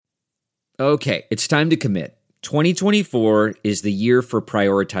Okay, it's time to commit. 2024 is the year for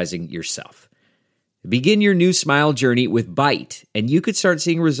prioritizing yourself. Begin your new smile journey with Byte, and you could start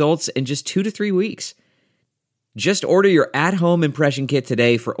seeing results in just 2 to 3 weeks. Just order your at-home impression kit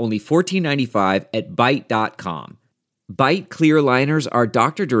today for only $14.95 at Byte.com. Byte clear liners are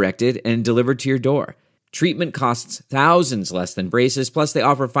doctor-directed and delivered to your door. Treatment costs thousands less than braces, plus they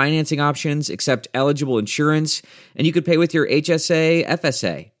offer financing options, accept eligible insurance, and you could pay with your HSA,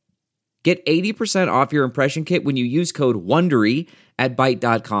 FSA. Get 80% off your impression kit when you use code WONDERY at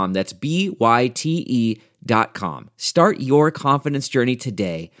Byte.com. That's BYTE.com. Start your confidence journey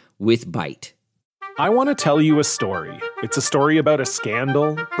today with Byte. I want to tell you a story. It's a story about a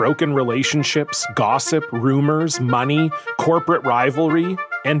scandal, broken relationships, gossip, rumors, money, corporate rivalry,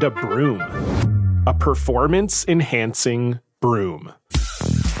 and a broom. A performance-enhancing broom.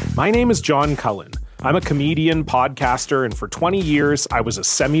 My name is John Cullen. I'm a comedian, podcaster, and for 20 years, I was a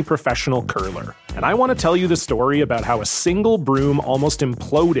semi-professional curler. And I want to tell you the story about how a single broom almost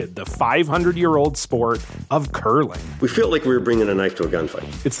imploded the 500-year-old sport of curling. We felt like we were bringing a knife to a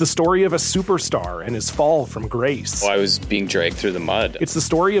gunfight. It's the story of a superstar and his fall from grace. I was being dragged through the mud. It's the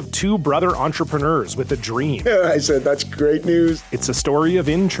story of two brother entrepreneurs with a dream. I said, that's great news. It's a story of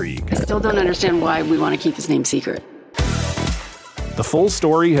intrigue. I still don't understand why we want to keep his name secret. The full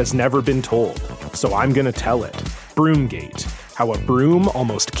story has never been told, so I'm going to tell it. Broomgate, how a broom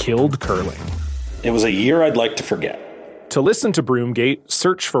almost killed curling. It was a year I'd like to forget. To listen to Broomgate,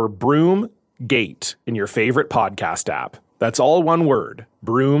 search for Broomgate in your favorite podcast app. That's all one word,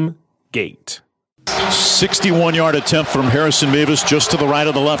 Broomgate. 61-yard attempt from Harrison Mevis just to the right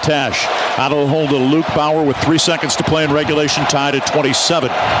of the left hash. Out of the hole to Luke Bauer with 3 seconds to play in regulation, tied at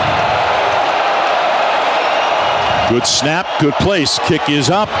 27. Good snap, good place. Kick is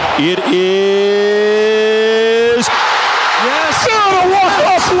up. It is... Yes! Oh, a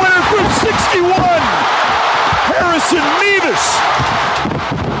walk-off winner from 61! Harrison Mevis!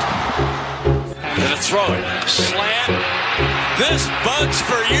 Gonna throw it. Slant. This bug's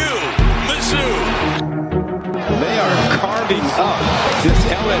for you, Mizzou. They are carving up this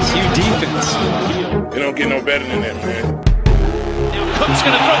LSU defense. They don't get no better than that, man. Now Cook's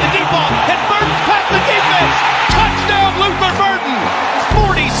gonna throw the deep ball, and Burton's past the defense. Touchdown, Luther Burton.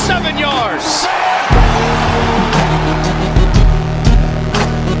 47 yards.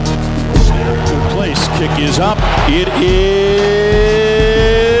 Good place. Kick is up. It is...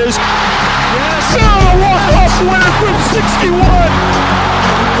 Yes! Oh, a walk-off winner from 61!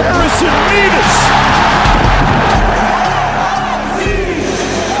 Harrison Mevis!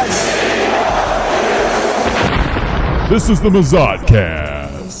 This is the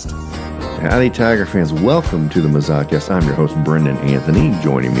Mizzou-cast. Howdy, Tiger fans. Welcome to the Mizzou-cast. I'm your host, Brendan Anthony.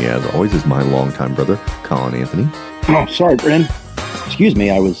 Joining me, as always, is my longtime brother, Colin Anthony. Oh, sorry, Brendan. Excuse me,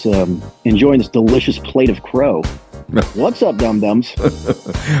 I was enjoying this delicious plate of crow. What's up, dum-dums?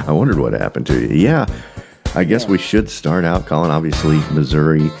 I wondered what happened to you. Yeah, I guess we should start out, Colin. Obviously,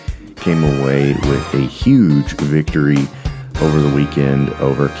 Missouri came away with a huge victory over the weekend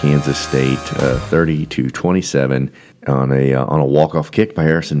over Kansas State, 30-27 on a walk-off kick by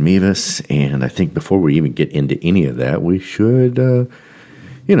Harrison Mevis. And I think before we even get into any of that, we should,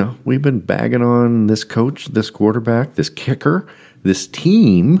 we've been bagging on this coach, this quarterback, this kicker, this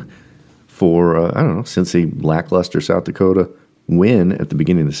team for, since a lackluster South Dakota win at the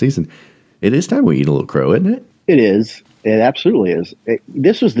beginning of the season. It is time we eat a little crow, isn't it? It is. It absolutely is.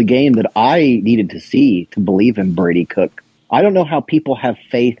 This was the game that I needed to see to believe in Brady Cook. I don't know how people have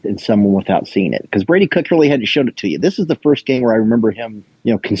faith in someone without seeing it, because Brady Cook really hadn't shown it to you. This is the first game where I remember him,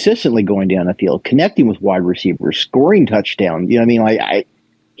 consistently going down the field, connecting with wide receivers, scoring touchdowns.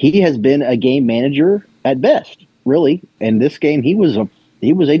 He has been a game manager at best, really. And this game, he was a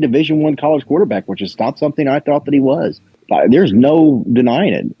Division I college quarterback, which is not something I thought that he was. There's no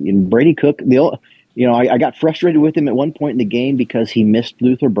denying it. Brady Cook, I got frustrated with him at one point in the game because he missed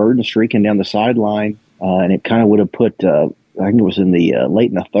Luther Burden streaking down the sideline, and it kind of would have put. I think it was in the late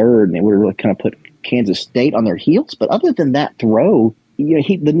in the third, and it would have really kind of put Kansas State on their heels. But other than that throw,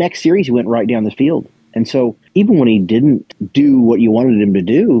 the next series he went right down the field. And so even when he didn't do what you wanted him to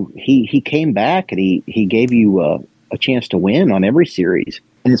do, he came back and he gave you a chance to win on every series.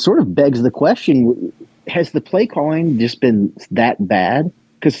 And it sort of begs the question, has the play calling just been that bad?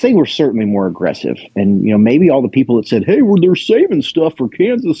 Because they were certainly more aggressive. And, maybe all the people that said, hey, they're saving stuff for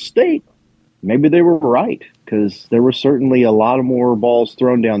Kansas State, maybe they were right, because there were certainly a lot of more balls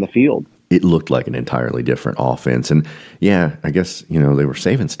thrown down the field. It looked like an entirely different offense. And, yeah, I guess, they were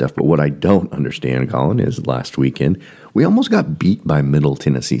saving stuff. But what I don't understand, Colin, is last weekend, we almost got beat by Middle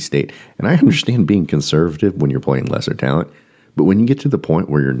Tennessee State. And I understand being conservative when you're playing lesser talent. But when you get to the point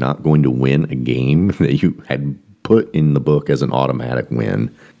where you're not going to win a game that you had put in the book as an automatic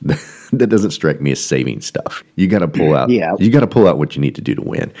win, that doesn't strike me as saving stuff. You got to pull out. Yeah. You got to pull out what you need to do to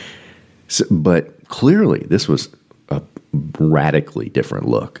win. So, but clearly, this was a radically different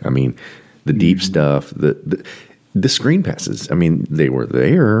look. I mean, the deep stuff, the screen passes. I mean, they were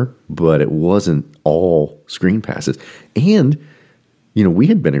there, but it wasn't all screen passes. And we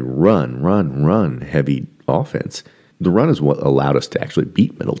had been a run heavy offense. The run is what allowed us to actually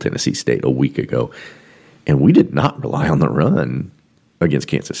beat Middle Tennessee State a week ago. And we did not rely on the run against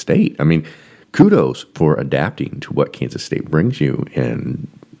Kansas State. I mean, kudos for adapting to what Kansas State brings you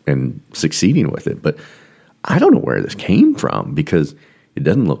and succeeding with it. But I don't know where this came from, because it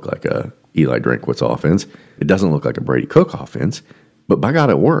doesn't look like a Eli Drinkwitz offense. It doesn't look like a Brady Cook offense. But by God,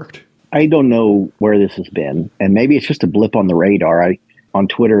 it worked. I don't know where this has been. And maybe it's just a blip on the radar. On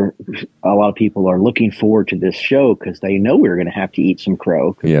Twitter, a lot of people are looking forward to this show because they know we're going to have to eat some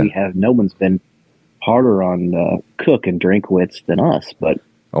crow. Because no one's been harder on Cook and Drinkwitz than us. But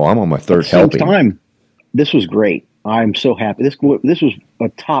I'm on my third helping. Time, this was great. I'm so happy. This was a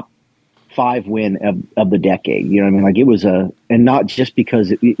top 5 win of the decade. You know what I mean? Like, it was and not just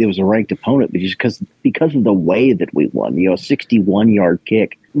because it was a ranked opponent, but just because of the way that we won. A 61-yard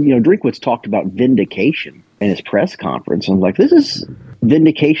kick. Drinkwitz talked about vindication in his press conference. I'm like, this is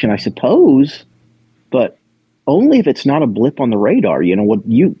vindication, I suppose, but only if it's not a blip on the radar.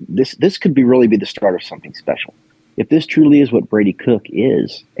 This could really be the start of something special. If this truly is what Brady Cook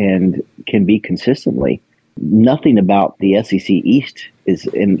is and can be consistently, nothing about the SEC East is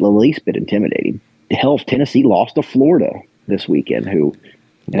in the least bit intimidating. Hell, Tennessee lost to Florida this weekend,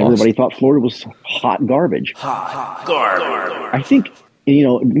 everybody thought Florida was hot garbage. Hot garbage. I think,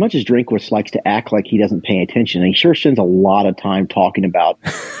 as much as Drinkwitz likes to act like he doesn't pay attention, he sure spends a lot of time talking about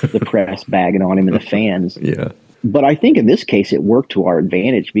the press bagging on him and the fans. Yeah. But I think in this case it worked to our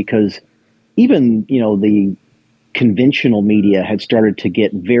advantage, because even, the conventional media had started to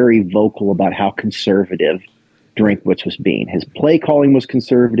get very vocal about how conservative Drinkwitz was being. His play calling was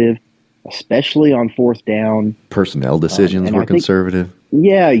conservative, especially on fourth down. Personnel decisions were conservative.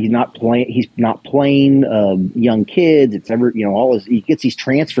 He's not playing young kids. It's he gets these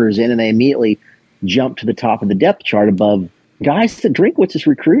transfers in and they immediately jump to the top of the depth chart above guys that Drinkwitz has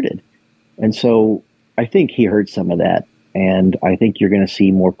recruited. And so I think he heard some of that. And I think you're going to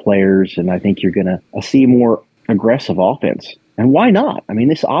see more players, and I think you're going to see more aggressive offense. And why not? I mean,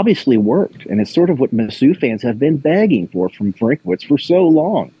 this obviously worked, and it's sort of what Mizzou fans have been begging for from Drinkwitz for so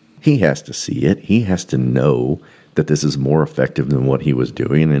long. He has to see it. He has to know that this is more effective than what he was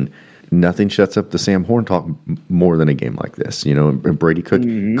doing, and nothing shuts up the Sam Horn talk more than a game like this. And Brady Cook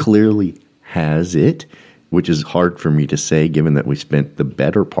clearly has it, which is hard for me to say, given that we spent the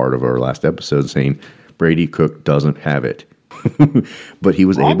better part of our last episode saying Brady Cook doesn't have it. But he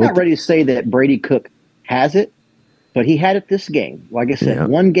was able. I'm not ready to say that Brady Cook has it, but he had it this game. Like I said,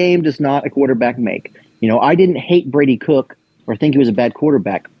 one game does not a quarterback make. I didn't hate Brady Cook or think he was a bad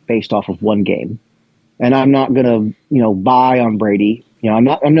quarterback based off of one game. And I'm not going to, buy on Brady. I'm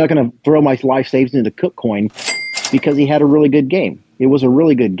not going to throw my life savings into Cook coin because he had a really good game. It was a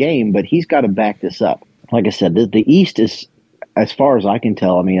really good game, but he's got to back this up. Like I said, the East is, as far as I can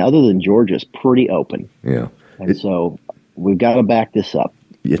tell, other than Georgia, is pretty open. Yeah. And so we've got to back this up.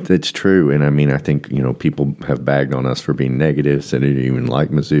 It's true. And I think, people have bagged on us for being negative, said they didn't even like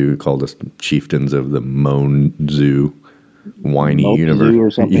Mizzou, called us chieftains of the Moan Zoo. Whiny universe or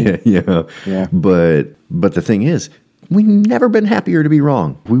something. Yeah. But the thing is, we've never been happier to be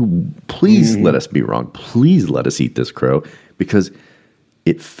wrong. Please let us be wrong. Please let us eat this crow, because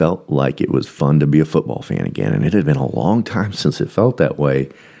it felt like it was fun to be a football fan again, and it had been a long time since it felt that way.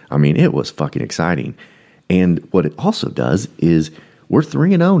 It was fucking exciting. And what it also does is we're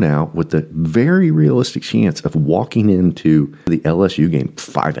 3-0 now with the very realistic chance of walking into the LSU game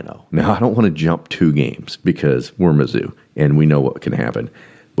 5-0. Now, I don't want to jump 2 games because we're Mizzou and we know what can happen.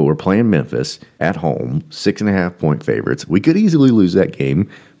 But we're playing Memphis at home, 6.5-point favorites. We could easily lose that game,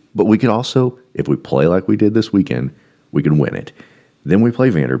 but we could also, if we play like we did this weekend, we can win it. Then we play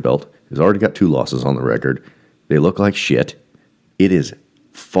Vanderbilt, who's already got 2 losses on the record. They look like shit. It is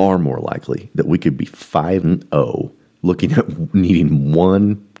far more likely that we could be 5-0, looking at needing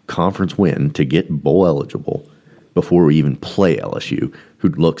 1 conference win to get bowl eligible before we even play LSU, who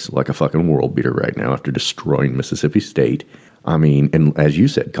looks like a fucking world beater right now after destroying Mississippi State. And as you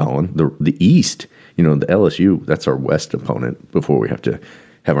said, Colin, the East, the LSU, that's our West opponent before we have to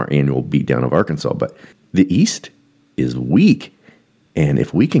have our annual beatdown of Arkansas. But the East is weak. And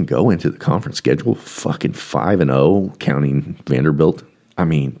if we can go into the conference schedule fucking 5-0, counting Vanderbilt, I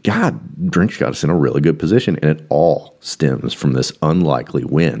mean, God, Drink's got us in a really good position, and it all stems from this unlikely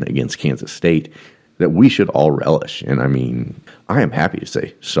win against Kansas State that we should all relish. And I mean, I am happy to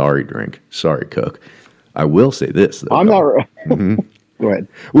say, sorry, Drink, sorry, Cook. I will say this, though. I'm not. Mm-hmm. Go ahead.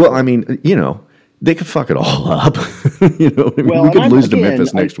 Well, I mean, they could fuck it all up. We could lose to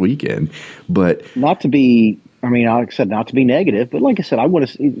Memphis next weekend, but not to be. I mean, like I said, not to be negative, but like I said, we're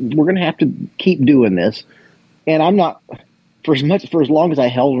going to have to keep doing this. And I'm not for as long as I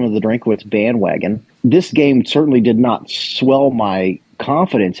held onto the Drinkwitz bandwagon. This game certainly did not swell my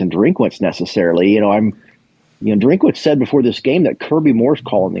confidence in Drinkwitz necessarily. Drinkwitz said before this game that Kirby Moore's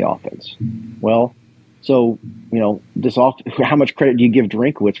calling the offense. Well, so how much credit do you give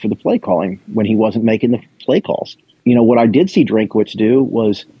Drinkwitz for the play calling when he wasn't making the play calls? What I did see Drinkwitz do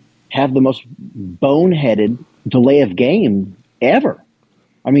was have the most boneheaded delay of game ever.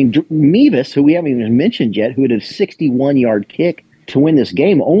 I mean, Mevis, who we haven't even mentioned yet, who had a 61-yard kick to win this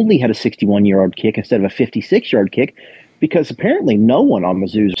game, only had a 61-yard kick instead of a 56-yard kick because apparently no one on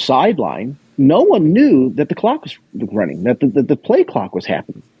Mizzou's sideline, no one knew that the clock was running, that the play clock was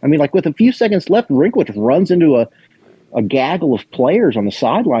happening. I mean, like with a few seconds left, Drinkwitz runs into a gaggle of players on the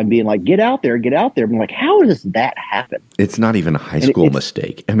sideline being like, get out there. I'm like, how does that happen? It's not even a high school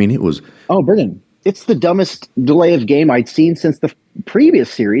mistake. I mean, it was... Oh, Brendan, it's the dumbest delay of game I'd seen since the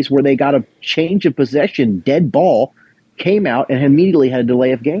previous series where they got a change of possession, dead ball, came out and immediately had a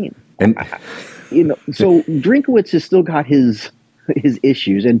delay of game. And so Drinkwitz has still got his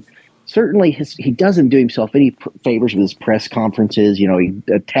issues, and certainly he doesn't do himself any favors with his press conferences. He's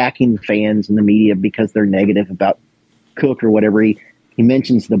attacking fans and the media because they're negative about Cook or whatever. He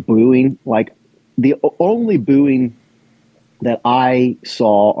mentions the booing. Like the only booing that I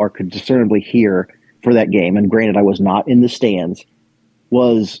saw or could discernibly hear for that game, and granted I was not in the stands,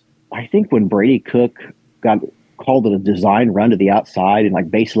 was I think when Brady Cook called it a design run to the outside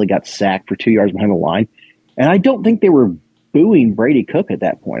and basically got sacked for 2 yards behind the line. And I don't think they were booing Brady Cook at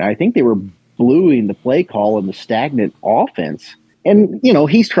that point. I think they were booing the play call and the stagnant offense. And,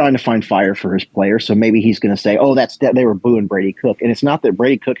 he's trying to find fire for his players, so maybe he's going to say, oh, they were booing Brady Cook. And it's not that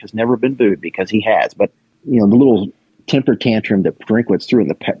Brady Cook has never been booed, because he has. But, the little temper tantrum that Drinkwitz threw in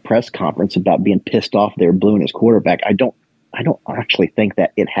the press conference about being pissed off they were booing his quarterback, I don't actually think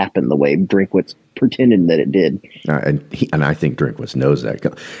that it happened the way Drinkwitz pretended that it did. And I think Drinkwitz knows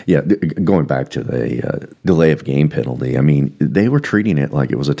that. Yeah, going back to the delay of game penalty, I mean, they were treating it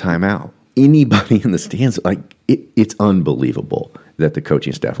like it was a timeout. Anybody in the stands, it's unbelievable that the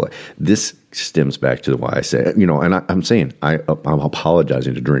coaching staff, this stems back to why I say, and I'm saying I'm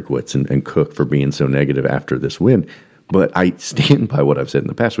apologizing to Drinkwitz and Cook for being so negative after this win. But I stand by what I've said in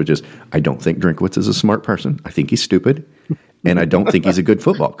the past, which is I don't think Drinkwitz is a smart person. I think he's stupid, and I don't think he's a good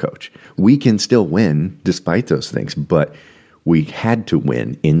football coach. We can still win despite those things, but we had to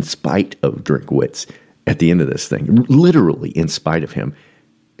win in spite of Drinkwitz at the end of this thing, literally in spite of him.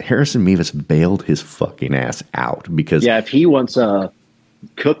 Harrison Mevis bailed his fucking ass out because... Yeah, if he wants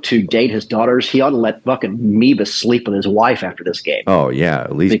Cook to date his daughters, he ought to let fucking Mevis sleep with his wife after this game. Oh, yeah,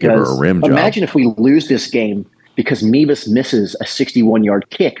 at least give her a rim job. Imagine if we lose this game because Mevis misses a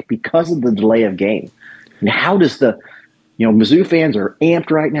 61-yard kick because of the delay of game. And how does Mizzou fans are amped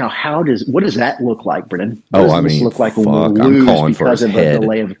right now. What does that look like, Brennan? What does this look like when we lose because of the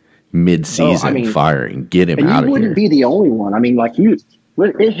delay of mid-season firing? Get him out of here. And you wouldn't be the only one. I mean,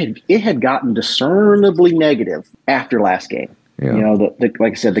 it had gotten discernibly negative after last game. Yeah. Like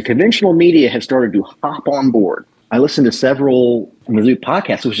I said, the conventional media have started to hop on board. I listened to several Mizzou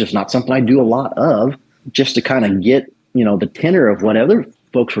podcasts. It was just not something I do a lot of, just to kind of get, the tenor of what other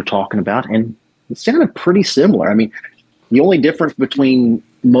folks were talking about. And it sounded pretty similar. I mean, the only difference between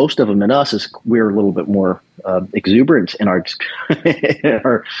most of them and us is we're a little bit more exuberant in our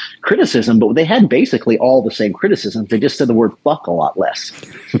our criticism, but they had basically all the same criticisms. They just said the word fuck a lot less.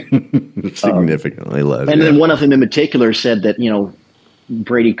 Significantly less. And then one of them in particular said that,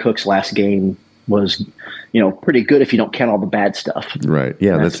 Brady Cook's last game was, pretty good if you don't count all the bad stuff. Right.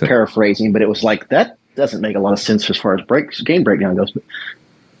 Yeah. That's paraphrasing, but it was like, that doesn't make a lot of sense as far as game breakdown goes.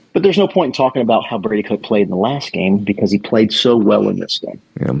 But there's no point in talking about how Brady Cook played in the last game because he played so well in this game.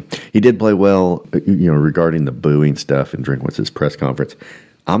 Yeah, he did play well, regarding the booing stuff in Drinkwitz's press conference.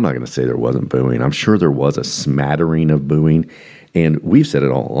 I'm not going to say there wasn't booing. I'm sure there was a smattering of booing. And we've said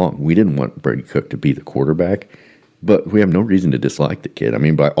it all along. We didn't want Brady Cook to be the quarterback, but we have no reason to dislike the kid. I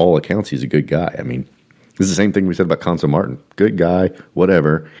mean, by all accounts, he's a good guy. I mean, this is the same thing we said about Conso Martin. Good guy,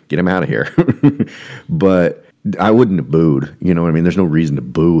 whatever. Get him out of here. But I wouldn't have booed. You know what I mean? There's no reason to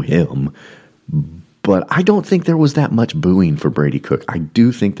boo him. But I don't think there was that much booing for Brady Cook. I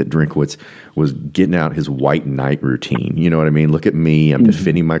do think that Drinkwitz was getting out his white knight routine. You know what I mean? Look at me. I'm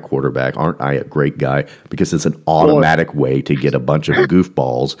defending my quarterback. Aren't I a great guy? Because it's an automatic way to get a bunch of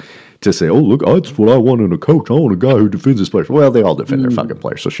goofballs to say, oh, look, that's what I want in a coach. I want a guy who defends his players. Well, they all defend their fucking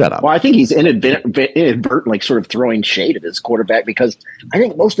players, so shut up. Well, I think he's inadvertently sort of throwing shade at his quarterback because I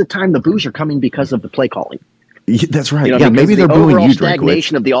think most of the time the boos are coming because of the play calling. Yeah, that's right. Maybe they're booing you,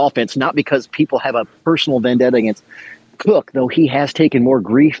 stagnation of the offense, not because people have a personal vendetta against Cook, though he has taken more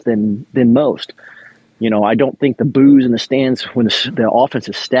grief than most. I don't think the boos in the stands when the offense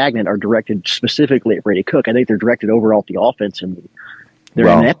is stagnant are directed specifically at Brady Cook. I think they're directed overall at the offense and their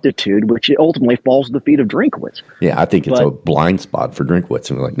ineptitude, which ultimately falls at the feet of Drinkwitz. Yeah, I think it's a blind spot for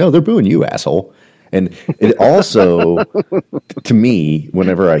Drinkwitz. And we're like, no, they're booing you, asshole. And it also, to me,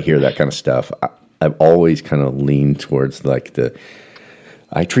 whenever I hear that kind of stuff, I've always kind of leaned towards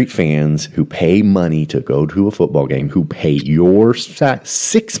I treat fans who pay money to go to a football game, who pay your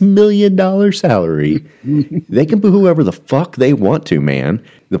 $6 million salary. They can boo whoever the fuck they want to, man.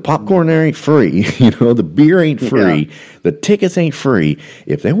 The popcorn ain't free. The beer ain't free. Yeah. The tickets ain't free.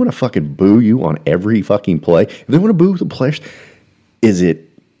 If they want to fucking boo you on every fucking play, if they want to boo the players, is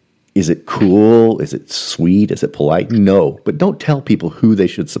it cool? Is it sweet? Is it polite? No. But don't tell people who they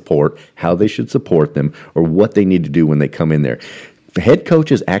should support, how they should support them, or what they need to do when they come in there. Head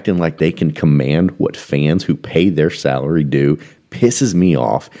coaches acting like they can command what fans who pay their salary do pisses me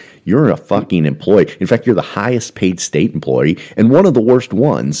off. You're a fucking employee. In fact, you're the highest paid state employee and one of the worst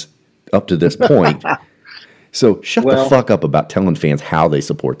ones up to this point. So shut the fuck up about telling fans how they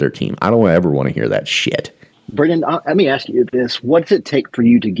support their team. I don't ever want to hear that shit. Brendan, let me ask you this. What does it take for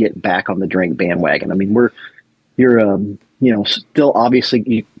you to get back on the Drink bandwagon? I mean, you're still obviously,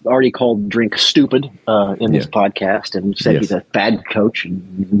 you already called Drink stupid in this podcast and said he's a bad coach.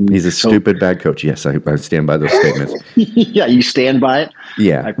 He's a stupid bad coach. Yes, I stand by those statements. Yeah, you stand by it.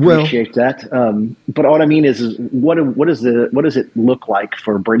 Yeah, I appreciate that. But what I mean is what does it look like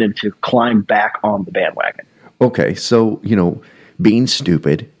for Brendan to climb back on the bandwagon? Okay, so being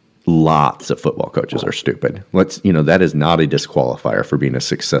stupid. Lots of football coaches are stupid. That is not a disqualifier for being a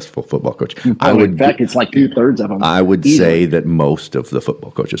successful football coach. In fact, it's like 2/3 of them. I would say that most of the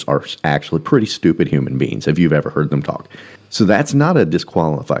football coaches are actually pretty stupid human beings, if you've ever heard them talk. So that's not a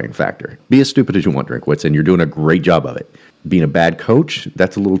disqualifying factor. Be as stupid as you want, Drinkwitz, and you're doing a great job of it. Being a bad coach,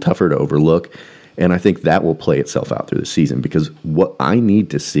 that's a little tougher to overlook, and I think that will play itself out through the season because what I need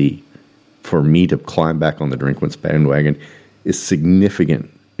to see for me to climb back on the Drinkwitz bandwagon is significant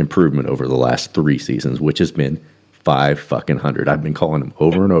improvement over the last 3 seasons, which has been 500. I've been calling him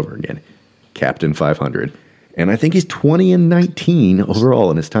over and over again, Captain 500. And I think he's 20-19 overall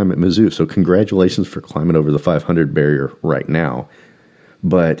in his time at Mizzou. So congratulations for climbing over the 500 barrier right now.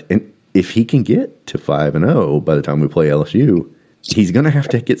 But if he can get to 5-0 by the time we play LSU, he's going to have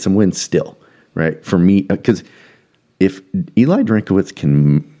to get some wins still, right? For me, because if Eli Drinkwitz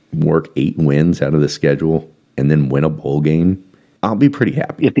can work 8 wins out of the schedule and then win a bowl game, I'll be pretty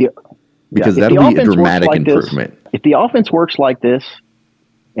happy because that'll be a dramatic improvement. If the offense works like this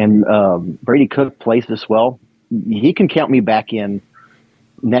and Brady Cook plays this well, he can count me back in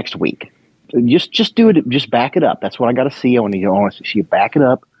next week. Just do it. Just back it up. That's what I got to see. I want to see you back it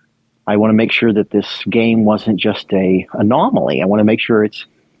up. I want to make sure that this game wasn't just a anomaly. I want to make sure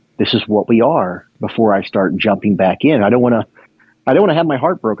this is what we are before I start jumping back in. I don't want to have my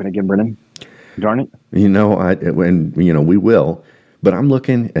heart broken again, Brennan. Darn it. We will. But I'm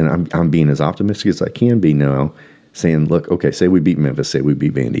looking, and I'm being as optimistic as I can be now, saying, look, okay, say we beat Memphis, say we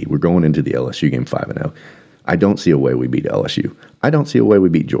beat Vandy. We're going into the LSU game 5-0. I don't see a way we beat LSU. I don't see a way we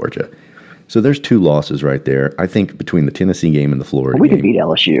beat Georgia. So there's 2 losses right there. I think between the Tennessee game and the Florida game. We could beat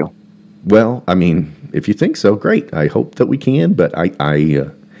LSU. Well, I mean, if you think so, great. I hope that we can, but I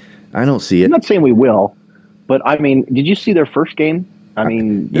don't see it. I'm not saying we will, but I mean, did you see their first game? I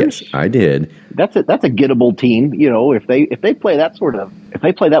mean, yes, I did. That's a gettable team. If they play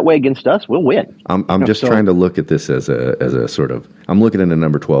that way against us, we'll win. I'm just trying to look at this as a sort of. I'm looking at a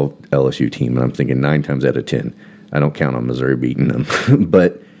number 12 LSU team, and I'm thinking 9 times out of 10, I don't count on Missouri beating them,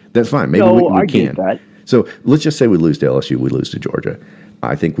 but that's fine. Maybe we can. Get that. So let's just say we lose to LSU, we lose to Georgia.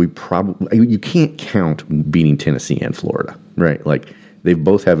 I think you can't count beating Tennessee and Florida, right? Like they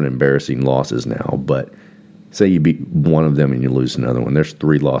both have embarrassing losses now, but. Say you beat one of them and you lose another one. There's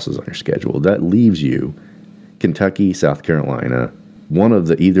 3 losses on your schedule. That leaves you Kentucky, South Carolina, one of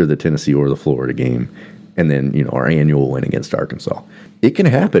either the Tennessee or the Florida game, and then our annual win against Arkansas. It can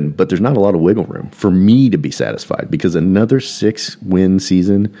happen, but there's not a lot of wiggle room for me to be satisfied because another 6-win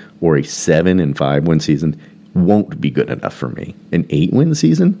season or a 7-5 win season won't be good enough for me. An 8-win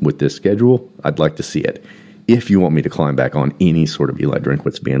season with this schedule, I'd like to see it. If you want me to climb back on any sort of Eli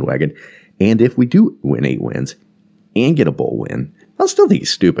Drinkwitz bandwagon, and if we do win 8 wins and get a bowl win, I'll still think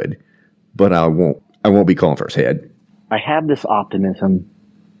he's stupid, but I won't be calling for his head. I have this optimism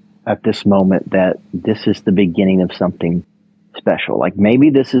at this moment that this is the beginning of something special. Like maybe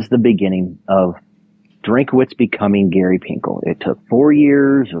this is the beginning of Drinkwitz becoming Gary Pinkel. It took 4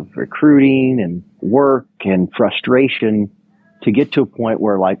 years of recruiting and work and frustration to get to a point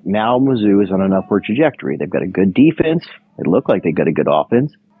where like now Mizzou is on an upward trajectory. They've got a good defense. They look like they've got a good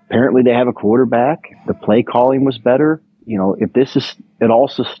offense. Apparently they have a quarterback. The play calling was better. You know, if this is at all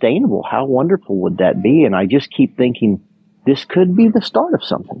sustainable, how wonderful would that be? And I just keep thinking this could be the start of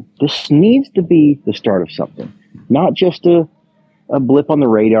something. This needs to be the start of something, not just a blip on the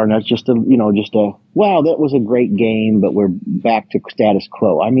radar, not just wow, that was a great game, but we're back to status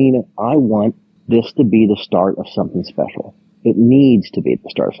quo. I mean, I want this to be the start of something special. It needs to be the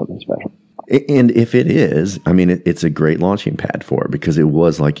start of something special. And if it is, I mean, it's a great launching pad for it because it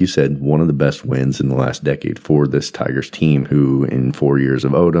was, like you said, one of the best wins in the last decade for this Tigers team who in 4 years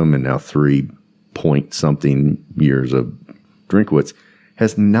of Odom and now 3-point-something years of Drinkwitz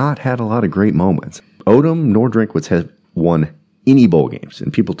has not had a lot of great moments. Odom nor Drinkwitz has won any bowl games.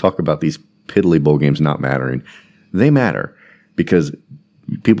 And people talk about these piddly bowl games not mattering. They matter because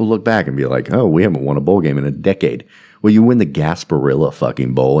people look back and be like, oh, we haven't won a bowl game in a decade. Well, you win the Gasparilla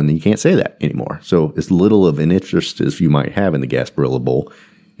fucking bowl, and you can't say that anymore. So as little of an interest as you might have in the Gasparilla bowl,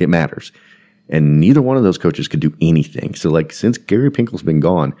 it matters. And neither one of those coaches could do anything. So, like, since Gary Pinkel's been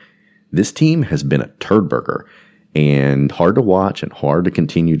gone, this team has been a turd burger and hard to watch and hard to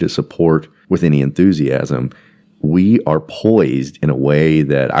continue to support with any enthusiasm. We are poised in a way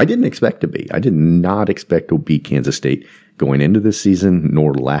that I didn't expect to be. I did not expect to beat Kansas State going into this season,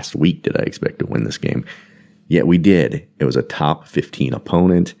 nor last week did I expect to win this game. Yet we did. It was a top 15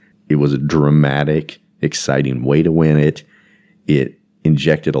 opponent. It was a dramatic, exciting way to win it. It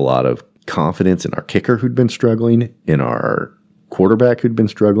injected a lot of confidence in our kicker who'd been struggling, in our quarterback who'd been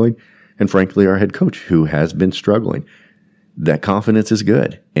struggling, and frankly, our head coach who has been struggling. That confidence is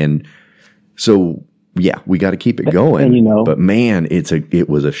good. And so, yeah, we got to keep it going. And, but man, it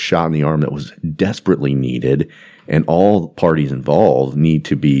was a shot in the arm that was desperately needed. And all parties involved need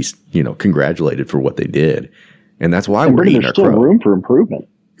to be, congratulated for what they did. And that's why we're eating our crow. There's still room for improvement.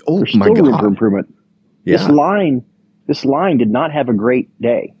 There's my God. Room for improvement. Yeah. This line did not have a great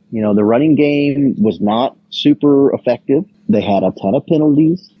day. The running game was not super effective. They had a ton of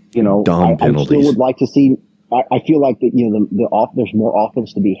penalties. Dumb penalties. I still would like to see. I feel like that. There's more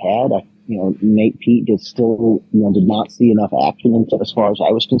offense to be had. Nate Pete did not see enough action as far as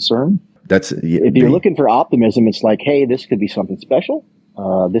I was concerned. If you're looking for optimism, it's like, hey, this could be something special.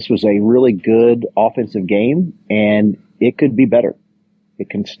 This was a really good offensive game, and it could be better. It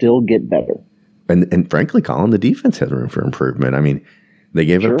can still get better. And frankly, Colin, the defense has room for improvement. I mean, they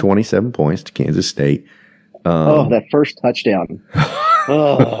gave up 27 points to Kansas State. That first touchdown.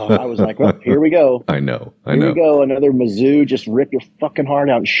 I was like, well, here we go. I know. Here we go. Another Mizzou, just rip your fucking heart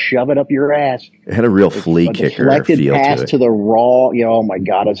out and shove it up your ass. It had a real flea kicker feel pass to it. To the raw, oh my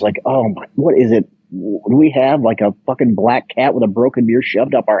God. It's like, oh my, what is it? Do we have like a fucking black cat with a broken beard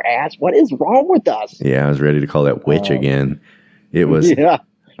shoved up our ass? What is wrong with us? Yeah, I was ready to call that witch again. It was,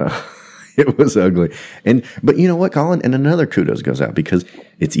 it was ugly. But you know what, Colin? And another kudos goes out because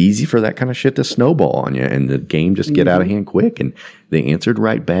it's easy for that kind of shit to snowball on you and the game just get out of hand quick. And they answered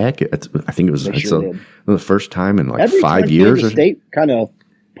right back. I think it was the first time in like 5 years. Kansas State kind of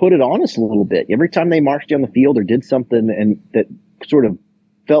put it on us a little bit. Every time they marched down the field or did something and that sort of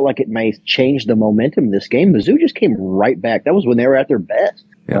felt like it may change the momentum of this game, Mizzou just came right back. That was when they were at their best.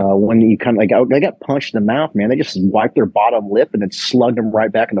 Yeah. When you kind of they got punched in the mouth, man. They just wiped their bottom lip and then slugged them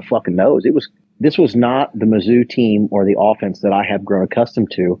right back in the fucking nose. This was not the Mizzou team or the offense that I have grown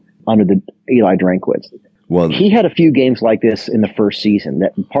accustomed to under the Eli Drinkwitz. Well, he had a few games like this in the first season.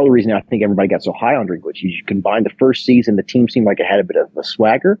 That part of the reason I think everybody got so high on Drinkwitz is you combine the first season, the team seemed like it had a bit of a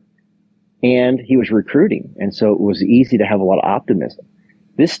swagger, and he was recruiting, and so it was easy to have a lot of optimism.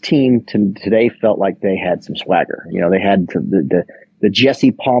 This team today felt like they had some swagger. They had the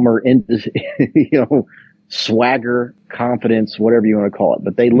Jesse Palmer, swagger, confidence, whatever you want to call it.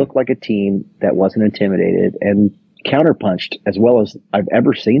 But they looked like a team that wasn't intimidated and counterpunched as well as I've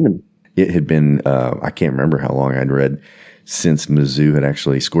ever seen them. It had been, I can't remember how long I'd read since Mizzou had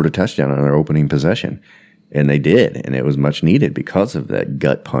actually scored a touchdown on their opening possession. And they did. And it was much needed because of that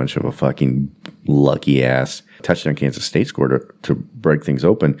gut punch of a fucking lucky ass touchdown Kansas State scored to break things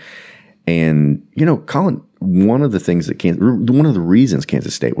open. And, Colin, one of the reasons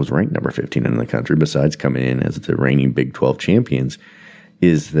Kansas State was ranked number 15 in the country, besides coming in as the reigning Big 12 champions,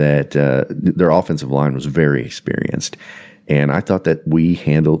 is that their offensive line was very experienced. And I thought that we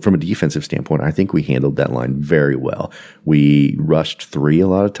handled, from a defensive standpoint, I think we handled that line very well. We rushed 3 a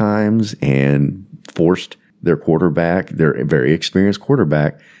lot of times and forced their quarterback, their very experienced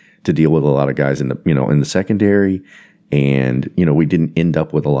quarterback, to deal with a lot of guys in the secondary. And, we didn't end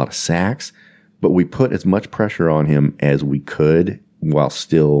up with a lot of sacks, but we put as much pressure on him as we could while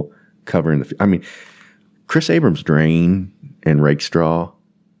still covering Chris Abrams, Drain, and Rakestraw,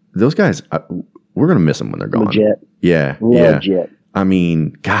 those guys, we're going to miss them when they're gone. Legit. Yeah. Legit. Yeah.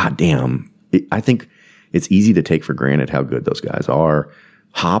 goddamn. I think it's easy to take for granted how good those guys are.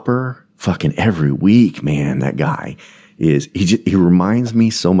 Hopper, fucking every week, man, that guy he reminds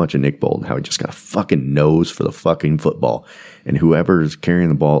me so much of Nick Bolton, how he just got a fucking nose for the fucking football. And whoever's carrying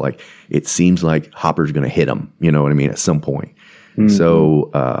the ball, like, it seems like Hopper's going to hit him, you know what I mean, at some point. Mm-hmm.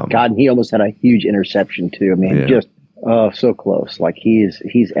 So, God, and he almost had a huge interception too. I mean, just so close. Like, he's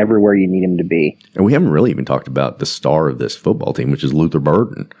everywhere you need him to be. And we haven't really even talked about the star of this football team, which is Luther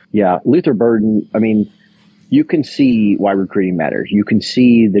Burden. Yeah, Luther Burden. I mean, you can see why recruiting matters. You can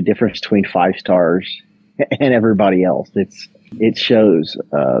see the difference between 5 stars and everybody else. It shows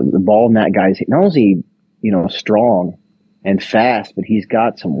the ball in that guy's, not only strong and fast, but he's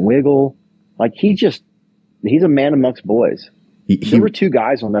got some wiggle. Like, he's a man amongst boys. There were 2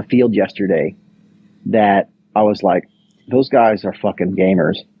 guys on the field yesterday that I was like, those guys are fucking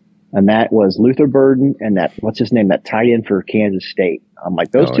gamers. And that was Luther Burden and that, what's his name, that tight end for Kansas State. I'm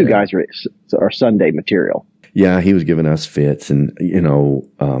like, those two guys are Sunday material. Yeah, he was giving us fits. And,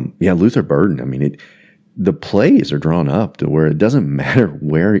 Luther Burden, I mean, the plays are drawn up to where it doesn't matter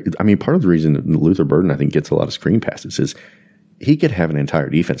where. I mean, part of the reason Luther Burden, I think, gets a lot of screen passes is he could have an entire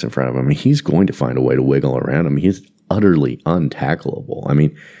defense in front of him. I mean, he's going to find a way to wiggle around him. He's utterly untackleable. I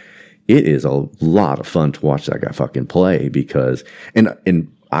mean, it is a lot of fun to watch that guy fucking play because, and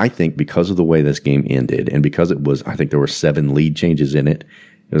I think because of the way this game ended and because I think there were 7 lead changes in it.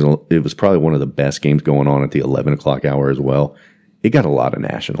 It was probably one of the best games going on at the 11 o'clock hour as well. It got a lot of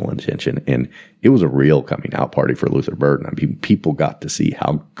national attention, and it was a real coming out party for Luther Burden. I mean, people got to see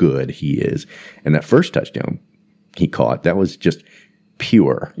how good he is. And that first touchdown he caught, that was just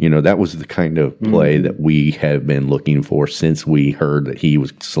pure. That was the kind of play that we have been looking for since we heard that he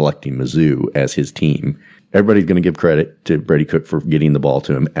was selecting Mizzou as his team. Everybody's going to give credit to Brady Cook for getting the ball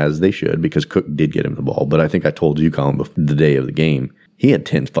to him, as they should, because Cook did get him the ball. But I think I told you, Colin, the day of the game, he had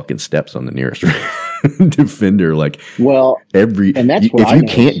 10 fucking steps on the nearest defender. Like, and that's what if you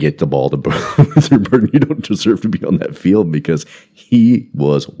can't get the ball to Luther Burden, you don't deserve to be on that field because he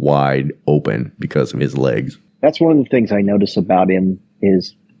was wide open because of his legs. That's one of the things I notice about him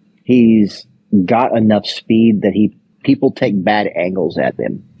is he's got enough speed that people take bad angles at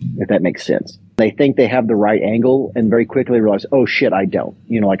him, if that makes sense. They think they have the right angle and very quickly realize, oh shit, I don't.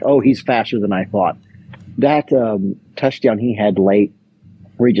 He's faster than I thought. That touchdown he had late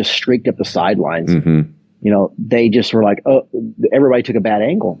where he just streaked up the sidelines, they just were like, oh, everybody took a bad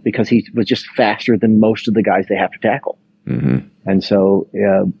angle because he was just faster than most of the guys they have to tackle. Mm-hmm. And so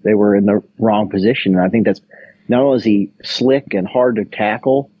they were in the wrong position. And I think that's not only is he slick and hard to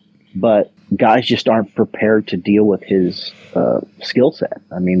tackle, but guys just aren't prepared to deal with his skill set.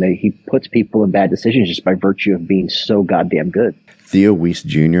 I mean, he puts people in bad decisions just by virtue of being so goddamn good. Theo Weiss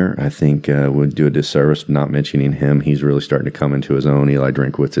Jr., I think, would do a disservice not mentioning him. He's really starting to come into his own. Eli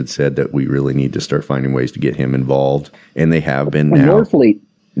Drinkwitz had said that we really need to start finding ways to get him involved, and they have been now.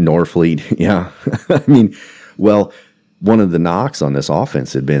 Norfleet, yeah. I mean, one of the knocks on this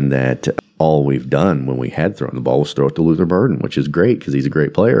offense had been that all we've done when we had thrown the ball was throw it to Luther Burden, which is great because he's a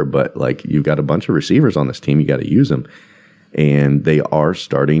great player. But, you've got a bunch of receivers on this team. You got to use them. And they are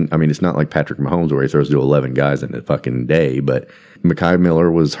starting. I mean, it's not like Patrick Mahomes where he throws to 11 guys in a fucking day. But Mekhi Miller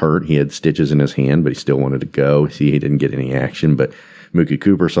was hurt. He had stitches in his hand, but he still wanted to go. He didn't get any action. But Mookie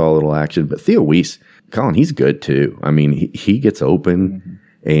Cooper saw a little action. But Theo Weiss, Colin, he's good too. I mean, he gets open,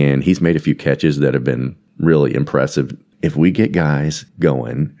 and he's made a few catches that have been really impressive. If we get guys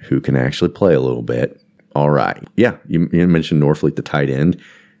going who can actually play a little bit, all right. Yeah, you mentioned Norfleet, the tight end.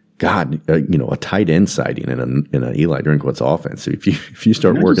 God, a tight end sighting in an Eli Drinkwitz offense. If you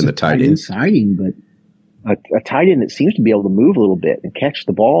start working the tight end sighting, but a tight end that seems to be able to move a little bit and catch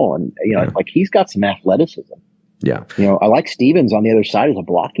the ball, and he's got some athleticism. Yeah, I like Stevens on the other side as a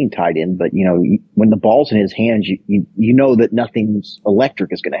blocking tight end, but when the ball's in his hands, you know that nothing's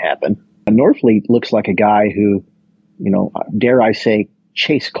electric is going to happen. And Norfleet looks like a guy who, dare I say,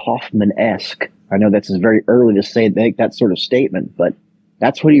 Chase Kaufman-esque. I know that's very early to say that sort of statement, but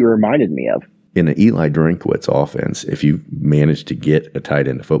that's what he reminded me of. in an Eli Drinkwitz offense, if you manage to get a tight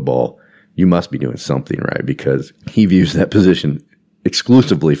end to football, you must be doing something right, because he views that position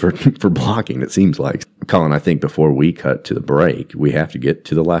exclusively for blocking, it seems like. Colin, I think before we cut to the break, we have to get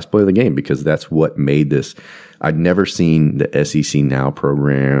to the last play of the game, because that's what made this. I'd never seen the SEC Now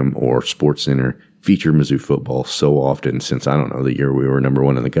program or SportsCenter feature Mizzou football so often since, I don't know, the year we were number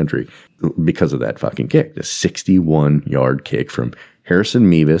 1 in the country, because of that fucking kick. The 61-yard kick from Harrison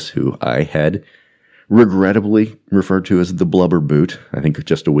Mevis, who I had regrettably referred to as the blubber boot, I think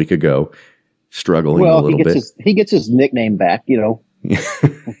just a week ago, struggling a little bit. He gets his nickname back, he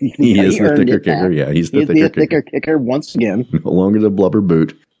is the thicker kicker. Yeah, he's the thicker kicker once again. No longer the blubber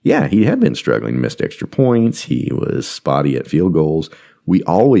boot. Yeah, he had been struggling, missed extra points. He was spotty at field goals. We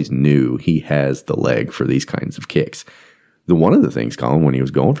always knew he has the leg for these kinds of kicks. One of the things, Colin, when he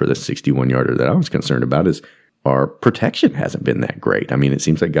was going for this 61-yarder that I was concerned about is our protection hasn't been that great. I mean, it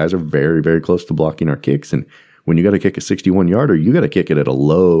seems like guys are very, very close to blocking our kicks. And when you got to kick a 61-yarder, you got to kick it at a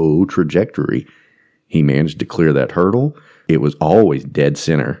low trajectory. He managed to clear that hurdle. It was always dead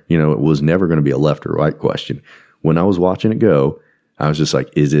center. It was never going to be a left or right question. When I was watching it go, I was just like,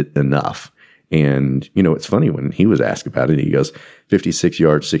 is it enough? And, it's funny, when he was asked about it, he goes, 56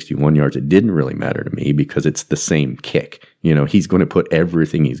 yards, 61 yards. It didn't really matter to me because it's the same kick. He's going to put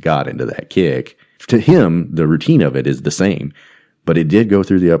everything he's got into that kick. To him, the routine of it is the same. But it did go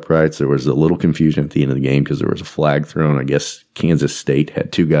through the uprights. There was a little confusion at the end of the game because there was a flag thrown. I guess Kansas State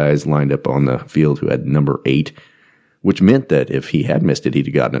had 2 guys lined up on the field who had number 8, which meant that if he had missed it, he'd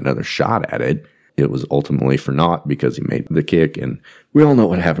have gotten another shot at it. It was ultimately for naught because he made the kick, and we all know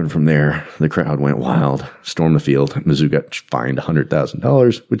what happened from there. The crowd went wild, stormed the field. Mizzou got fined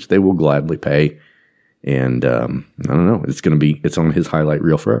 $100,000, which they will gladly pay. And I don't know, it's on his highlight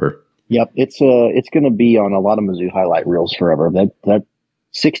reel forever. Yep, it's going to be on a lot of Mizzou highlight reels forever. That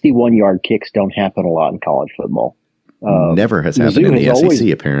 61-yard kicks don't happen a lot in college football. Never has happened in the SEC,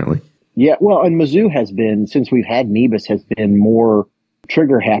 apparently. Yeah, well, and Mizzou has been, since we've had Mevis, has been more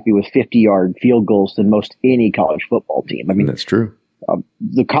trigger happy with 50-yard field goals than most any college football team. I mean, that's true.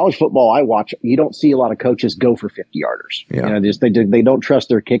 The college football I watch, you don't see a lot of coaches go for 50-yarders. Yeah. They don't trust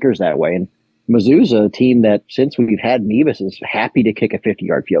their kickers that way. And Mizzou's a team that, since we've had Mevis, is happy to kick a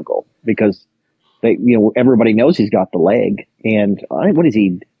 50-yard field goal because everybody knows he's got the leg. And what is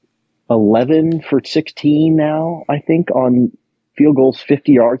he, 11 for 16 now? I think on field goals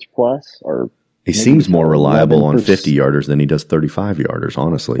 50 yards plus, or he seems more reliable on 50-yarders than he does 35-yarders,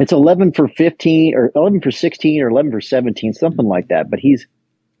 honestly. It's 11 for 15 or 11 for 16 or 11 for 17, something like that. But he's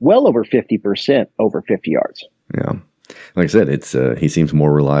well over 50% over 50 yards. Yeah. Like I said, he seems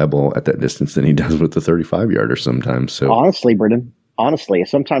more reliable at that distance than he does with the 35-yarder sometimes. So honestly, Brendan,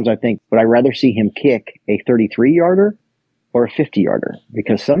 sometimes I think, would I rather see him kick a 33-yarder or a 50-yarder?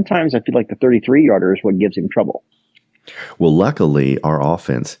 Because sometimes I feel like the 33-yarder is what gives him trouble. Well, luckily, our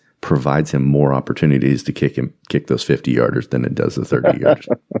offense provides him more opportunities to kick those 50-yarders than it does the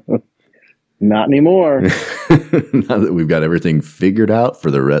 30-yarders. Not anymore. Now that we've got everything figured out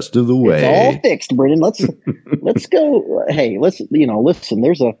for the rest of the way. It's all fixed, Brendan. Let's go. Hey, listen, we know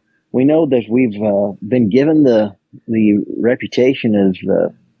that we've been given the reputation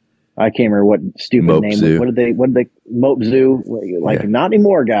of I can't remember what stupid Mope name. Zoo. What did they Mope Zoo? Not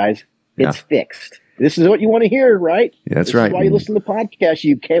anymore, guys. It's fixed. This is what you want to hear, right? Yeah, that's this right. Is why you listen to the podcast.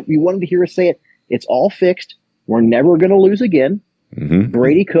 You wanted to hear us say it. It's all fixed. We're never going to lose again. Mm-hmm.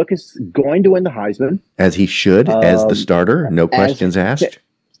 Brady Cook is going to win the Heisman. As he should, as the starter. No questions asked.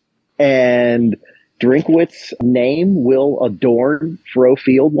 And Drinkwitz's name will adorn Fro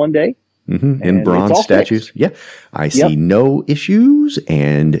Field one day. Mm-hmm. In bronze statues. Fixed. Yeah. I see no issues.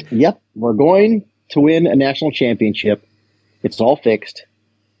 And yep. We're going to win a national championship. It's all fixed.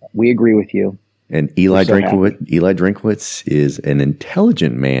 We agree with you. And Eli Drinkwitz is an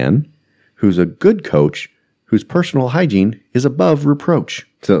intelligent man who's a good coach whose personal hygiene is above reproach.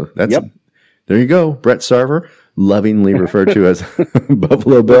 So that's there you go. Brett Sarver, lovingly referred to as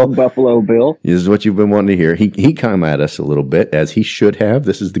Buffalo Bill. Buffalo Bill. This is what you've been wanting to hear. He come at us a little bit, as he should have.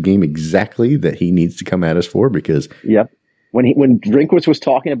 This is the game exactly that he needs to come at us for, because when Drinkwitz was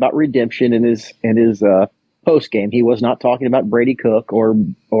talking about redemption in his post game, he was not talking about Brady Cook or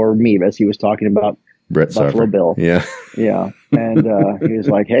Mevis. He was talking about Brett Buffalo Sarver. Bill. Yeah. And he was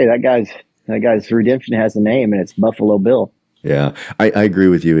like, "Hey, that guy's redemption has a name, and it's Buffalo Bill." Yeah, I agree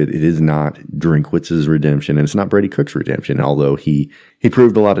with you. It is not Drinkwitz's redemption, and it's not Brady Cook's redemption, although he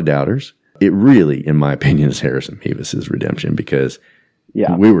proved a lot of doubters. It really, in my opinion, is Harrison Mevis's redemption, because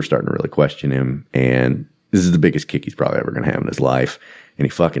we were starting to really question him, and this is the biggest kick he's probably ever going to have in his life. And he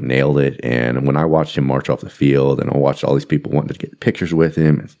fucking nailed it. And when I watched him march off the field, and I watched all these people wanting to get pictures with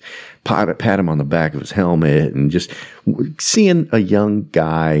him, and pat him on the back of his helmet, and just seeing a young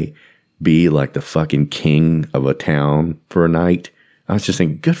guy be like the fucking king of a town for a night, I was just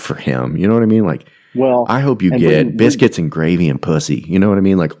thinking, good for him. You know what I mean? Like, well, I hope you get biscuits and gravy and pussy. You know what I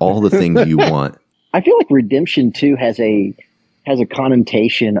mean? Like all the things you want. I feel like redemption too has a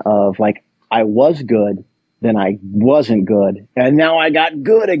connotation of like, I was good, then I wasn't good, and now I got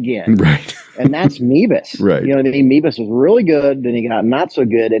good again. Right. And that's Meebus. Right. You know what I mean? Meebus was really good, then he got not so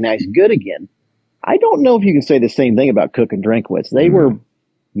good, and now he's good again. I don't know if you can say the same thing about Cook and Drinkwitz. They were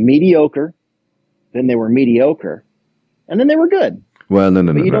mediocre, then they were mediocre, and then they were good. Well, no.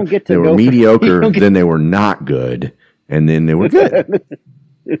 You don't get to they were mediocre, then they were not good, and then they were good.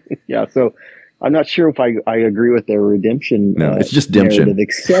 Yeah, so I'm not sure if I agree with their redemption. No, it's just demption.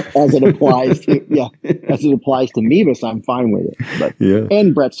 Except as it applies to as it applies to Meebus, I'm fine with it. But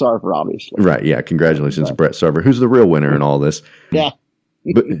and Brett Sarver, obviously. Right? Yeah. Congratulations, to Brett Sarver, who's the real winner in all this. Yeah.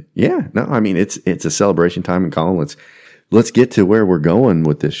 But no. I mean, it's a celebration time, and Colin, let's get to where we're going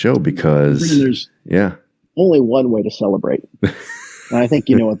with this show because there's only one way to celebrate, and I think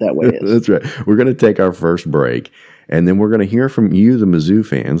you know what that way is. That's right. We're going to take our first break. And then we're going to hear from you, the Mizzou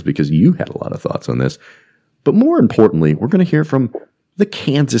fans, because you had a lot of thoughts on this. But more importantly, we're going to hear from the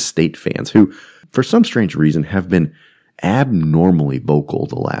Kansas State fans who, for some strange reason, have been abnormally vocal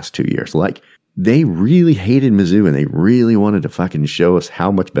the last 2 years. Like, they really hated Mizzou and they really wanted to fucking show us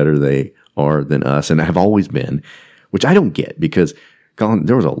how much better they are than us and have always been, which I don't get because, Colin,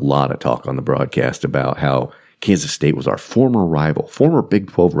 there was a lot of talk on the broadcast about how Kansas State was our former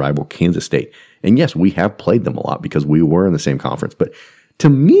Big 12 rival, Kansas State. And yes, we have played them a lot because we were in the same conference. But to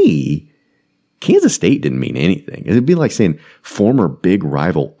me, Kansas State didn't mean anything. It'd be like saying former big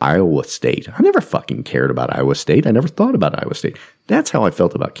rival Iowa State. I never fucking cared about Iowa State. I never thought about Iowa State. That's how I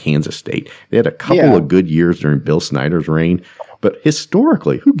felt about Kansas State. They had a couple of good years during Bill Snyder's reign. But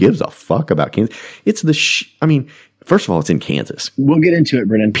historically, who gives a fuck about Kansas? It's I mean, first of all, it's in Kansas. We'll get into it,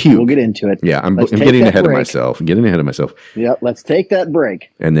 Brennan. We'll get into it. Yeah, I'm getting ahead of myself. Getting ahead of myself. Yeah, let's take that break.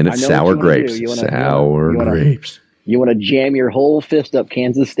 And then it's sour grapes. Sour grapes. You want to jam your whole fist up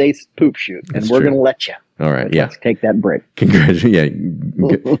Kansas State's poop chute, and we're going to let you. All right, Let's take that break.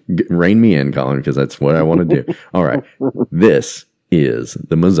 Congratulations. Rein me in, Colin, because that's what I want to do. All right. This is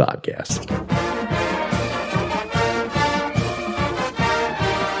the Mizzoucast.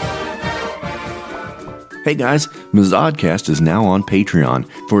 Hey guys, Mizzoucast is now on Patreon.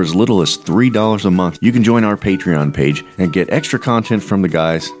 For as little as $3 a month, you can join our Patreon page and get extra content from the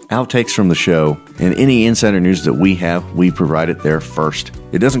guys, outtakes from the show, and any insider news that we have, we provide it there first.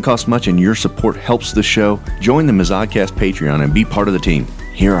 It doesn't cost much and your support helps the show. Join the Mizzoucast Patreon and be part of the team.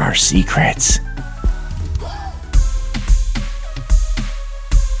 Here are our secrets.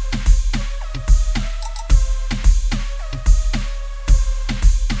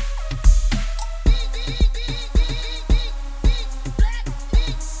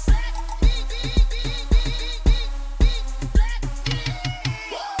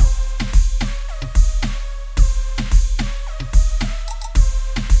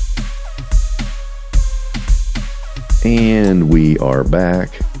 And we are back.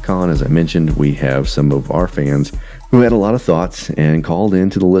 Colin, as I mentioned, we have some of our fans who had a lot of thoughts and called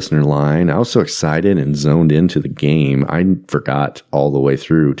into the listener line. I was so excited and zoned into the game, I forgot all the way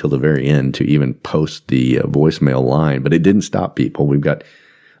through till the very end to even post the voicemail line, but it didn't stop people.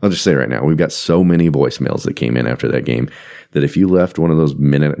 I'll just say right now, we've got so many voicemails that came in after that game that if you left one of those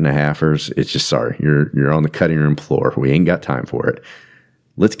minute and a halfers, it's just sorry. You're on the cutting room floor. We ain't got time for it.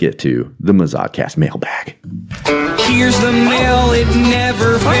 Let's get to the Mizzoucast mailbag. Here's the mail, it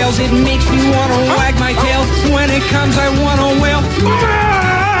never fails. It makes me want to wag my tail. When it comes, I want to wail.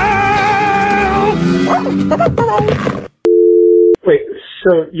 Wait,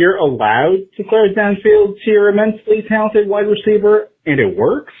 so you're allowed to throw it downfield to your immensely talented wide receiver, and it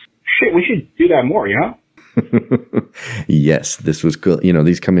works? Shit, we should do that more, you know? Yes, this was good. You know,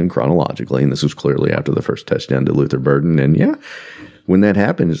 these come in chronologically, and this was clearly after the first touchdown to Luther Burden. And yeah, when that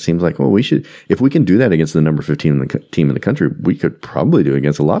happened, it seems like, well, we should, if we can do that against the number 15 team in the country, we could probably do it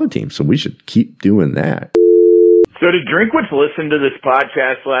against a lot of teams. So we should keep doing that. So did Drinkwitz listen to this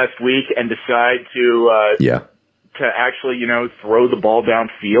podcast last week and decide to actually, throw the ball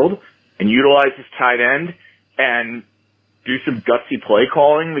downfield and utilize his tight end and do some gutsy play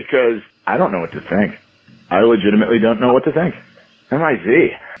calling? Because I don't know what to think. I legitimately don't know what to think.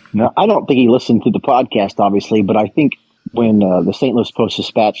 MIZ. No, I don't think he listened to the podcast, obviously, but I think when the St. Louis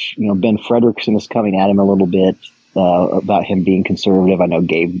Post-Dispatch, Ben Frederickson is coming at him a little bit, about him being conservative. I know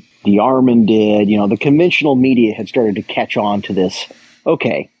Gabe DeArmond did. The conventional media had started to catch on to this.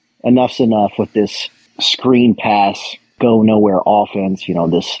 Okay, enough's enough with this screen pass, go nowhere offense.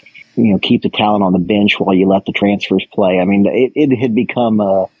 This, keep the talent on the bench while you let the transfers play. I mean, it had become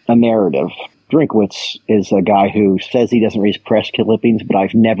a narrative. Drinkwitz is a guy who says he doesn't read press clippings, but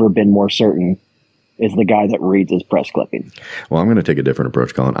I've never been more certain is the guy that reads his press clippings. Well, I'm going to take a different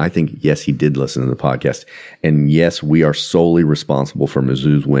approach, Colin. I think, yes, he did listen to the podcast. And yes, we are solely responsible for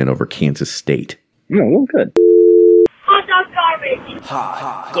Mizzou's win over Kansas State. Yeah, well, good. Hot dog garbage.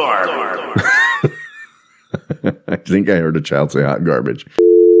 Hot garbage. I think I heard a child say hot garbage.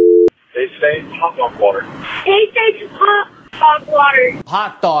 They say hot dog water. They say hot dog water.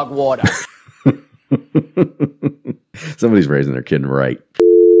 Hot dog water. Somebody's raising their kid right.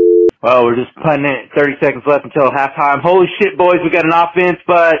 Well, we're just putting it 30 seconds left until halftime. Holy shit, boys, we got an offense,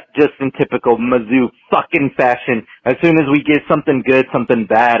 but just in typical Mizzou fucking fashion, as soon as we get something good, something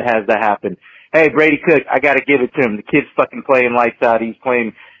bad has to happen. Hey, Brady Cook, I gotta give it to him. The kid's fucking playing lights out. He's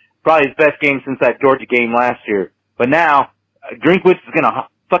playing probably his best game since that Georgia game last year. But now, Drinkwitz is gonna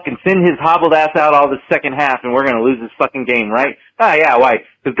fucking send his hobbled ass out all the second half, and we're gonna lose this fucking game, right? Ah, yeah, why?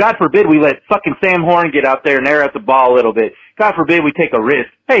 Because God forbid we let fucking Sam Horn get out there and air out the ball a little bit. God forbid we take a risk.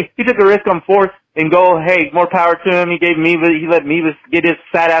 Hey, he took a risk on fourth and goal. Hey, more power to him. He let Mevis get his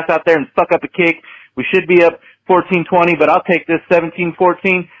fat ass out there and suck up a kick. We should be up 14-20, but I'll take this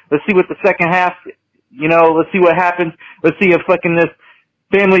 17-14. Let's see what the second half, let's see what happens. Let's see if fucking this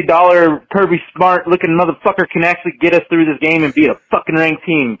Family Dollar, Kirby Smart looking motherfucker can actually get us through this game and beat a fucking ranked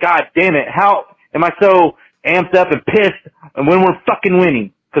team. God damn it. How am I so amped up and pissed and when we're fucking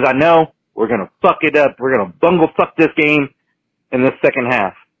winning? Because I know we're going to fuck it up. We're going to bungle fuck this game in the second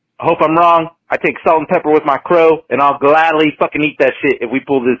half. I hope I'm wrong. I take salt and pepper with my crow, and I'll gladly fucking eat that shit if we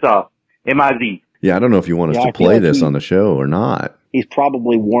pull this off. M-I-Z. Yeah, I don't know if you want us to play this on the show or not. He's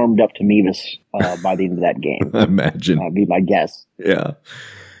probably warmed up to Mevis by the end of that game. I imagine. That'd be my guess. Yeah.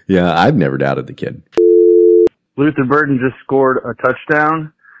 Yeah, I've never doubted the kid. Luther Burden just scored a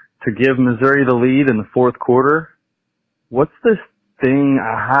touchdown to give Missouri the lead in the fourth quarter. What's this thing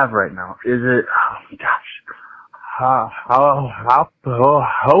I have right now? Is it, oh my gosh,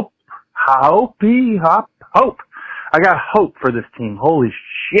 hope. I got hope for this team. Holy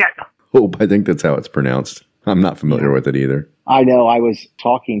shit. Hope, I think that's how it's pronounced. I'm not familiar with it either. I know. I was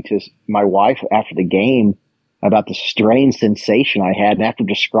talking to my wife after the game about the strange sensation I had. And after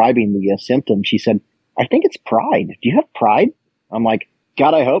describing the symptoms, she said, I think it's pride. Do you have pride? I'm like,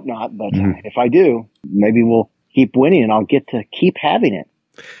 God, I hope not. But if I do, maybe we'll keep winning and I'll get to keep having it.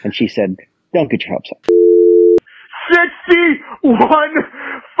 And she said, don't get your hopes up. 61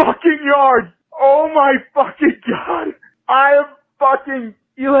 fucking yards. Oh my fucking God. I am fucking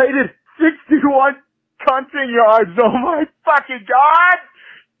elated. 61 punching yards. Oh my fucking God.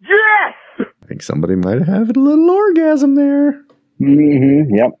 Yes! I think somebody might have had a little orgasm there.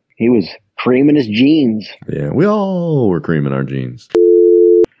 Mm-hmm. Yep. He was creaming his jeans. Yeah, we all were creaming our jeans.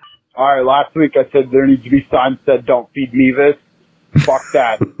 All right, last week I said there needs to be signs that don't feed Mevis. Fuck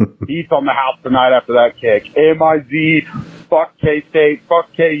that. He's on the house tonight after that kick. M-I-Z, fuck K-State, fuck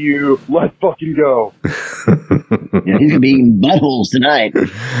KU, let's fucking go. Yeah, he's going to be eating buttholes tonight.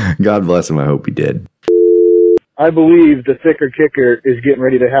 God bless him, I hope he did. I believe the thicker kicker is getting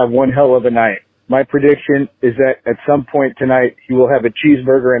ready to have one hell of a night. My prediction is that at some point tonight, he will have a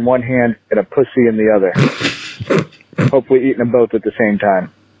cheeseburger in one hand and a pussy in the other. Hopefully eating them both at the same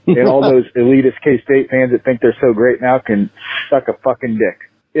time. And all those elitist K-State fans that think they're so great now can suck a fucking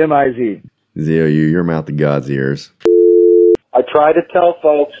dick. M-I-Z. ZOU, your mouth to God's ears. I tried to tell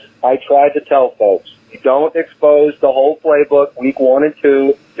folks, you don't expose the whole playbook week 1 and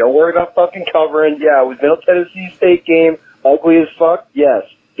 2. Don't worry about fucking covering. Yeah, it was Middle Tennessee State game. Ugly as fuck? Yes.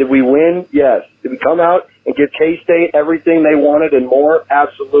 Did we win? Yes. Did we come out and give K-State everything they wanted and more?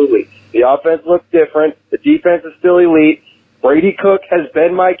 Absolutely. The offense looked different. The defense is still elite. Brady Cook has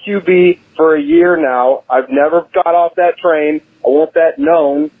been my QB for a year now. I've never got off that train. I want that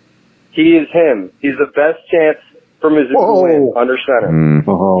known. He is him. He's the best chance for Mizzou to win under center.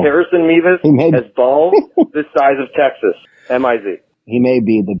 Harrison Mevis has balls the size of Texas. M-I-Z. He may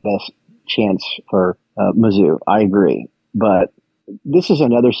be the best chance for Mizzou. I agree. But this is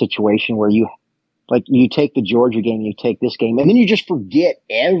another situation where you take the Georgia game, you take this game, and then you just forget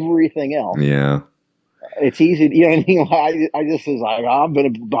everything else. Yeah. It's easy, I just was like, I've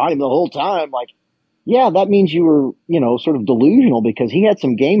been behind him the whole time. Like, yeah, that means you were, sort of delusional because he had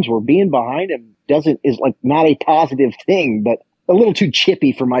some games where being behind him is like not a positive thing, but a little too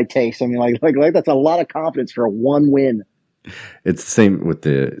chippy for my taste. I mean, like that's a lot of confidence for a one win It's the same with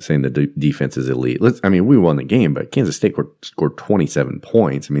saying the defense is elite. We won the game, but Kansas State scored 27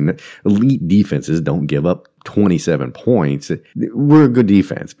 points. I mean, the elite defenses don't give up 27 points. We're a good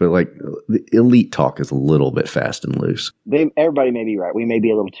defense, but like the elite talk is a little bit fast and loose. Everybody may be right. We may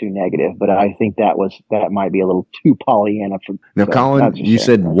be a little too negative, but I think that might be a little too Pollyanna. Now, Colin, you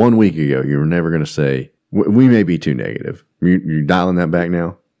said 1 week ago you were never going to say we may be too negative. You're dialing that back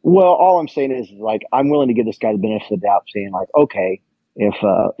now? Well, all I'm saying is, like, I'm willing to give this guy the benefit of the doubt, saying, like, okay,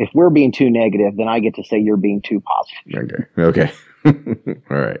 if we're being too negative, then I get to say you're being too positive. Okay.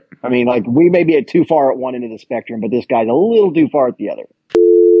 All right. I mean, like, we may be too far at one end of the spectrum, but this guy's a little too far at the other.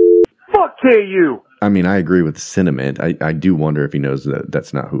 Fuck you. I mean, I agree with the sentiment. I do wonder if he knows that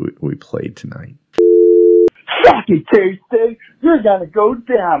that's not who we played tonight. Fuck it, K-State. You're going to go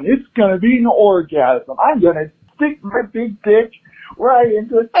down. It's going to be an orgasm. I'm going to stick my big dick right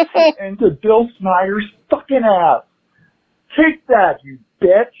into Bill Snyder's fucking ass. Take that, you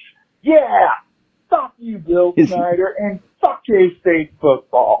bitch. Yeah. Fuck you, Bill Snyder, and fuck K-State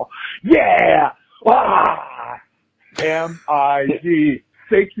football. Yeah. Ah. MIZ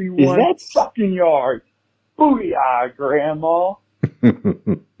 61 fucking yards. Booyah, Grandma.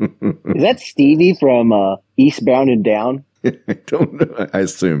 Is that Stevie from Eastbound and Down? I don't know. I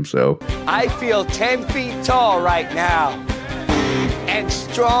assume so. I feel 10 feet tall right now. And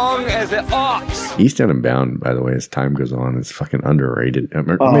strong as an ox. Eastbound and Bound, by the way, as time goes on, is fucking underrated.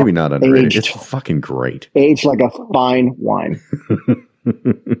 Maybe not underrated. It's fucking great. Aged like a fine wine.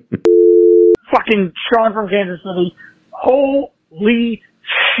 Fucking Sean from Kansas City. Holy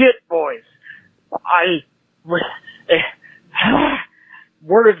shit, boys.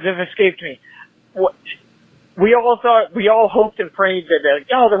 Words have escaped me. We all hoped and prayed that,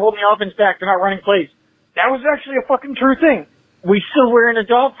 they're holding the offense back, they're not running plays. That was actually a fucking true thing. We still were in a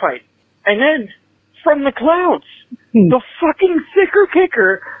dogfight. And then, from the clouds, the fucking thicker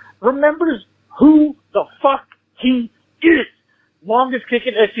kicker remembers who the fuck he is. Longest kick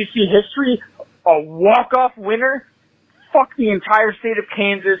in SEC history, a walk-off winner. Fuck the entire state of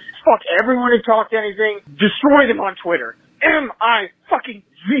Kansas. Fuck everyone who talked anything. Destroy them on Twitter.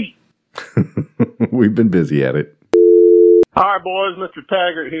 M-I-fucking-Z. We've been busy at it. Hi, boys. Mr.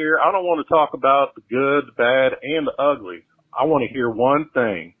 Taggart here. I don't want to talk about the good, the bad, and the ugly. I want to hear one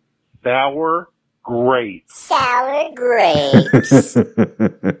thing. Sour grapes. Sour grapes.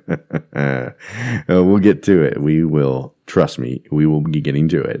 We'll get to it. We will. Trust me. We will be getting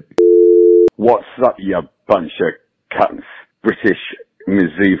to it. What's up, you bunch of cunts? British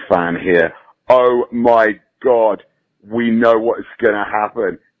Mizzou fan here. Oh my God. We know what's going to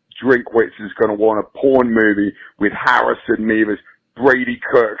happen. Drinkwitz is going to want a porn movie with Harrison Mevis, Brady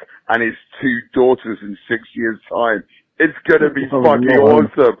Cook, and his 2 daughters in 6 years' time. It's going to be fucking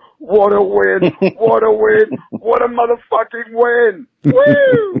awesome. What a win. What a win. What a motherfucking win.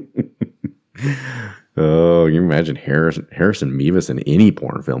 Woo! Oh, you imagine Harrison Mevis in any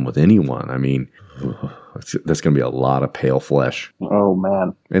porn film with anyone. I mean, that's going to be a lot of pale flesh. Oh,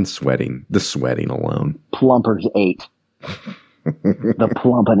 man. And sweating. The sweating alone. Plumpers 8. The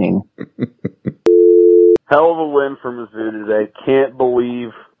plumpening. Hell of a win for Mizzou today. Can't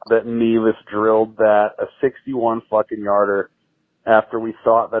believe that Mevis drilled that, a 61 fucking yarder, after we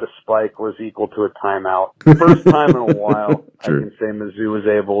thought that a spike was equal to a timeout. First time in a while, I can say Mizzou was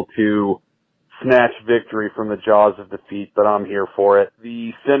able to snatch victory from the jaws of defeat, but I'm here for it.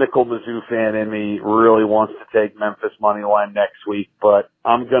 The cynical Mizzou fan in me really wants to take Memphis money line next week, but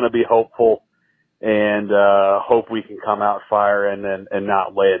I'm going to be hopeful and hope we can come out firing and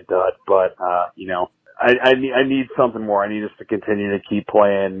not lay a dud. But I need something more. I need us to continue to keep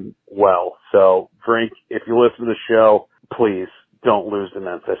playing well. So, Drink, if you listen to the show, please don't lose to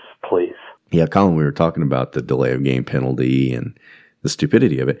Memphis, please. Yeah, Colin, we were talking about the delay of game penalty and the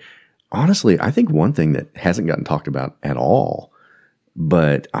stupidity of it. Honestly, I think one thing that hasn't gotten talked about at all,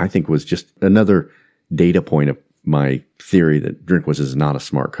 but I think was just another data point of my theory that Drinkwitz is not a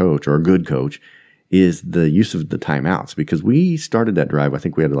smart coach or a good coach, is the use of the timeouts. Because we started that drive, I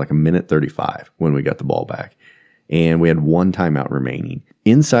think we had like a minute 35 when we got the ball back. And we had 1 timeout remaining.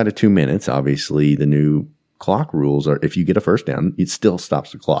 Inside of 2 minutes, obviously, the new clock rules are if you get a first down, it still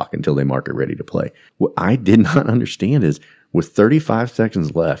stops the clock until they mark it ready to play. What I did not understand is with 35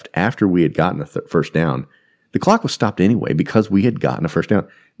 seconds left after we had gotten a first down, the clock was stopped anyway because we had gotten a first down.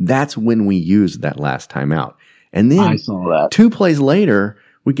 That's when we used that last timeout. And then I saw that. 2 plays later,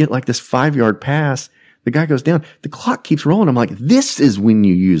 we get like this 5-yard pass. The guy goes down. The clock keeps rolling. I'm like, this is when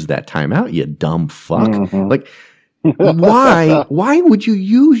you use that timeout, you dumb fuck. Mm-hmm. Like, why would you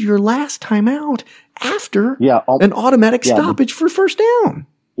use your last timeout after an automatic stoppage for first down?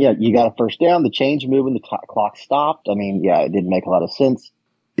 Yeah, you got a first down, the chain's moving, the clock stopped. I mean, yeah, it didn't make a lot of sense.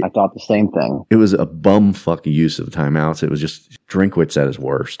 I thought the same thing. It was a bumfuck use of the timeouts. It was just Drinkwitz at his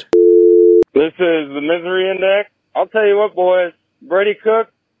worst. This is the Misery Index. I'll tell you what, boys. Brady Cook,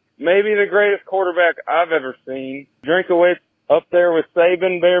 maybe the greatest quarterback I've ever seen. Drinkwitz up there with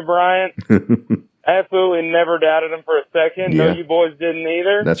Saban, Bear Bryant. Absolutely never doubted him for a second. Yeah. No, you boys didn't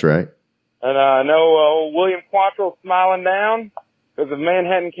either. That's right. And I know William Quantrill's smiling down. Because if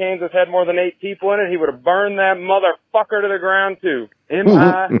Manhattan, Kansas had more than 8 people in it, he would have burned that motherfucker to the ground too.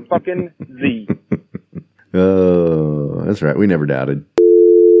 M-I-fucking-Z. Oh, that's right. We never doubted.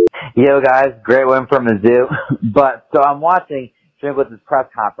 Yo, guys, great win from Mizzou. But, so I'm watching Drinkwitz's press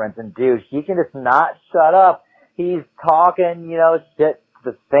conference, and dude, he can just not shut up. He's talking, shit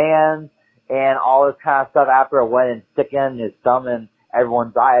to the fans and all this kind of stuff after a win and sticking his thumb in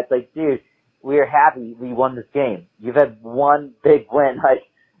everyone's eye. It's like, dude, we are happy we won this game. You've had one big win. Like,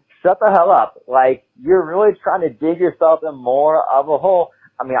 shut the hell up. Like, you're really trying to dig yourself in more of a hole.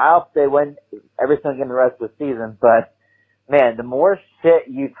 I mean, I hope they win every single game the rest of the season, but man, the more shit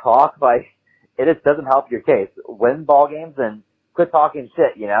you talk, like, it just doesn't help your case. Win ball games and quit talking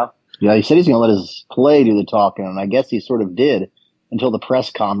shit, Yeah, he said he's going to let his play do the talking, and I guess he sort of did until the press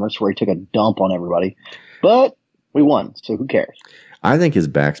conference where he took a dump on everybody. But we won, so who cares? I think his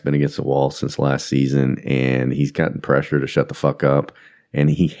back's been against the wall since last season, and he's gotten pressure to shut the fuck up, and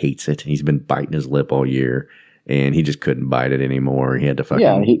he hates it. He's been biting his lip all year, and he just couldn't bite it anymore. He had to fucking...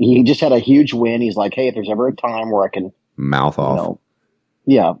 Yeah, he just had a huge win. He's like, hey, if there's ever a time where I can... mouth off.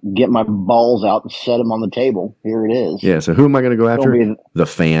 Get my balls out and set them on the table, here it is. Yeah, so who am I going to go after? The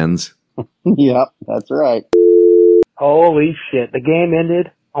fans. Yep, that's right. Holy shit, the game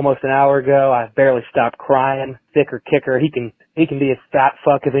ended almost an hour ago. I barely stopped crying. Thicker kicker. He can be as fat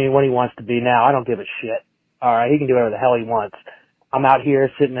fuck as anyone he wants to be now. I don't give a shit. All right, he can do whatever the hell he wants. I'm out here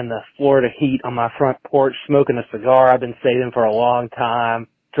sitting in the Florida heat on my front porch smoking a cigar I've been saving for a long time.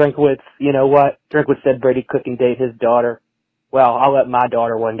 Drinkwitz, you know what? Drinkwitz said Brady Cook can date his daughter. Well, I'll let my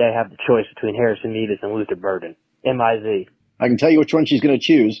daughter one day have the choice between Harrison Mevis and Luther Burden. M-I-Z. I can tell you which one she's going to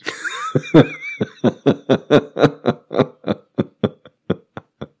choose.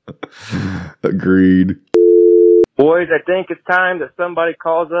 Agreed. Boys, I think it's time that somebody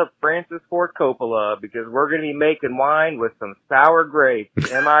calls up Francis Ford Coppola because we're going to be making wine with some sour grapes.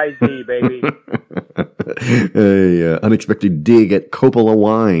 M-I-Z, baby. A unexpected dig at Coppola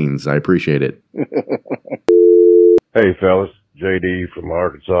Wines. I appreciate it. Hey, fellas. JD from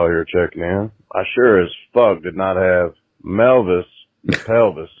Arkansas here checking in. I sure as fuck did not have Melvis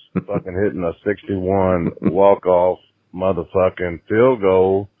Pelvis fucking hitting a 61 walk-off motherfucking field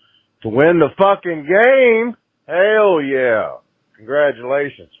goal to win the fucking game. Hell yeah.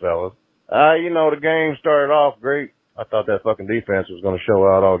 Congratulations, fellas. The game started off great. I thought that fucking defense was going to show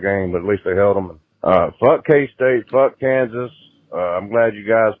out all game, but at least they held them. Fuck K-State, fuck Kansas. I'm glad you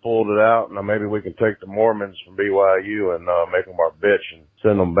guys pulled it out. Now maybe we can take the Mormons from BYU and make them our bitch and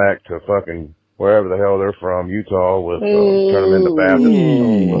send them back to fucking wherever the hell they're from, Utah, with turn them into Baptists.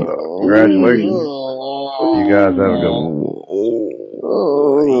 So, congratulations. You guys have a good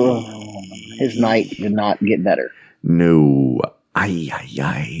one. His night did not get better. No.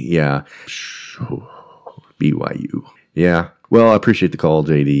 Yeah. BYU. Yeah. Well, I appreciate the call,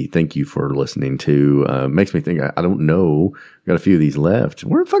 JD. Thank you for listening too. Makes me think, I don't know. Got a few of these left.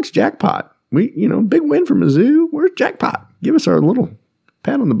 Where the fuck's Jackpot? Big win for Mizzou. Where's Jackpot? Give us our little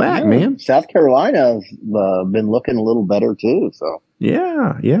pat on the back, man. South Carolina's been looking a little better too, so.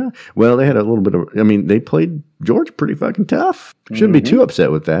 Yeah. Well, they had a little bit of, they played Georgia pretty fucking tough. Shouldn't be too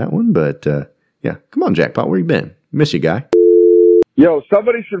upset with that one, but yeah. Come on, Jackpot. Where you been? Miss you, guy. Yo,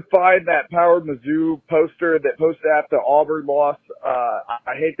 somebody should find that Powered Mizzou poster that posted after Auburn loss.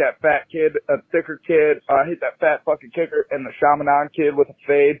 I hate that fat kid, thicker kid. I hate that fat fucking kicker and the Shamanon kid with a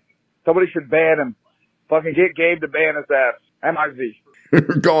fade. Somebody should ban him. Fucking get Gabe to ban his ass. M-I-Z.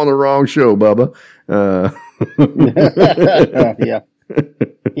 You're calling the wrong show, Bubba. Yeah.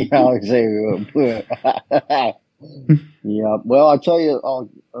 Yeah. Well, I'll tell you, I'll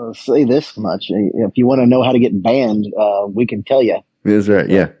say this much. If you want to know how to get banned, we can tell you. That's right.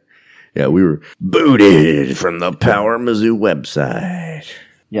 Yeah. Yeah. We were booted from the Power Mizzou website.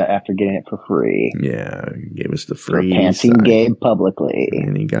 Yeah. After getting it for free. Yeah. Gave us the free. For pantsing Gabe publicly.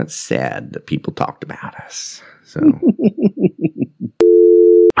 And he got sad that people talked about us. So. You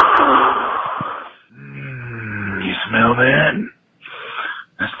smell that?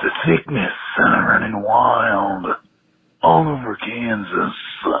 That's the thickness running wild all over Kansas.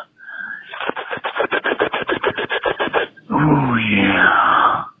 Oh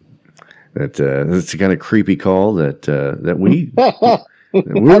yeah. That's a kind of creepy call that we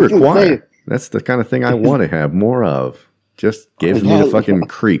We require. That's the kind of thing I want to have more of. Just gives me the fucking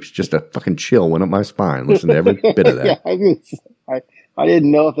creeps. Just a fucking chill went up my spine. Listen to every bit of that. I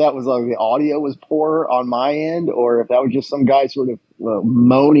didn't know if that was like the audio was poor on my end or if that was just some guy sort of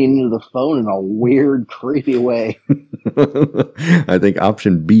moaning into the phone in a weird, creepy way. I think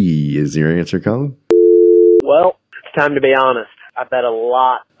option B is your answer, Colin. Well, it's time to be honest. I bet a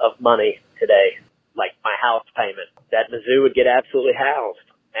lot of money today, like my house payment, that Mizzou would get absolutely housed.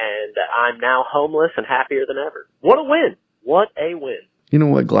 And I'm now homeless and happier than ever. What a win. What a win. You know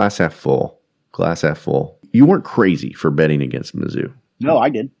what? Glass half full. Glass half full. You weren't crazy for betting against Mizzou. No, I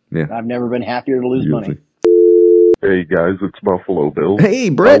did. Yeah. I've never been happier to lose money. Hey guys, it's Buffalo Bill. Hey,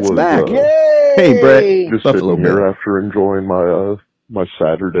 Brett's back. Hey, Brett. Just Buffalo sitting here Bill. after enjoying my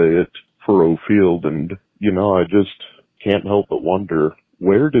Saturday at Furrow Field, and I just can't help but wonder,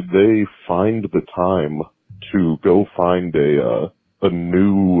 where did they find the time to go find a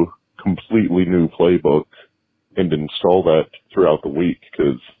completely new playbook and install that throughout the week?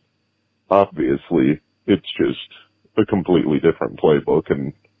 Because obviously it's just a completely different playbook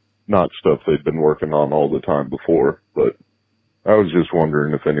and not stuff they'd been working on all the time before. But I was just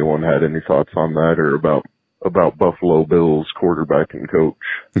wondering if anyone had any thoughts on that or about Buffalo Bills quarterback and coach.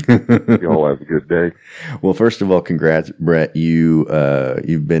 Y'all have a good day. Well, first of all, congrats, Brett. You've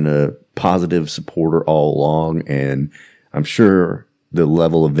been a positive supporter all along, and I'm sure the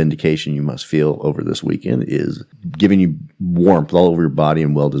level of vindication you must feel over this weekend is giving you warmth all over your body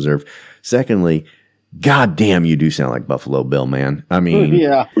and well-deserved. Secondly, God damn, you do sound like Buffalo Bill, man. I mean,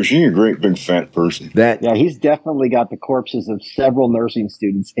 yeah. Was she a great big fat person? Yeah, he's definitely got the corpses of several nursing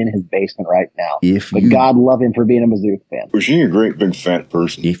students in his basement right now. But God love him for being a Mizzou fan. Was she a great big fat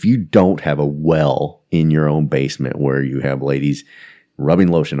person? If you don't have a well in your own basement where you have ladies rubbing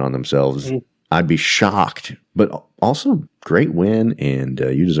lotion on themselves, I'd be shocked. But also, great win, and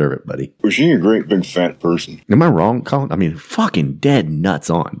you deserve it, buddy. Was she a great big fat person? Am I wrong, Colin? I mean, fucking dead nuts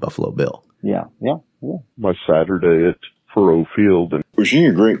on Buffalo Bill. Yeah. My Saturday at Furrow Field, and was she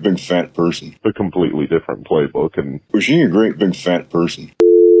a great big fat person? A completely different playbook, and was she a great big fat person?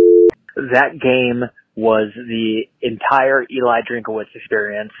 That game was the entire Eli Drinkowitz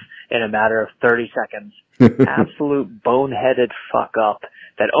experience in a matter of 30 seconds. Absolute boneheaded fuck up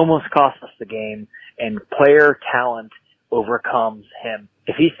that almost cost us the game, and player talent overcomes him.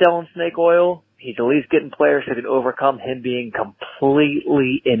 If he's selling snake oil, he's at least getting players who can overcome him being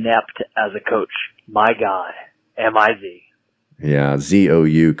completely inept as a coach. My God. M-I-Z. Yeah,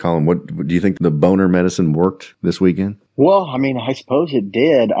 Z-O-U. Colin, what do you think the boner medicine worked this weekend? Well, I mean, I suppose it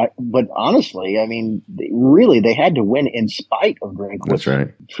did. But honestly, I mean, really, they had to win in spite of Drinkwitz. That's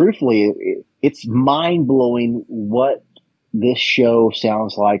right. Truthfully, it's mind-blowing what this show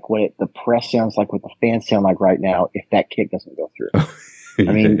sounds like, what the press sounds like, what the fans sound like right now if that kick doesn't go through.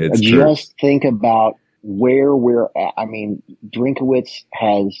 I mean, just think about where we're at. I mean, Drinkowitz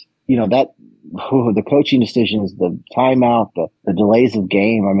has, the coaching decisions, the timeout, the delays of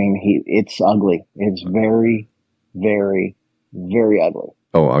game. I mean, it's ugly. It's very, very, very ugly.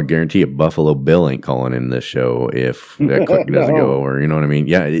 Oh, I'll guarantee you Buffalo Bill ain't calling in this show if that click doesn't go, or you know what I mean?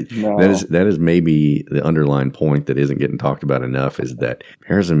 Yeah, that is maybe the underlying point that isn't getting talked about enough is that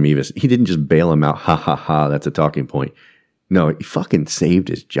Harrison Mevis, he didn't just bail him out, ha, that's a talking point. No, he fucking saved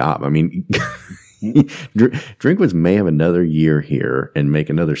his job. I mean, Drinkwitz may have another year here and make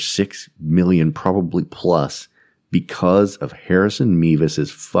another $6 million probably plus because of Harrison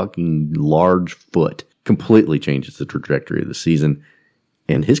Mevis's fucking large foot. Completely changes the trajectory of the season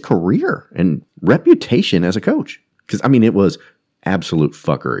and his career and reputation as a coach. Because, I mean, it was absolute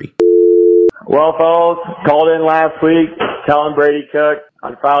fuckery. Well, folks, called in last week telling Brady Cook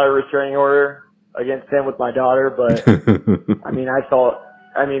I'd file a restraining order against him with my daughter, but I mean,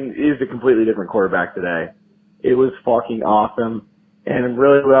 he's a completely different quarterback today. It was fucking awesome. And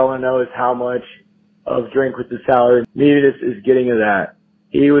really what I want to know is how much of Drinkwitz's salary Mevis is getting to that.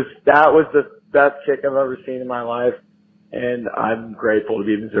 That was the best kick I've ever seen in my life, and I'm grateful to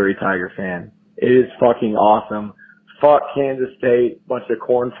be a Missouri Tiger fan. It is fucking awesome. Fuck Kansas State, bunch of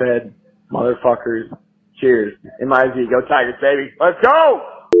corn-fed motherfuckers. Cheers. M-I-Z, go Tigers, baby. Let's go!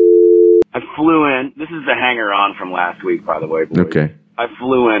 I flew in. This is the hanger-on from last week, by the way, boys. Okay. I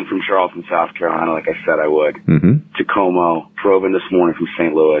flew in from Charleston, South Carolina, like I said I would, to Como. Drove in this morning from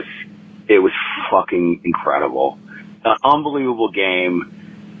St. Louis. It was fucking incredible. An unbelievable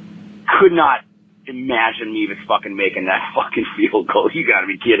game. Could not imagine me just fucking making that fucking field goal. You gotta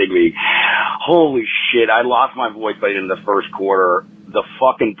be kidding me. Holy shit. I lost my voice by the end of the first quarter. The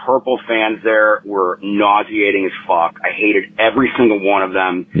fucking Purple fans there were nauseating as fuck. I hated every single one of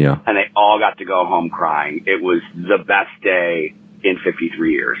them. Yeah. And they all got to go home crying. It was the best day in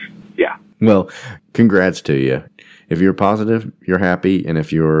 53 years. Yeah. Well, congrats to you. If you're positive, you're happy. And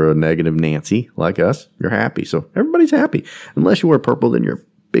if you're a negative Nancy like us, you're happy. So everybody's happy. Unless you wear purple, then you're a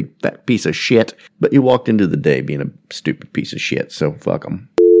big fat piece of shit. But you walked into the day being a stupid piece of shit. So fuck them.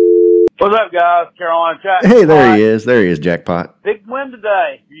 What's up, guys? Carolina Jackpot. Hey, there he is. There he is, Jackpot. Big win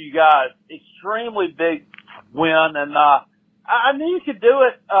today for you guys. Extremely big win. And I knew you could do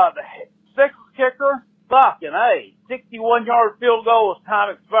it. The sixth kicker, fucking A. 61-yard field goal as time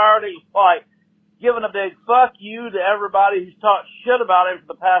expired. It was like giving a big fuck you to everybody who's talked shit about him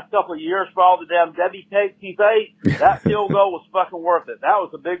for the past couple of years for all the damn Debbie cakes he's ate. That field goal was fucking worth it. That was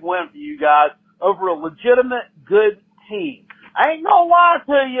a big win for you guys over a legitimate good team. I ain't gonna lie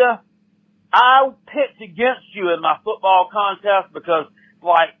to you. I picked against you in my football contest because,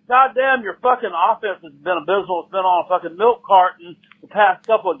 like, goddamn, your fucking offense has been abysmal. It's been on a fucking milk carton the past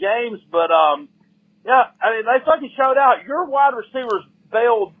couple of games. But, yeah, I mean, they fucking showed out. Your wide receivers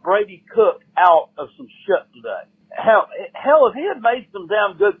bailed Brady Cook out of some shit today. Hell, if he had made some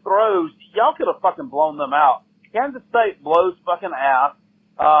damn good throws, y'all could have fucking blown them out. Kansas State blows fucking ass.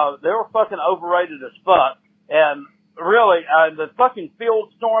 They were fucking overrated as fuck. And really, the fucking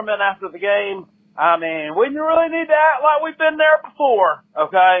field storming after the game, I mean, we really need to act like we've been there before,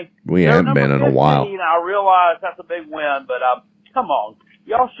 okay? We haven't been in a while. I realize that's a big win, but come on.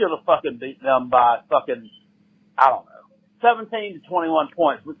 Y'all should have fucking beaten them by fucking, I don't know, 17 to 21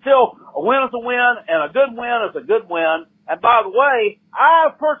 points. But still, a win is a win, and a good win is a good win. And by the way, I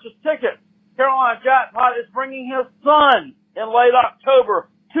have purchased tickets. Carolina Jackpot is bringing his son in late October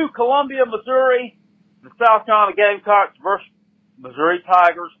to Columbia, Missouri. The South Carolina Gamecocks versus Missouri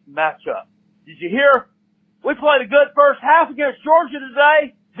Tigers matchup. Did you hear? We played a good first half against Georgia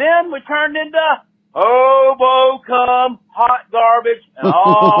today. Then we turned into hobo cum, hot garbage, and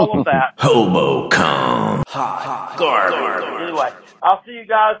all of that. Hobo cum, hot garbage. Anyway, I'll see you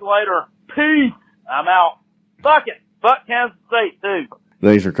guys later. Peace. I'm out. Fuck it. Fuck Kansas State, too.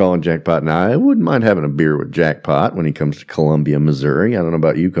 Thanks for calling Jackpot. Now, I wouldn't mind having a beer with Jackpot when he comes to Columbia, Missouri. I don't know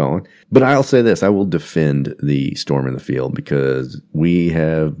about you, Colin. But I'll say this. I will defend the storm in the field because we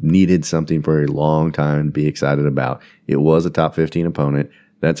have needed something for a long time to be excited about. It was a top 15 opponent.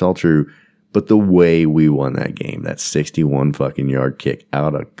 That's all true. But the way we won that game, that 61 fucking yard kick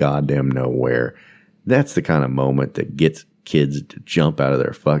out of goddamn nowhere, that's the kind of moment that gets kids to jump out of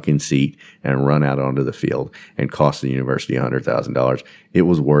their fucking seat and run out onto the field and cost the university $100,000. It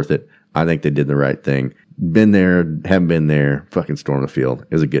was worth it. I think they did the right thing. Been there, haven't been there, fucking storm the field.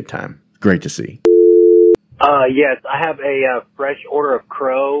 It was a good time. Great to see. Yes, I have a fresh order of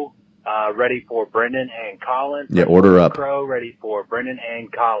crow ready for Brendan and Colin. Yeah, order up. Crow ready for Brendan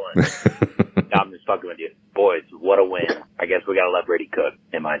and Colin. No, I'm just fucking with you. Boys, what a win. I guess we gotta let Brady cook,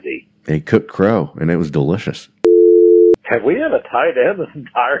 M-I-Z. They cooked crow, and it was delicious. Have we had a tight end this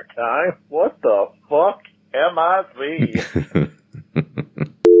entire time? What the fuck am I seeing?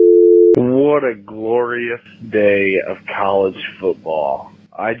 What a glorious day of college football.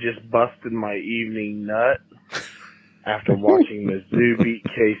 I just busted my evening nut after watching Mizzou beat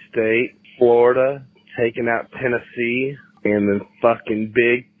K-State, Florida taking out Tennessee, and then fucking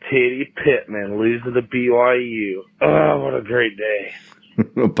Big Titty Pittman losing to BYU. Oh, what a great day.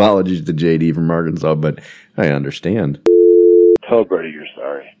 Apologies to JD from Arkansas, but I understand. Tell Brady you're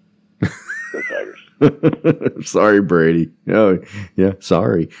sorry. The Tigers. Sorry, Brady. Oh, yeah,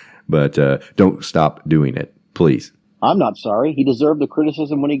 sorry. But don't stop doing it, please. I'm not sorry. He deserved the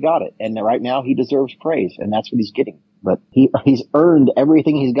criticism when he got it. And right now he deserves praise, and that's what he's getting. But he's earned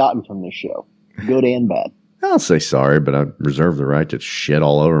everything he's gotten from this show, good and bad. I'll say sorry, but I reserve the right to shit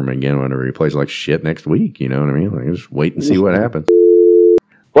all over him again whenever he plays like shit next week. You know what I mean? Like, just wait and see what happens.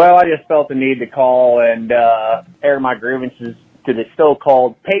 Well, I just felt the need to call and air my grievances to the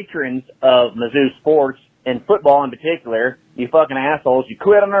so-called patrons of Mizzou sports and football in particular. You fucking assholes. You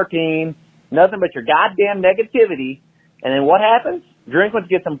quit on our team. Nothing but your goddamn negativity. And then what happens? Drinkwitz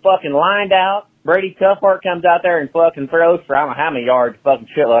gets them fucking lined out. Brady Cuthbert comes out there and fucking throws for I don't know how many yards, fucking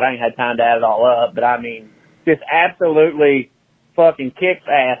shitload. I ain't had time to add it all up. But I mean, just absolutely fucking kicks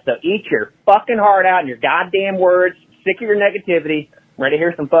ass. So eat your fucking heart out in your goddamn words. Sick of your negativity. Ready to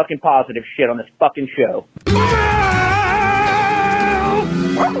hear some fucking positive shit on this fucking show.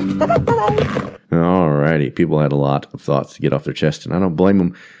 Alrighty. People had a lot of thoughts to get off their chest, and I don't blame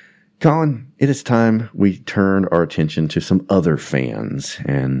them. Colin, it is time we turn our attention to some other fans,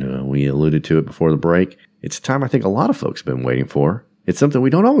 and we alluded to it before the break. It's time I think a lot of folks have been waiting for. It's something we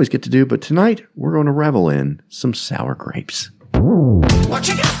don't always get to do, but tonight we're going to revel in some sour grapes. What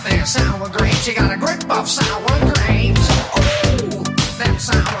you got there, sour grapes? You got a grip of sour grapes. Ooh, them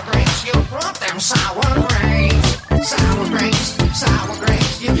sour grapes. You brought them sour grapes. Sour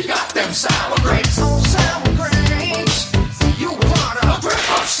grapes, you got them sour grapes. Oh, sour grapes, you want a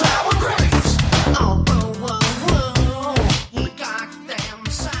grip of sour grapes. Oh, whoa, whoa, whoa, you got them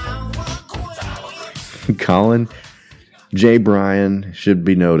sour grapes. Colin, Jay Bryan should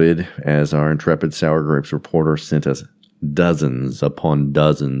be noted as our intrepid Sour Grapes reporter sent us dozens upon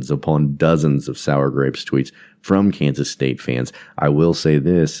dozens upon dozens of Sour Grapes tweets from Kansas State fans. I will say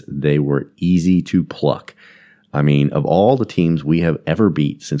this, they were easy to pluck. I mean, of all the teams we have ever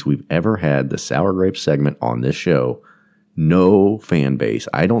beat since we've ever had the Sour Grapes segment on this show, no fan base,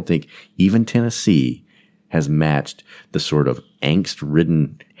 I don't think even Tennessee has matched the sort of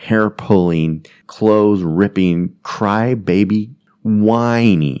angst-ridden, hair-pulling, clothes-ripping, cry-baby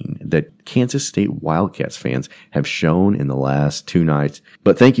whining that Kansas State Wildcats fans have shown in the last two nights.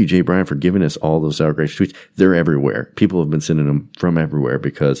 But thank you, Jay Bryan, for giving us all those Sour Grapes tweets. They're everywhere. People have been sending them from everywhere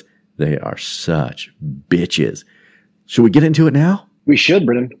because they are such bitches. Should we get into it now? We should,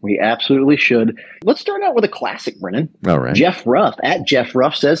 Brennan. We absolutely should. Let's start out with a classic, Brennan. All right. Jeff Ruff, at Jeff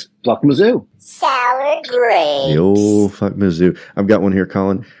Ruff, says, fuck Mizzou. Sour grapes. The old fuck Mizzou. I've got one here,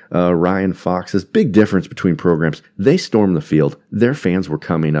 Colin. Ryan Fox says, big difference between programs. They stormed the field. Their fans were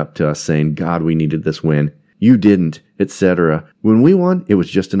coming up to us saying, God, we needed this win. You didn't, etc. When we won, it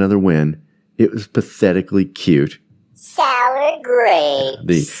was just another win. It was pathetically cute. Sour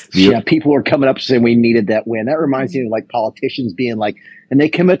grapes. Yeah, people were coming up saying we needed that win. That reminds me of like politicians being like, and they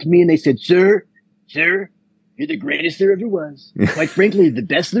come up to me and they said, sir, you're the greatest there ever was. Quite frankly, the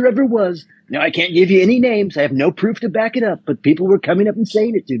best there ever was. Now, I can't give you any names. I have no proof to back it up, but people were coming up and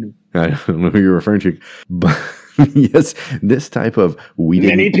saying it to me. I don't know who you're referring to, but yes, this type of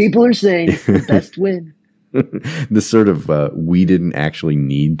Many people are saying it's the best win. This sort of we didn't actually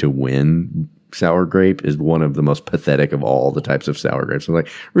need to win sour grape is one of the most pathetic of all the types of sour grapes. I'm like,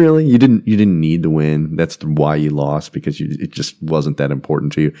 really? You didn't need to win. That's why you lost, because it just wasn't that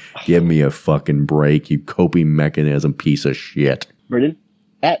important to you. Give me a fucking break, you coping mechanism piece of shit. Brendan,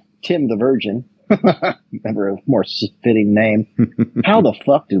 at Tim the Virgin, never a more fitting name. How the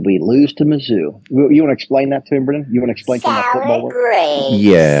fuck did we lose to Mizzou? You want to explain that to him, Brendan? You want to explain to him how football works?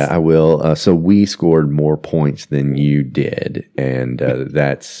 Yeah, I will. So we scored more points than you did, and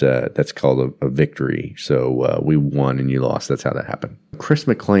that's called a victory. So we won and you lost. That's how that happened. Chris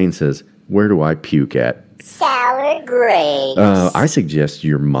McLean says, where do I puke at? Sour grapes. I suggest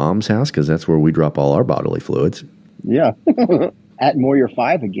your mom's house, because that's where we drop all our bodily fluids. Yeah. At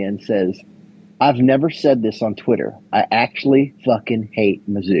Moyer5 again says, I've never said this on Twitter. I actually fucking hate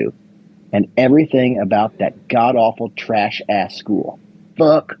Mizzou and everything about that god-awful trash-ass school.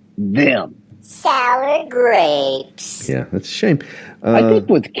 Fuck them. Sour grapes. Yeah, that's a shame. I think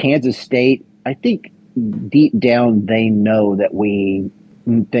with Kansas State, I think deep down they know that we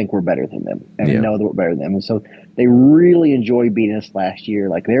think we're better than them and know that we're better than them. And so they really enjoy beating us last year.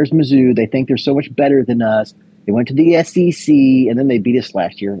 Like, there's Mizzou. They think they're so much better than us. They went to the SEC, and then they beat us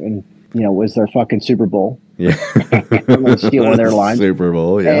last year. And was their fucking Super Bowl. Yeah. I'm going to steal one of their lines. Super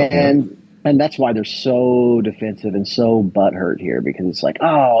Bowl, yeah. And that's why they're so defensive and so butthurt here, because it's like,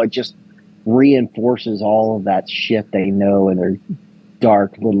 it just reinforces all of that shit they know in their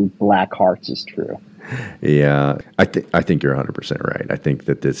dark little black hearts is true. Yeah, I think you're 100% right. I think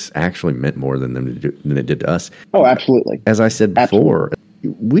that this actually meant more than it did to us. Oh, absolutely. As I said before,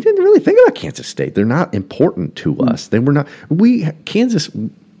 we didn't really think about Kansas State. They're not important to us. They were not.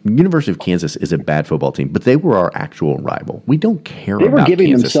 University of Kansas is a bad football team, but they were our actual rival. We don't care about Kansas State. They were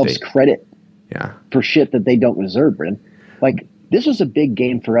giving themselves credit for shit that they don't deserve, Brendan. Like, this was a big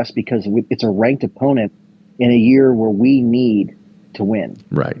game for us because it's a ranked opponent in a year where we need to win.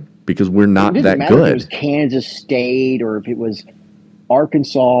 Right, because we're not that matter good. If it was Kansas State or if it was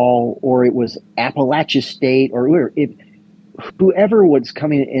Arkansas or it was Appalachia State or if whoever was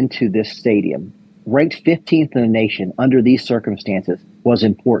coming into this stadium ranked 15th in the nation under these circumstances was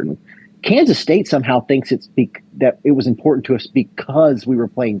important. Kansas State somehow thinks that it was important to us because we were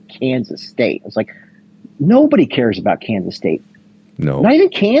playing Kansas State. It's like, nobody cares about Kansas State. No. Not even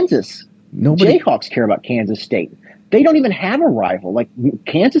Kansas. Nobody. Jayhawks care about Kansas State. They don't even have a rival. Like,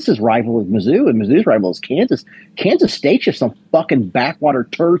 Kansas's rival is Mizzou, and Mizzou's rival is Kansas. Kansas State's just some fucking backwater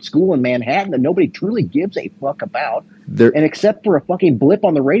turd school in Manhattan that nobody truly gives a fuck about. And except for a fucking blip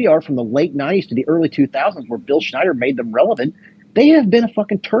on the radar from the late 90s to the early 2000s where Bill Schneider made them relevant, they have been a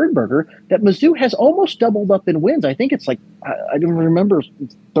fucking turd burger that Mizzou has almost doubled up in wins. I think it's like, I don't remember,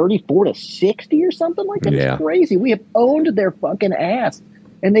 34 to 60 or something like that. Yeah. It's crazy. We have owned their fucking ass.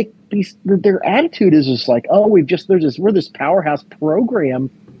 And their attitude is just like, we're this powerhouse program,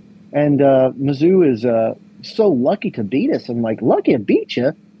 and Mizzou is so lucky to beat us. I'm like, lucky to beat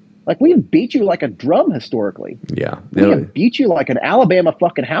you? Like, we have beat you like a drum historically. Yeah. We have beat you like an Alabama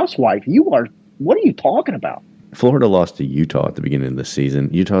fucking housewife. What are you talking about? Florida lost to Utah at the beginning of the season.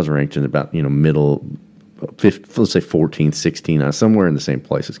 Utah's ranked in about, middle, let's say 14th, 16th, somewhere in the same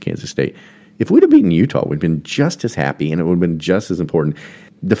place as Kansas State. If we'd have beaten Utah, we'd been just as happy, and it would have been just as important.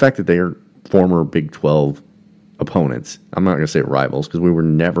 The fact that they are former Big 12 opponents, I'm not going to say rivals, because we were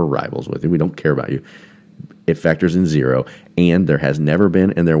never rivals with you. We don't care about you. It factors in zero, and there has never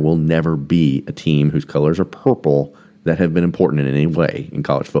been and there will never be a team whose colors are purple that have been important in any way in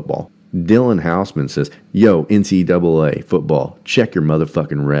college football. Dylan Hausman says, yo, NCAA football, check your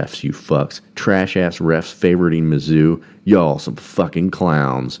motherfucking refs, you fucks. Trash-ass refs favoriting Mizzou. Y'all some fucking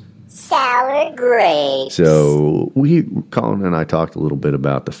clowns. Sour grapes. So Colin and I talked a little bit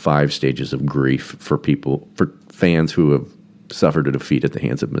about the 5 stages of grief for fans who have suffered a defeat at the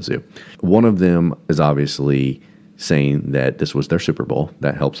hands of Mizzou. One of them is obviously saying that this was their Super Bowl.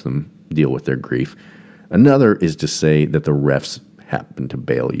 That helps them deal with their grief. Another is to say that the refs happened to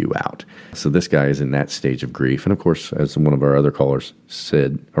bail you out. So this guy is in that stage of grief. And of course, as one of our other callers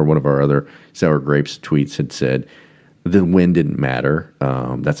said, or one of our other Sour Grapes tweets had said, the win didn't matter.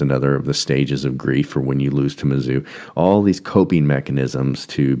 That's another of the stages of grief for when you lose to Mizzou. All these coping mechanisms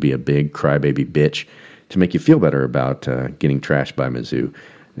to be a big crybaby bitch to make you feel better about getting trashed by Mizzou.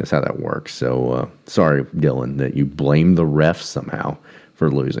 That's how that works. So sorry, Dylan, that you blame the refs somehow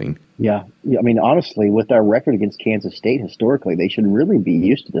for losing. Yeah. I mean, honestly, with our record against Kansas State historically, they should really be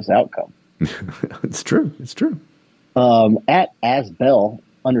used to this outcome. It's true. It's true. At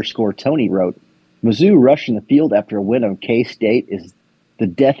 @asbell_Tony wrote, Mizzou rushing the field after a win on K-State is the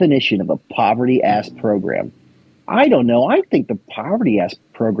definition of a poverty-ass program. I don't know. I think the poverty-ass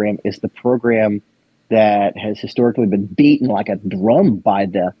program is the program that has historically been beaten like a drum by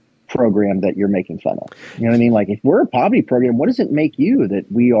the program that you're making fun of. You know what I mean? Like, if we're a poverty program, what does it make you that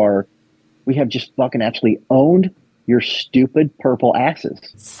we have just fucking actually owned your stupid purple asses?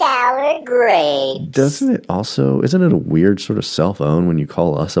 Sour grapes. Isn't it a weird sort of self-own when you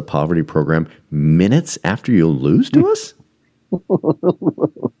call us a poverty program minutes after you lose to us?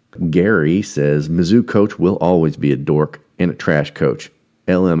 Gary says, Mizzou coach will always be a dork and a trash coach.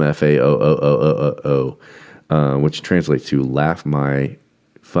 LMFAOOOOO, which translates to laugh my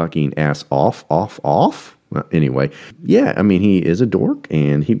fucking ass off. Anyway, yeah, I mean, he is a dork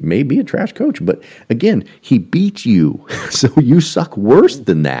and he may be a trash coach, but again, he beat you, so you suck worse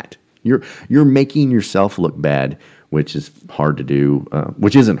than that. You're making yourself look bad, which is hard to do.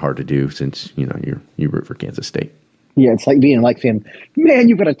 Which isn't hard to do since you root for Kansas State. Yeah, it's like being like saying, "Man,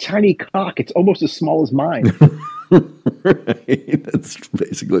 you've got a tiny cock. It's almost as small as mine." Right. That's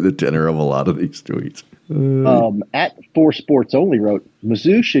basically the tenor of a lot of these tweets. At 4Sports Only wrote,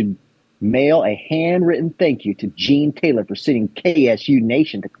 Mizzou should mail a handwritten thank you to Gene Taylor for sending KSU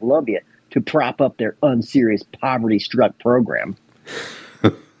Nation to Columbia to prop up their unserious poverty-struck program.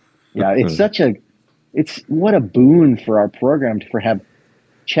 Yeah, it's what a boon for our program to have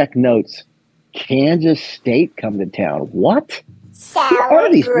check notes. Kansas State come to town. What? Sour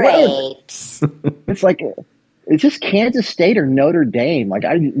grapes. It's like, it's just Kansas State or Notre Dame. Like,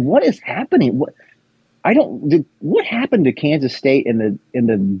 what is happening? What happened to Kansas State in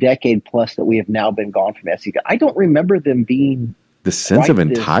the decade plus that we have now been gone from SEC? I don't remember them being the sense of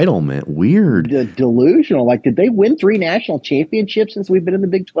entitlement. Weird. Delusional. Like, did they win 3 national championships since we've been in the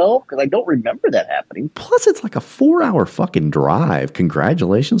Big 12? Because I don't remember that happening. Plus, it's like a 4-hour fucking drive.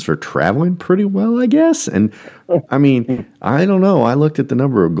 Congratulations for traveling pretty well, I guess. And I mean, I don't know. I looked at the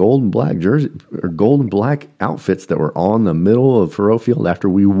number of gold and black outfits that were on the middle of Faurot Field after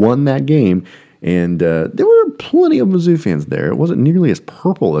we won that game. And there were plenty of Mizzou fans there. It wasn't nearly as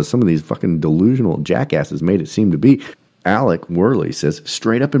purple as some of these fucking delusional jackasses made it seem to be. Alec Worley says,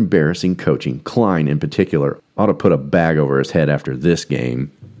 straight up embarrassing coaching. Klein, in particular, ought to put a bag over his head after this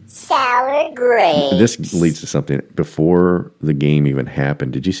game. Sour grapes. This leads to something. Before the game even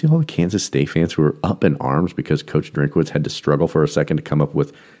happened, did you see all the Kansas State fans who were up in arms because Coach Drinkwitz had to struggle for a second to come up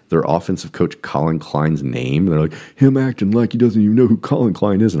with their offensive coach Colin Klein's name? They're like, him acting like he doesn't even know who Colin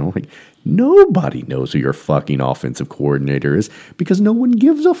Klein is. And I'm like, nobody knows who your fucking offensive coordinator is because no one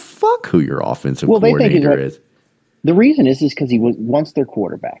gives a fuck who your offensive coordinator is. The reason is because he was once their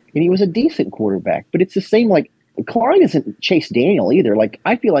quarterback, and he was a decent quarterback. But it's the same, like, Klein isn't Chase Daniel either. Like,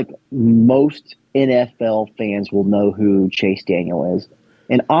 I feel like most NFL fans will know who Chase Daniel is.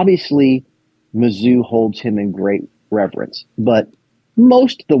 And obviously, Mizzou holds him in great reverence. But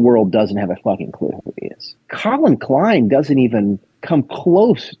most of the world doesn't have a fucking clue who he is. Colin Klein doesn't even come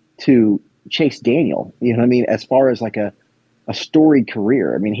close to Chase Daniel, you know what I mean, as far as like a storied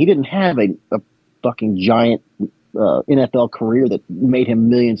career. I mean, he didn't have a fucking giant NFL career that made him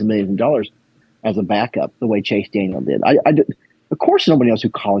millions and millions of dollars as a backup, the way Chase Daniel did. Of course, nobody knows who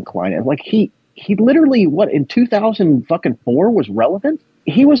Colin Klein is. Like he literally, in 2004 was relevant.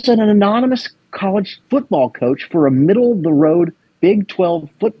 He was an anonymous college football coach for a middle of the road Big 12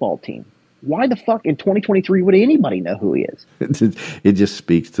 football team. Why the fuck in 2023 would anybody know who he is? It just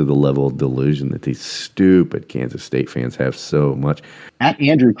speaks to the level of delusion that these stupid Kansas State fans have so much. At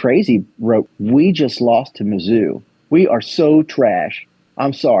Andrew Crazy wrote, "We just lost to Mizzou. We are so trash.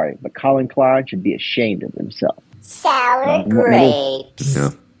 I'm sorry, but Colin Klein should be ashamed of himself." Sour grapes. Yeah.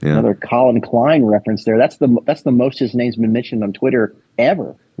 Another Colin Klein reference there. That's the most his name's been mentioned on Twitter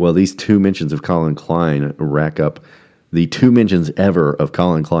ever. Well, these 2 mentions of Colin Klein rack up the 2 mentions ever of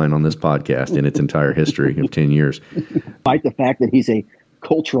Colin Klein on this podcast in its entire history of 10 years. Despite the fact that he's a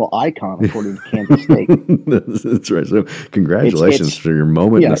cultural icon, according to Kansas State. That's right. So congratulations for your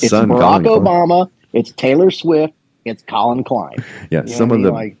moment in the sun. It's Barack Obama. It's Taylor Swift. It's Colin Klein. Yeah, some of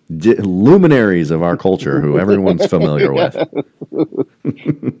the luminaries of our culture who everyone's familiar with.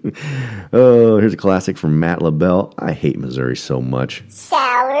 Oh, here's a classic from Matt LaBelle. I hate Missouri so much.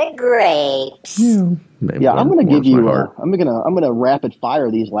 Sour grapes. Yeah, I'm going to give you. I'm going to rapid fire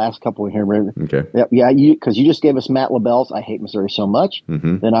these last couple here. Okay. Yeah, because you just gave us Matt LaBelle's "I hate Missouri so much."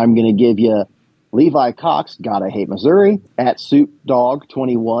 Mm-hmm. Then I'm going to give you Levi Cox. God, I hate Missouri. At Soup Dog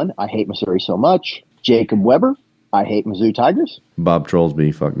 21. I hate Missouri so much. Jacob Weber. I hate Mizzou Tigers. Bob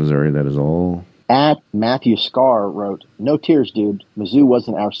Trollsby, fuck Missouri, that is all. At Matthew Scar wrote, "No tears, dude. Mizzou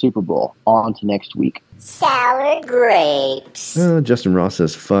wasn't our Super Bowl. On to next week." Sour grapes. Justin Ross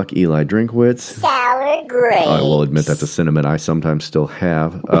says, fuck Eli Drinkwitz. Sour grapes. I will admit that's a sentiment I sometimes still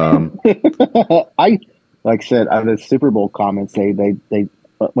have. Like I said, the Super Bowl comments,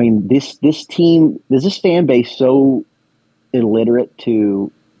 this team, is this fan base so illiterate to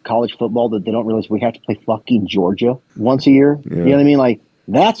college football that they don't realize we have to play fucking Georgia once a year? Yeah. You know what I mean? Like,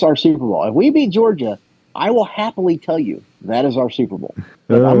 that's our Super Bowl. If we beat Georgia, I will happily tell you that is our Super Bowl.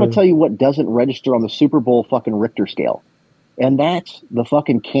 But I'm going to tell you what doesn't register on the Super Bowl fucking Richter scale. And that's the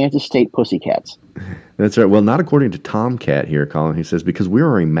fucking Kansas State Pussycats. That's right. Well, not according to Tomcat here, Colin. He says, because we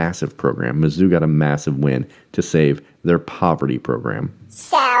are a massive program. Mizzou got a massive win to save their poverty program.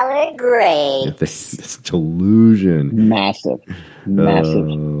 Sour grapes. Yeah, this delusion. Massive.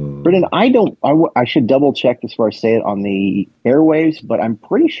 Brendan, I should double check this before I say it on the airwaves, but I'm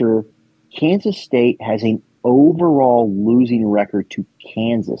pretty sure Kansas State has an overall losing record to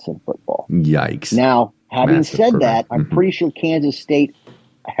Kansas in football. Yikes. Now, having Massive said program. that, I'm pretty sure Kansas State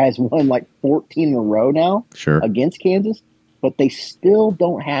has won like 14 in a row now against Kansas, but they still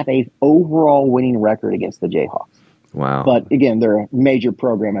don't have a overall winning record against the Jayhawks. Wow. But again, they're a major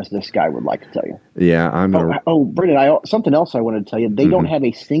program, as this guy would like to tell you. Yeah, Brendan, something else I wanted to tell you. They don't have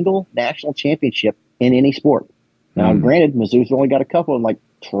a single national championship in any sport. Now, granted, Mizzou's only got a couple in like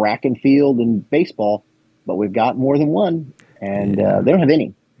track and field and baseball, but we've got more than one, and they don't have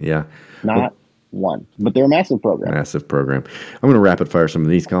any. Yeah. Not one. But they're a massive program. Massive program. I'm going to rapid fire some of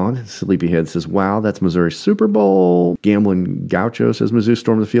these, Colin. Sleepyhead says, wow, that's Missouri's Super Bowl. Gambling Gaucho says Mizzou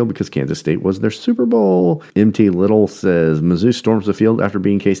stormed the field because Kansas State was their Super Bowl. MT Little says Mizzou storms the field after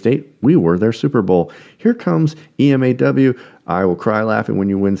beating K-State. We were their Super Bowl. Here comes EMAW. I will cry laughing when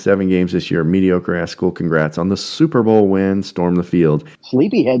you win 7 games this year. Mediocre ass school. Congrats on the Super Bowl win. Storm the field.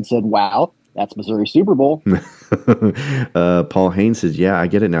 Sleepyhead said, wow, that's Missouri Super Bowl. Paul Haynes says, yeah, I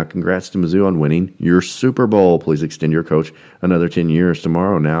get it now. Congrats to Mizzou on winning your Super Bowl. Please extend your coach another 10 years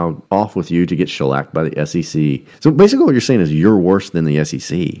tomorrow. Now off with you to get shellacked by the SEC. So basically what you're saying is you're worse than the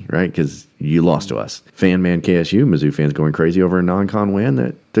SEC, right? Because you lost to us. Fan man KSU, Mizzou fans going crazy over a non-con win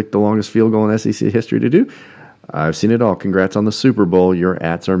that took the longest field goal in SEC history to do. I've seen it all. Congrats on the Super Bowl. Your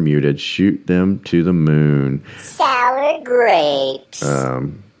ats are muted. Shoot them to the moon. Sour grapes.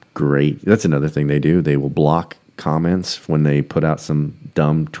 Great. That's another thing they do. They will block comments when they put out some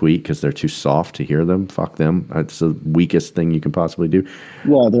dumb tweet because they're too soft to hear them. Fuck them. That's the weakest thing you can possibly do.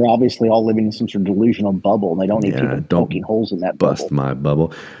 Well, they're obviously all living in some sort of delusional bubble, and they don't need people poking holes in that bust bubble. my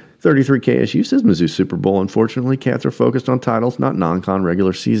bubble. 33 KSU says Mizzou Super Bowl. Unfortunately, Cats are focused on titles, not non-con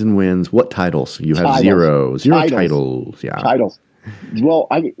regular season wins. What titles? You have zero titles. Yeah. Titles. Well,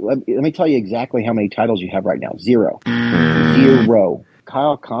 let me tell you exactly how many titles you have right now. Zero. Zero.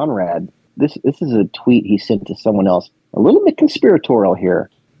 Kyle Conrad, this is a tweet he sent to someone else. A little bit conspiratorial here.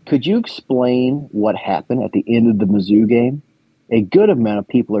 Could you explain what happened at the end of the Mizzou game? A good amount of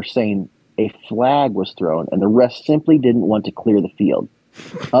people are saying a flag was thrown and the refs simply didn't want to clear the field.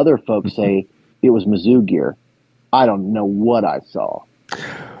 Other folks say it was Mizzou gear. I don't know what I saw.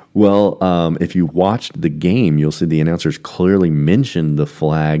 Well, if you watched the game, you'll see the announcers clearly mentioned the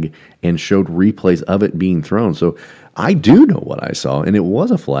flag and showed replays of it being thrown. So I do know what I saw, and it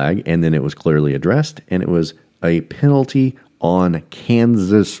was a flag, and then it was clearly addressed, and it was a penalty on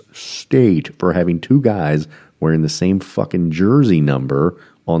Kansas State for having two guys wearing the same fucking jersey number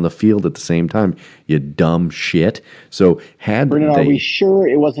on the field at the same time. You dumb shit. So Brennan, are we sure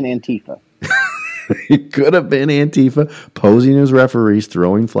it wasn't Antifa? It could have been Antifa posing as referees,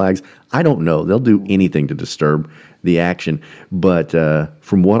 throwing flags. I don't know. They'll do anything to disturb the action. But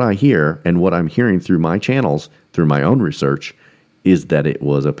from what I hear and what I'm hearing through my channels, through my own research, is that it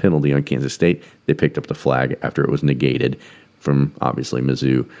was a penalty on Kansas State. They picked up the flag after it was negated from, obviously,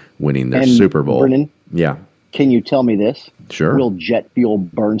 Mizzou winning their Super Bowl. Brennan, yeah. Can you tell me this? Sure. Will jet fuel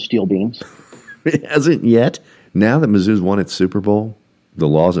burn steel beams? It hasn't yet. Now that Mizzou's won its Super Bowl, the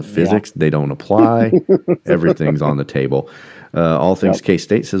laws of physics, they don't apply. Everything's on the table. All things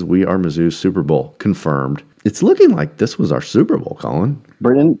K-State says we are Mizzou's Super Bowl. Confirmed. It's looking like this was our Super Bowl, Colin.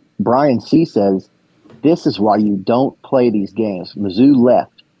 Brennan, Brian C. says, this is why you don't play these games. Mizzou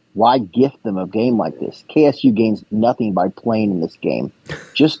left. Why gift them a game like this? KSU gains nothing by playing in this game.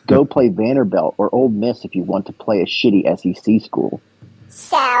 Just go play Vanderbilt or Ole Miss if you want to play a shitty SEC school.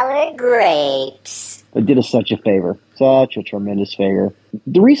 Sour grapes. They did us such a favor. Such a tremendous favor.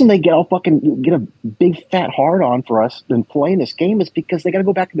 The reason they get a big fat hard on for us and playing this game is because they got to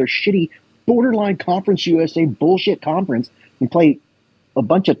go back to their shitty borderline Conference USA bullshit conference and play a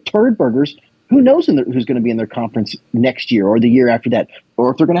bunch of turd burgers. Who knows who's going to be in their conference next year or the year after that,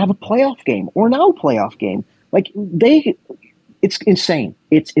 or if they're going to have a playoff game or no playoff game. It's insane.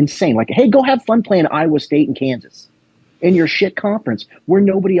 It's insane. Like, hey, go have fun playing Iowa State and Kansas in your shit conference where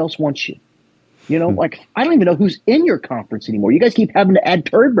nobody else wants you. You know, I don't even know who's in your conference anymore. You guys keep having to add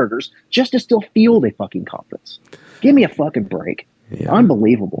turd burgers just to still field a fucking conference. Give me a fucking break. Yeah.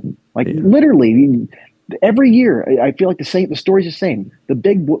 Unbelievable. Literally, every year, I feel like the story's the same. The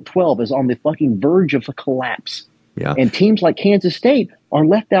Big 12 is on the fucking verge of a collapse. Yeah. And teams like Kansas State are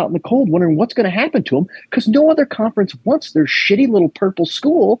left out in the cold wondering what's going to happen to them because no other conference wants their shitty little purple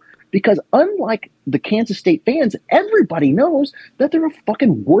school because unlike the Kansas State fans, everybody knows that they're a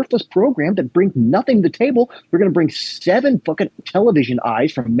fucking worthless program that brings nothing to the table. They're going to bring 7 fucking television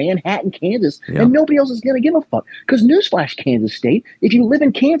eyes from Manhattan, Kansas, and nobody else is going to give a fuck. Because newsflash, Kansas State, if you live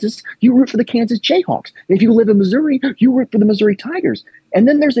in Kansas, you root for the Kansas Jayhawks. If you live in Missouri, you root for the Missouri Tigers. And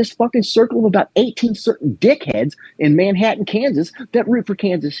then there's this fucking circle of about 18 certain dickheads in Manhattan, Kansas that root for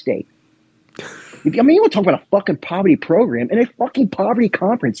Kansas State. You want to talk about a fucking poverty program and a fucking poverty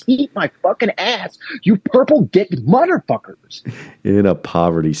conference. Eat my fucking ass, you purple dick motherfuckers. In a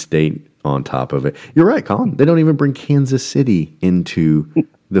poverty state on top of it. You're right, Colin. They don't even bring Kansas City into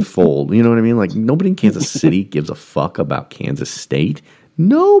the fold. You know what I mean? Like, nobody in Kansas City gives a fuck about Kansas State.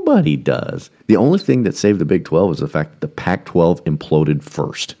 Nobody does. The only thing that saved the Big 12 is the fact that the Pac-12 imploded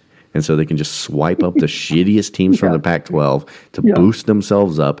first. And so they can just swipe up the shittiest teams from the Pac-12 to boost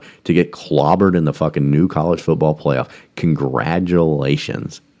themselves up to get clobbered in the fucking new college football playoff.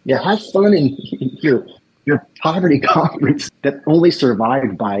 Congratulations. Yeah, have fun in your poverty conference that only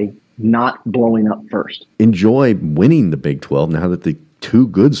survived by not blowing up first. Enjoy winning the Big 12 now that the 2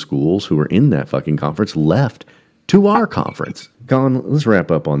 good schools who were in that fucking conference left to our conference. Colin, let's wrap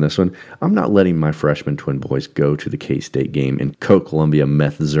up on this one. I'm not letting my freshman twin boys go to the K-State game in Columbia,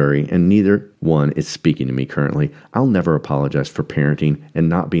 Missouri, and neither one is speaking to me currently. I'll never apologize for parenting and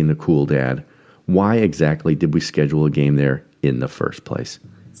not being the cool dad. Why exactly did we schedule a game there in the first place?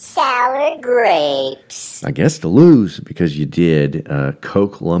 Sour grapes. I guess to lose because you did.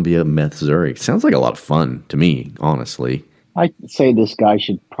 Columbia, Missouri. Sounds like a lot of fun to me, honestly. I say this guy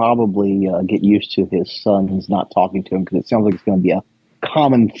should probably get used to his son's not talking to him because it sounds like it's going to be a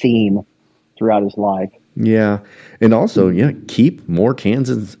common theme throughout his life. Yeah. And also, keep more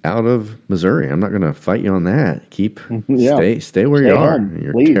Kansans out of Missouri. I'm not going to fight you on that. Stay where you are.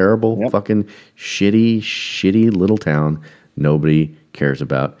 You're a terrible, fucking shitty little town nobody cares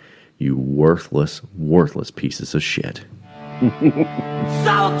about. You worthless pieces of shit. You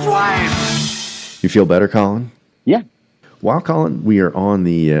feel better, Colin? Yeah. While, Colin, we are on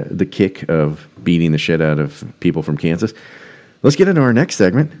the kick of beating the shit out of people from Kansas, let's get into our next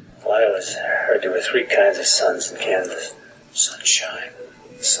segment. Well, I always heard there were 3 kinds of suns in Kansas. Sunshine,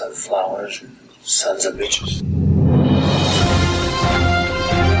 sunflowers, sons of bitches.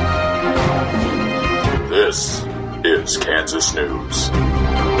 This is Kansas News.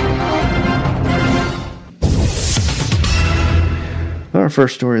 Our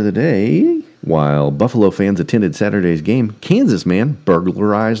first story of the day While Buffalo fans attended Saturday's game, Kansas man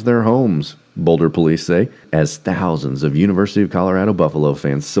burglarized their homes, Boulder police say, as thousands of University of Colorado Buffalo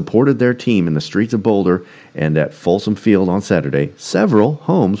fans supported their team in the streets of Boulder and at Folsom Field on Saturday. Several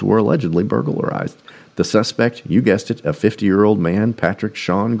homes were allegedly burglarized. The suspect, you guessed it, a 50-year-old man, Patrick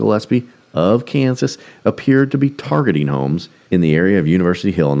Sean Gillespie of Kansas, appeared to be targeting homes in the area of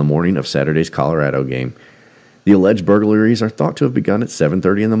University Hill on the morning of Saturday's Colorado game. The alleged burglaries are thought to have begun at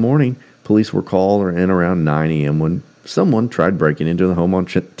 7:30 in the morning. Police were called in around 9 a.m. when someone tried breaking into the home on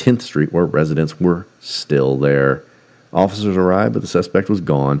 10th Street where residents were still there. Officers arrived, but the suspect was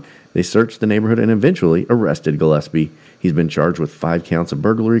gone. They searched the neighborhood and eventually arrested Gillespie. He's been charged with 5 counts of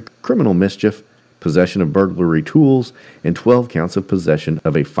burglary, criminal mischief, possession of burglary tools, and 12 counts of possession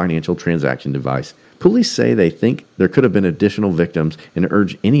of a financial transaction device. Police say they think there could have been additional victims and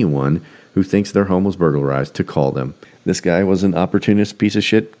urge anyone who thinks their home was burglarized to call them. This guy was an opportunist piece of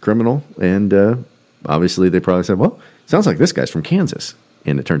shit criminal, and obviously they probably said, well, sounds like this guy's from Kansas.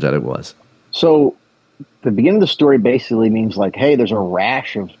 And it turns out it was. So the beginning of the story basically means like, hey, there's a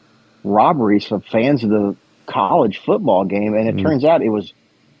rash of robberies from fans of the college football game, and it turns out it was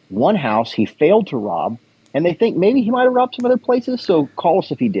one house he failed to rob, and they think maybe he might have robbed some other places, so call us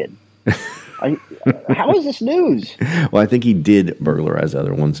if he did. How is this news? Well, I think he did burglarize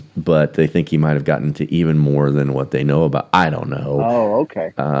other ones, but they think he might have gotten to even more than what they know about. I don't know. Oh,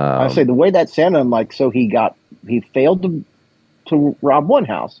 okay. I say the way that sounded, I'm like, so he failed to rob one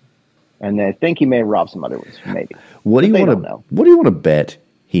house, and they think he may have robbed some other ones, maybe. What do you want to bet?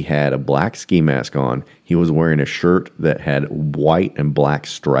 He had a black ski mask on. He was wearing a shirt that had white and black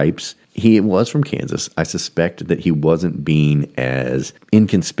stripes. He was from Kansas. I suspect that he wasn't being as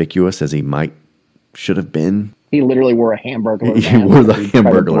inconspicuous as he should have been. He literally wore a Hamburglar. He wore the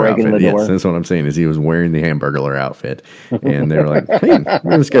Hamburglar outfit. Yes, that's what I'm saying. Is he was wearing the Hamburglar outfit, and they're like, "Hey,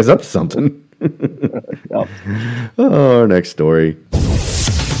 this guy's up to something." Oh, next story.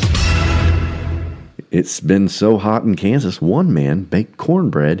 It's been so hot in Kansas, one man baked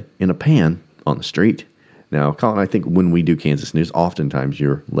cornbread in a pan on the street. Now, Colin, I think when we do Kansas news, oftentimes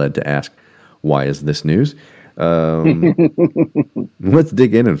you're led to ask, why is this news? Let's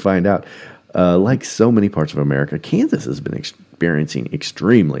dig in and find out. Like so many parts of America, Kansas has been experiencing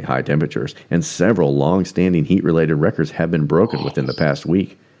extremely high temperatures, and several long-standing heat-related records have been broken within the past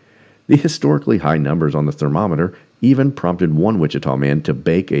week. The historically high numbers on the thermometer even prompted one Wichita man to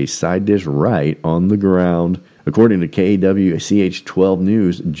bake a side dish right on the ground. According to KWCH 12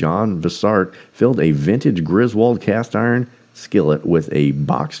 News, John Vissart filled a vintage Griswold cast iron skillet with a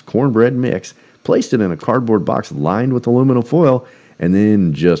boxed cornbread mix, placed it in a cardboard box lined with aluminum foil, and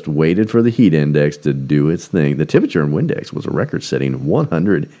then just waited for the heat index to do its thing. The temperature in Windex was a record-setting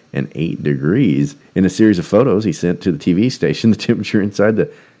 108 degrees. In a series of photos he sent to the TV station, the temperature inside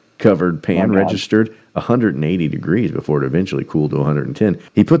the covered pan registered 180 degrees before it eventually cooled to 110.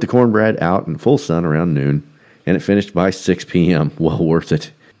 He put the cornbread out in full sun around noon, and it finished by 6 p.m. Well worth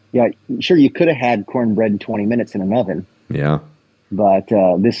it. Yeah, sure, you could have had cornbread in 20 minutes in an oven. Yeah. But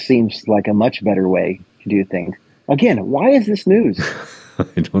this seems like a much better way to do things. Again, why is this news?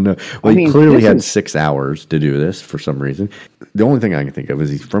 I don't know. Well, he clearly had 6 hours to do this for some reason. The only thing I can think of is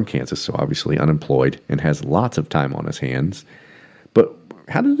he's from Kansas, so obviously unemployed and has lots of time on his hands. But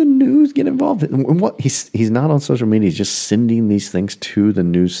how did the news get involved? And what he's not on social media. He's just sending these things to the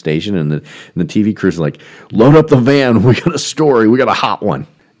news station, and the TV crew's like, load up the van. We got a story. We got a hot one.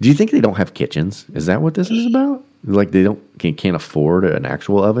 Do you think they don't have kitchens? Is that what this is about? Like they can't afford an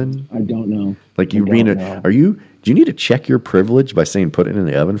actual oven? I don't know. Like do you need to check your privilege by saying put it in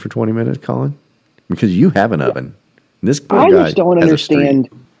the oven for 20 minutes, Colin? Because you have an oven. This poor I guy just don't has a understand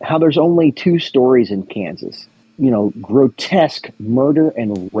how there's only 2 stories in Kansas. Grotesque murder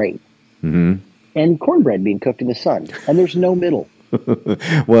and rape. Mm-hmm. And cornbread being cooked in the sun. And there's no middle.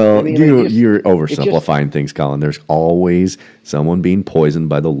 Well, you're oversimplifying things, Colin. There's always someone being poisoned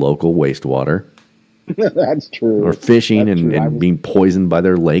by the local wastewater. That's true. Or fishing and being poisoned by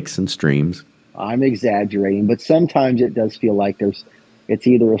their lakes and streams. I'm exaggerating, but sometimes it does feel like it's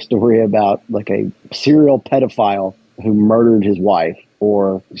either a story about like a serial pedophile who murdered his wife,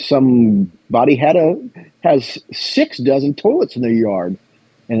 or somebody has 6 dozen toilets in their yard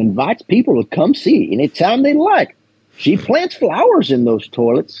and invites people to come see anytime they like. She plants flowers in those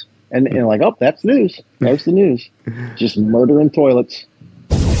toilets, and like, oh, that's news. There's the news. Just murdering toilets.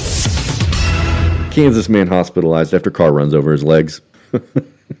 Kansas man hospitalized after car runs over his legs. I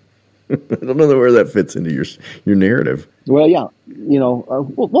don't know where that fits into your narrative. Well, yeah,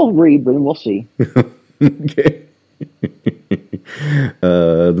 we'll read, but we'll see. Okay.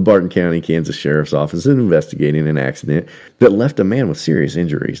 The Barton County, Kansas Sheriff's Office is investigating an accident that left a man with serious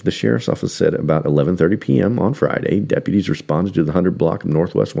injuries. The Sheriff's Office said about 11:30 p.m. on Friday, deputies responded to the 100 block of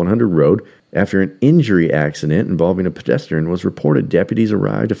Northwest 100 Road after an injury accident involving a pedestrian was reported. Deputies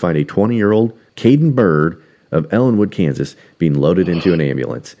arrived to find a 20-year-old Caden Bird of Ellenwood, Kansas, being loaded into an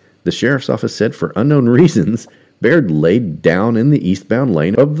ambulance. The Sheriff's Office said for unknown reasons, Baird laid down in the eastbound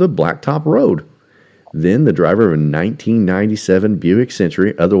lane of the Blacktop Road. Then the driver of a 1997 Buick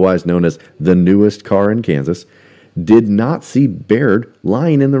Century, otherwise known as the newest car in Kansas, did not see Baird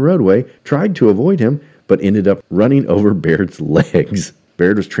lying in the roadway, tried to avoid him, but ended up running over Baird's legs.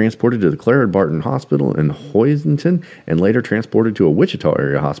 Baird was transported to the Clarence Barton Hospital in Hoisington and later transported to a Wichita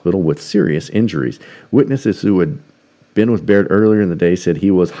area hospital with serious injuries. Witnesses who had been with Baird earlier in the day said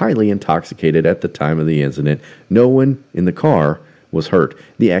he was highly intoxicated at the time of the incident. No one in the car was hurt.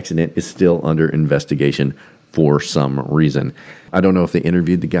 The accident is still under investigation for some reason. I don't know if they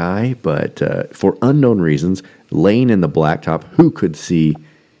interviewed the guy, but for unknown reasons, laying in the blacktop, who could see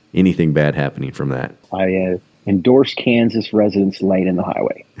anything bad happening from that? I endorse Kansas residents laying in the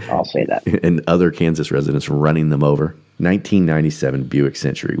highway. I'll say that. And other Kansas residents running them over. 1997 Buick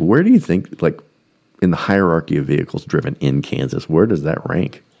Century. Where do you think, like, in the hierarchy of vehicles driven in Kansas, where does that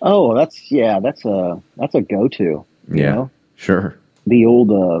rank? Oh, that's a go-to. You know? Sure. The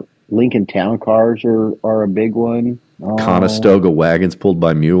old Lincoln Town cars are a big one. Conestoga wagons pulled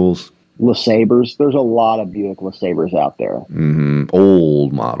by mules. LeSabres. There's a lot of Buick LeSabres out there. Mm-hmm.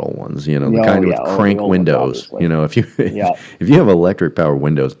 Old model ones, the kind with crank windows. Ones, if you have electric power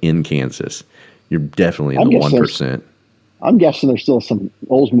windows in Kansas, you're definitely in the 1%. I'm guessing there's still some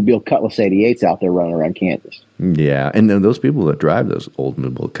Oldsmobile Cutlass 88s out there running around Kansas. Yeah, and then those people that drive those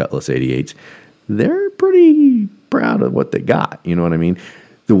Oldsmobile Cutlass 88s, they're pretty proud of what they got. You know what I mean?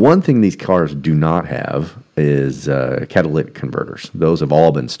 The one thing these cars do not have is catalytic converters. Those have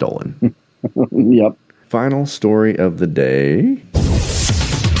all been stolen. Yep. Final story of the day.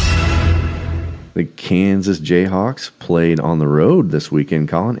 The Kansas Jayhawks played on the road this weekend,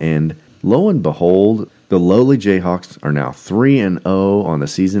 Colin, and lo and behold, the lowly Jayhawks are now 3-0 on the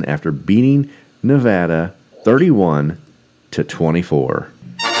season after beating Nevada 31-24.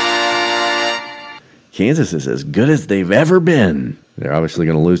 Kansas is as good as they've ever been. They're obviously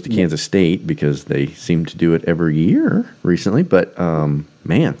going to lose to Kansas State because they seem to do it every year recently. But, man,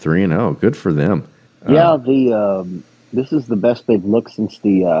 3-0. Good for them. Yeah, this is the best they've looked since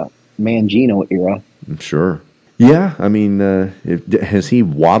the Mangino era. I'm sure. Yeah, I mean, has he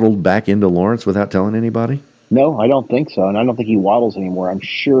waddled back into Lawrence without telling anybody? No, I don't think so. And I don't think he waddles anymore. I'm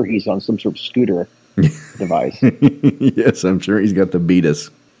sure he's on some sort of scooter device. Yes, I'm sure he's got the Beatus.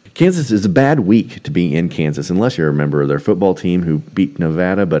 Kansas is a bad week to be in Kansas unless you're a member of their football team who beat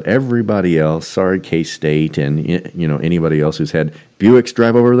Nevada, but everybody else, sorry K-State and anybody else who's had Buicks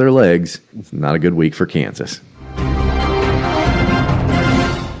drive over their legs, it's not a good week for Kansas.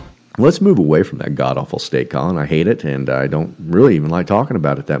 Let's move away from that god-awful state, Colin. I hate it, and I don't really even like talking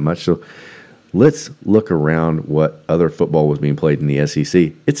about it that much. So let's look around what other football was being played in the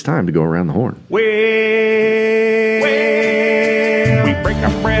SEC. It's time to go around the horn. We break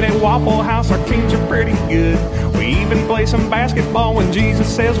our bread at Waffle House. Our teams are pretty good. We even play some basketball when Jesus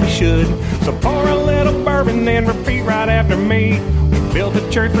says we should. So pour a little bourbon and repeat right after me. We built a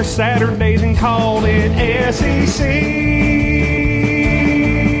church for Saturdays and called it SEC.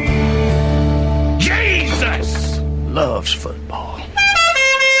 Loves football.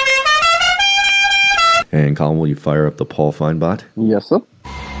 And Colin, will you fire up the Paul Feinbot? Yes, sir.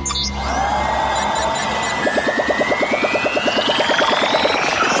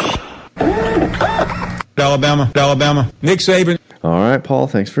 Alabama. Nick Saban. All right, Paul,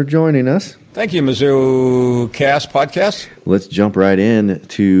 thanks for joining us. Thank you, Mizzou Cast Podcast. Let's jump right in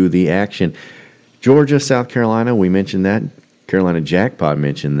to the action. Georgia, South Carolina, we mentioned that. Carolina Jackpot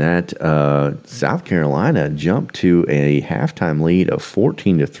mentioned that. South Carolina jumped to a halftime lead of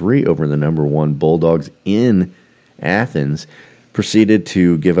 14-3 over the number one Bulldogs in Athens. Proceeded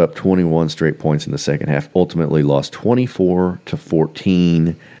to give up 21 straight points in the second half. Ultimately lost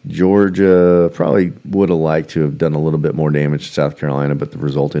 24-14. Georgia probably would have liked to have done a little bit more damage to South Carolina, but the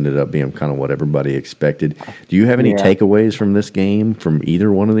result ended up being kind of what everybody expected. Do you have any takeaways from this game from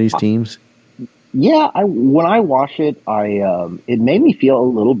either one of these teams? Yeah, when I watch it, it made me feel a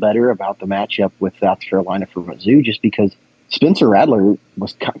little better about the matchup with South Carolina for Mizzou, just because Spencer Rattler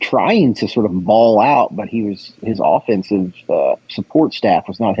was trying to sort of ball out, but his offensive support staff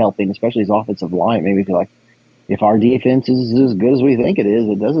was not helping, especially his offensive line. It made me feel like if our defense is as good as we think it is,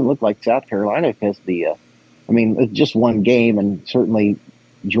 it doesn't look like South Carolina has it's just one game, and certainly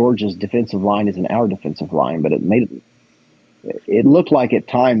Georgia's defensive line isn't our defensive line, but it made it looked like at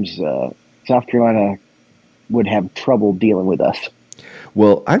times South Carolina would have trouble dealing with us.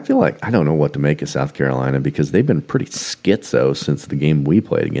 Well, I feel like I don't know what to make of South Carolina because they've been pretty schizo since the game we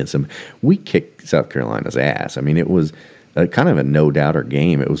played against them. We kicked South Carolina's ass. I mean, it was kind of a no-doubter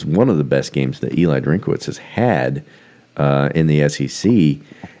game. It was one of the best games that Eli Drinkwitz has had in the SEC.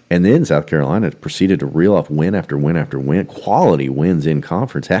 And then South Carolina proceeded to reel off win after win after win, quality wins in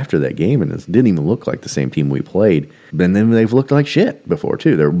conference after that game, and it didn't even look like the same team we played. And then they've looked like shit before,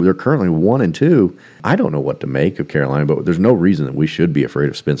 too. They're currently 1-2. I don't know what to make of Carolina, but there's no reason that we should be afraid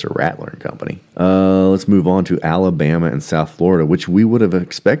of Spencer Rattler and company. Let's move on to Alabama and South Florida, which we would have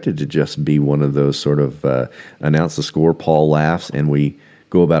expected to just be one of those sort of announce the score, Paul laughs, and we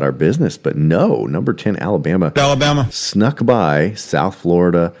go about our business. But no, number 10 Alabama snuck by South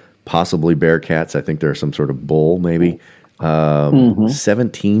Florida, possibly Bearcats. I think there's some sort of bowl maybe.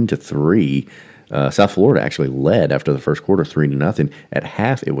 17-3. South Florida actually led after the first quarter 3-0. At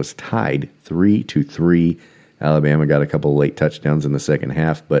half it was tied 3-3. Alabama got a couple of late touchdowns in the second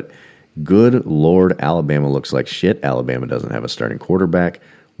half, but good Lord, Alabama looks like shit. Alabama doesn't have a starting quarterback.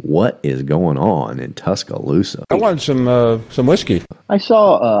 What is going on in Tuscaloosa? I want some whiskey. I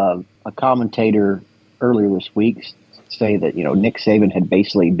saw a commentator earlier this week say that, Nick Saban had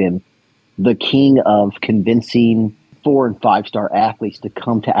basically been the king of convincing 4- and 5-star athletes to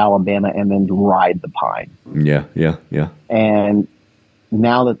come to Alabama and then ride the pine. Yeah. And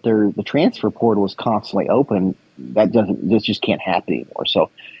now that the transfer portal is constantly open, this just can't happen anymore.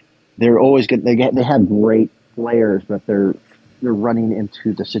 So they're always good. They have great players, but they're running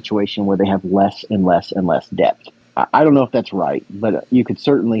into the situation where they have less and less and less depth. I don't know if that's right, but you could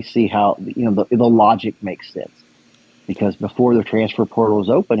certainly see how the logic makes sense. Because before the transfer portal was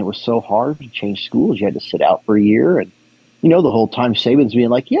open, it was so hard to change schools. You had to sit out for a year, and the whole time Saban's being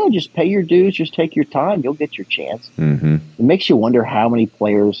like, "Yeah, just pay your dues, just take your time, you'll get your chance." Mm-hmm. It makes you wonder how many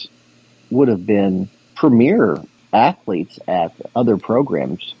players would have been premier athletes at other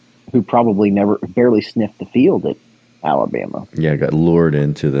programs who probably barely sniffed the field at Alabama. Yeah, got lured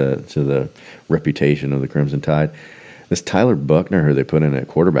into the reputation of the Crimson Tide. This Tyler Buckner, who they put in at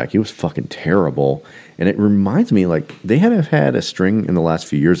quarterback, he was fucking terrible. And it reminds me, like, they have had a string in the last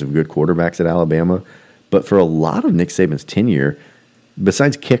few years of good quarterbacks at Alabama, but for a lot of Nick Saban's tenure,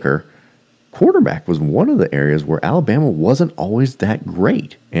 besides kicker, quarterback was one of the areas where Alabama wasn't always that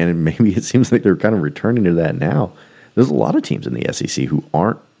great. And maybe it seems like they're kind of returning to that now. There's a lot of teams in the SEC who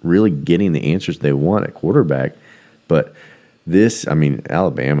aren't really getting the answers they want at quarterback. But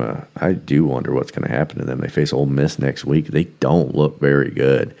Alabama, I do wonder what's going to happen to them. They face Ole Miss next week. They don't look very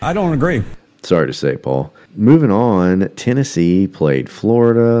good. I don't agree. Sorry to say, Paul. Moving on, Tennessee played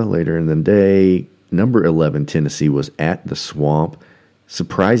Florida later in the day. Number 11, Tennessee, was at the Swamp.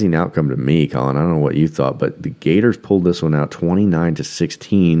 Surprising outcome to me, Colin. I don't know what you thought, but the Gators pulled this one out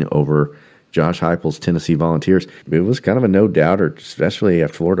 29-16 over Josh Heupel's Tennessee Volunteers. It was kind of a no-doubter, especially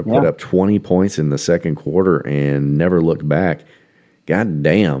after Florida put up 20 points in the second quarter and never looked back. God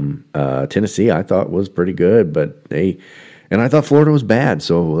damn, Tennessee I thought was pretty good, and I thought Florida was bad,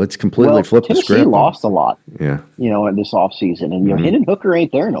 so let's completely flip the script. Tennessee lost a lot, in this offseason, and Hendon Hooker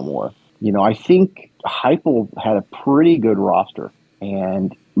ain't there no more. I think Heupel had a pretty good roster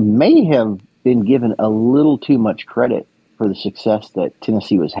and may have been given a little too much credit for the success that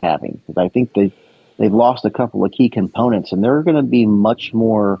Tennessee was having. Because I think they've lost a couple of key components, and they're going to be much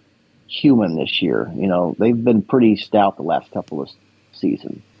more human this year. They've been pretty stout the last couple of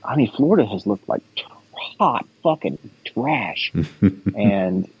seasons. I mean, Florida has looked like hot fucking trash.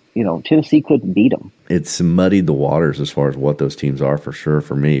 And, Tennessee couldn't beat them. It's muddied the waters as far as what those teams are for sure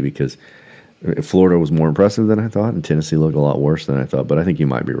for me, because Florida was more impressive than I thought, and Tennessee looked a lot worse than I thought. But I think you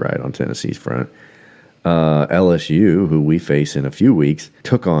might be right on Tennessee's front. LSU, who we face in a few weeks,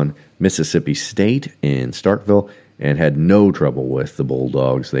 took on Mississippi State in Starkville and had no trouble with the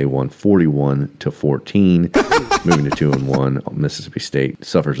Bulldogs. They won 41-14, moving to 2-1. Mississippi State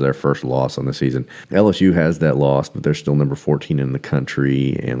suffers their first loss on the season. LSU has that loss, but they're still number 14 in the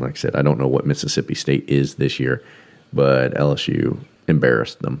country. And like I said, I don't know what Mississippi State is this year, but LSU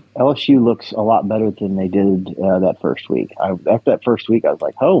embarrassed them. LSU looks a lot better than they did that first week. After that first week, I was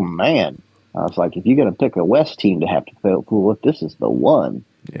like, oh, man. I was like, if you're going to pick a West team to have to play with, this is the one.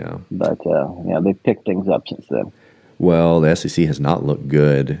 Yeah. But, they've picked things up since then. Well, the SEC has not looked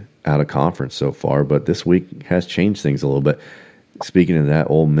good out of conference so far, but this week has changed things a little bit. Speaking of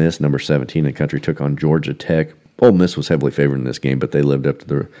that, Ole Miss, number 17 in the country, took on Georgia Tech. Ole Miss was heavily favored in this game, but they lived up to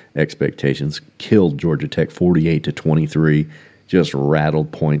their expectations, killed Georgia Tech 48-23, just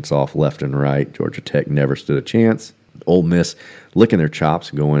rattled points off left and right. Georgia Tech never stood a chance. Ole Miss licking their chops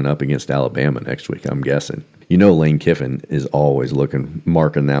going up against Alabama next week, I'm guessing. You know Lane Kiffin is always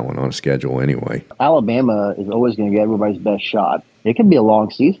marking that one on a schedule anyway. Alabama is always going to get everybody's best shot. It could be a long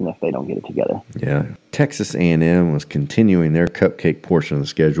season if they don't get it together. Yeah. Texas A&M was continuing their cupcake portion of the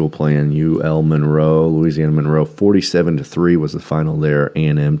schedule, playing UL Monroe, Louisiana Monroe. 47-3 was the final there.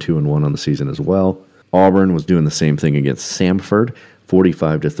 A&M 2-1 on the season as well. Auburn was doing the same thing against Samford.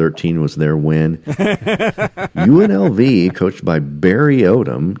 45-13 was their win. UNLV, coached by Barry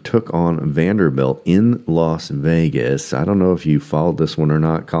Odom, took on Vanderbilt in Las Vegas. I don't know if you followed this one or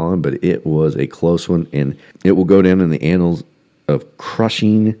not, Colin, but it was a close one, and it will go down in the annals of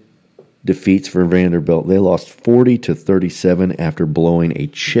crushing defeats for Vanderbilt. They lost 40-37 after blowing a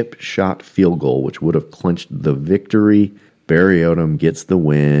chip shot field goal, which would have clinched the victory. Barry Odom gets the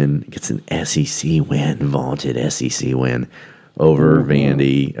win, gets an SEC win, vaunted SEC win over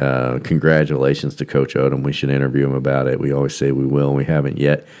Vandy. Congratulations to Coach Odom. We should interview him about it. We always say we will, and we haven't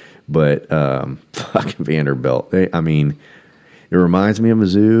yet. But fucking Vanderbilt. It reminds me of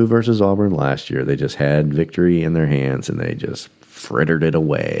Mizzou versus Auburn last year. They just had victory in their hands, and they just frittered it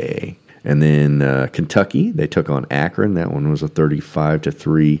away. And then Kentucky, they took on Akron. That one was a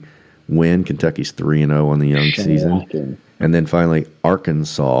 35-3 win. Kentucky's 3-0 on the young season. And then finally,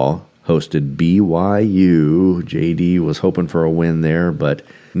 Arkansas hosted BYU. JD was hoping for a win there, but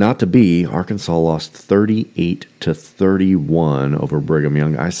not to be. Arkansas lost 38-31 over Brigham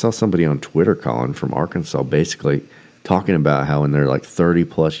Young. I saw somebody on Twitter, Colin, from Arkansas, basically talking about how in their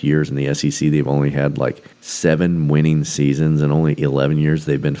 30-plus years in the SEC, they've only had 7 winning seasons, and only 11 years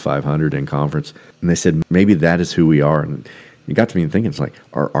they've been 500 in conference. And they said maybe that is who we are. And it got to me thinking, it's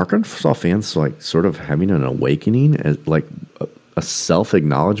are Arkansas fans sort of having an awakening, as a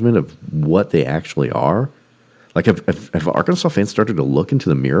self-acknowledgement of what they actually are? Have Arkansas fans started to look into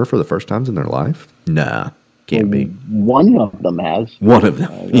the mirror for the first times in their life? Nah, can't be. One of them has. One of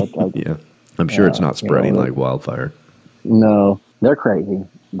them, yeah. I'm sure it's not spreading like wildfire. No, they're crazy.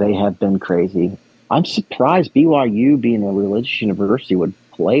 They have been crazy. I'm surprised BYU, being a religious university, would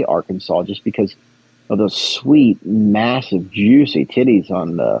play Arkansas just because of those sweet, massive, juicy titties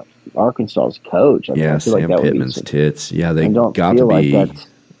on the Arkansas's coach. I feel Sam Pittman's tits. Yeah, they got to be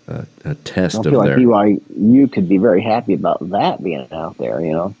a test of their... I feel like their... BYU could be very happy about that being out there,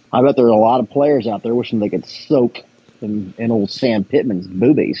 I bet there are a lot of players out there wishing they could soak in old Sam Pittman's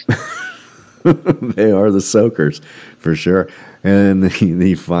boobies. They are the soakers, for sure. And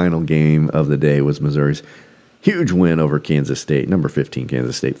the final game of the day was Missouri's huge win over Kansas State, number 15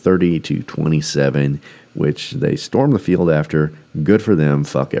 Kansas State, 30-27, which they stormed the field after. Good for them.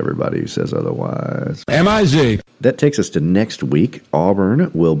 Fuck everybody who says otherwise. MIZ. That takes us to next week.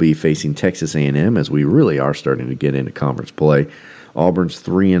 Auburn will be facing Texas A&M, as we really are starting to get into conference play. Auburn's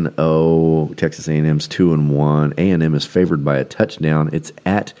 3-0, Texas A&M's 2-1. A&M is favored by a touchdown. It's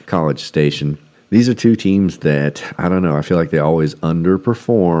at College Station. These are two teams that, I don't know, I feel like they always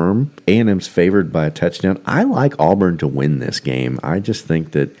underperform. A&M's favored by a touchdown. I like Auburn to win this game. I just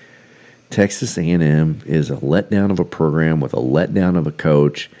think that Texas A&M is a letdown of a program with a letdown of a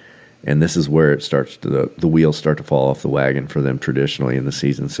coach, and this is where it starts to, the wheels start to fall off the wagon for them traditionally in the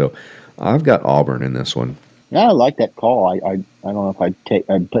season. So I've got Auburn in this one. Yeah, I like that call. I don't know if I'd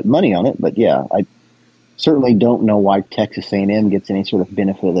put money on it, but yeah, I certainly don't know why Texas A&M gets any sort of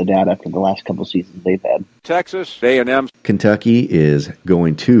benefit of the doubt after the last couple seasons they've had. Texas A&M. Kentucky is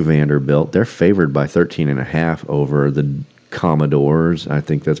going to Vanderbilt. They're favored by 13.5 over the Commodores. I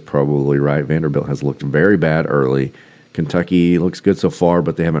think that's probably right. Vanderbilt has looked very bad early. Kentucky looks good so far,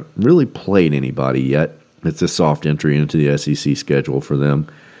 but they haven't really played anybody yet. It's a soft entry into the SEC schedule for them.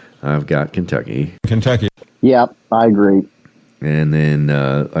 I've got Kentucky. Yeah, I agree. And then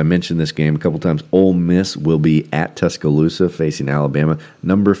I mentioned this game a couple times. Ole Miss will be at Tuscaloosa facing Alabama.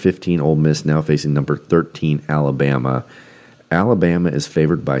 Number 15 Ole Miss now facing number 13 Alabama. Alabama is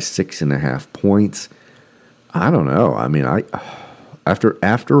favored by 6.5 points. I don't know. I mean,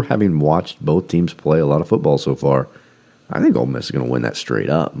 after having watched both teams play a lot of football so far, I think Ole Miss is going to win that straight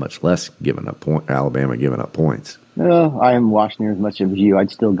up, much less Alabama giving up points. I haven't watched near as much as you.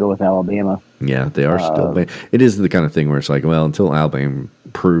 I'd still go with Alabama. Yeah, they are still. It is the kind of thing where it's like, well, until Alabama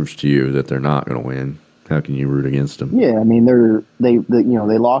proves to you that they're not going to win, how can you root against them? Yeah, I mean they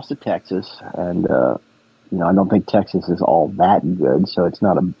lost to Texas, and I don't think Texas is all that good, so it's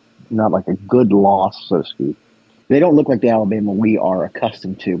not like a good loss, so to speak. They don't look like the Alabama we are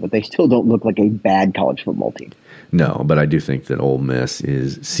accustomed to, but they still don't look like a bad college football team. No, but I do think that Ole Miss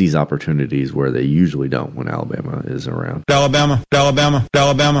sees opportunities where they usually don't when Alabama is around. Alabama.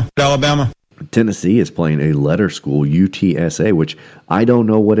 Tennessee is playing a letter school, UTSA, which I don't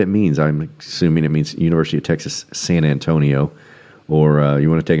know what it means. I'm assuming it means University of Texas San Antonio. Or you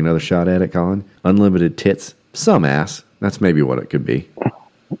want to take another shot at it, Colin? Unlimited Tits some ass. That's maybe what it could be.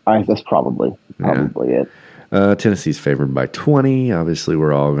 That's probably it. Tennessee's favored by 20. Obviously,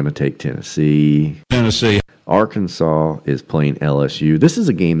 we're all going to take Tennessee. Arkansas is playing LSU. This is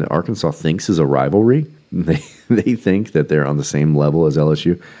a game that Arkansas thinks is a rivalry. They think that they're on the same level as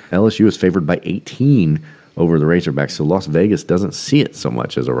LSU. LSU is favored by 18 over the Razorbacks, so Las Vegas doesn't see it so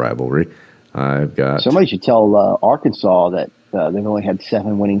much as a rivalry. I've got Somebody should tell Arkansas that they've only had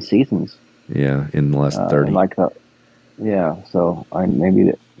 7 winning seasons. Yeah, in the last 30. So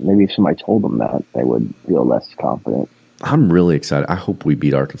maybe if somebody told them that, they would feel less confident. I'm really excited. I hope we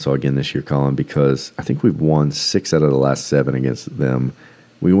beat Arkansas again this year, Colin, because I think we've won 6 out of the last 7 against them.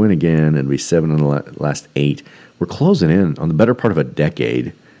 We win again, it'd be 7 in the last 8. We're closing in on the better part of a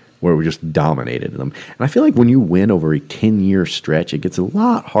decade where we just dominated them. And I feel like when you win over a 10-year stretch, it gets a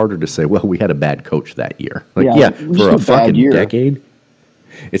lot harder to say, well, we had a bad coach that year. For a fucking decade,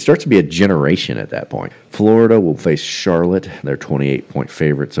 it starts to be a generation at that point. Florida will face Charlotte. They're 28-point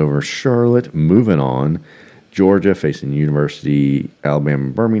favorites over Charlotte. Moving on, Georgia facing University,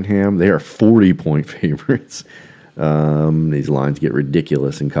 Alabama, Birmingham. They are 40-point favorites. These lines get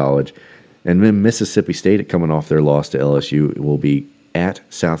ridiculous in college. And then Mississippi State, coming off their loss to LSU, will be at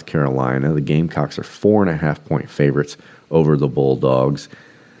South Carolina. The Gamecocks are 4.5-point favorites over the Bulldogs.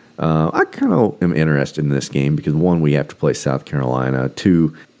 I kind of am interested in this game because, 1, we have to play South Carolina.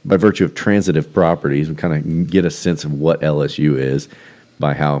 2, by virtue of transitive properties, we kind of get a sense of what LSU is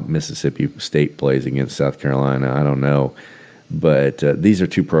by how Mississippi State plays against South Carolina. I don't know. But these are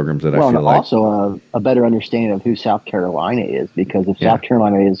 2 programs that I feel like... also a better understanding of who South Carolina is, because if South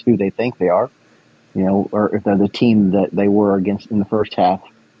Carolina is who they think they are, or if they're the team that they were against in the first half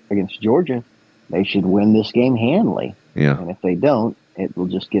against Georgia, they should win this game handily. Yeah. And if they don't, it will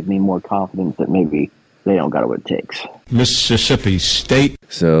just give me more confidence that maybe they don't got what it takes. Mississippi State.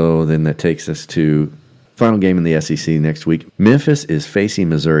 So then that takes us to final game in the SEC next week. Memphis is facing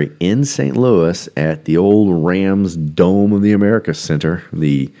Missouri in St. Louis at the old Rams Dome of the America Center,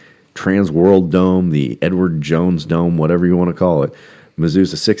 the Trans World Dome, the Edward Jones Dome, whatever you want to call it.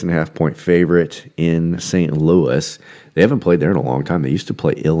 Mizzou's a 6.5-point favorite in St. Louis. They haven't played there in a long time. They used to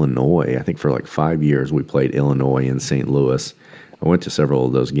play Illinois. I think for like 5 years we played Illinois in St. Louis. I went to several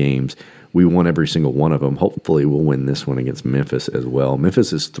of those games. We won every single one of them. Hopefully we'll win this one against Memphis as well.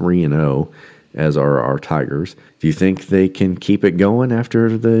 Memphis is 3-0, as are our Tigers. Do you think they can keep it going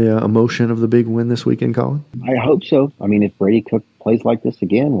after the emotion of the big win this weekend, Colin? I hope so. I mean, if Brady Cook plays like this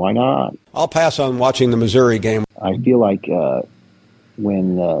again, why not? I'll pass on watching the Missouri game. I feel like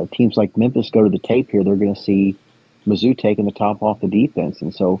when teams like Memphis go to the tape here, they're going to see Mizzou taking the top off the defense.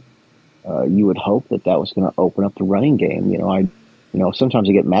 And so you would hope that was going to open up the running game. Sometimes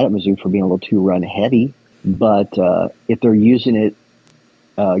I get mad at Mizzou for being a little too run heavy, but if they're using it,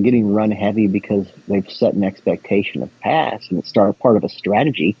 getting run heavy because they've set an expectation of pass and it's part of a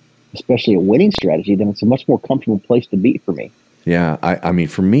strategy, especially a winning strategy, then it's a much more comfortable place to be for me. Yeah, I mean,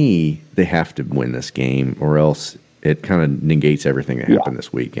 for me, they have to win this game or else it kind of negates everything that happened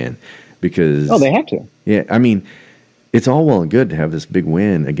this weekend. Because they have to. Yeah, I mean, it's all well and good to have this big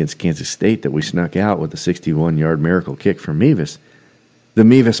win against Kansas State that we snuck out with a 61-yard miracle kick from Mevis. The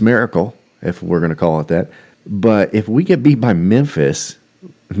Mevis Miracle, if we're going to call it that. But if we get beat by Memphis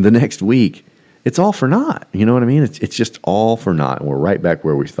the next week, it's all for naught. You know what I mean? It's just all for naught. And we're right back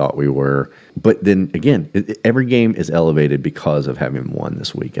where we thought we were. But then, again, every game is elevated because of having won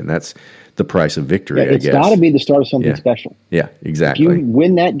this week. And that's the price of victory, I guess. It's got to be the start of something special. Yeah, exactly. If you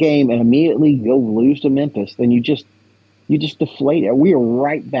win that game and immediately go lose to Memphis, then you just deflate it. We are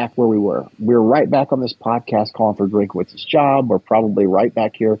right back where we were. We're right back on this podcast calling for Drakewitz's job. We're probably right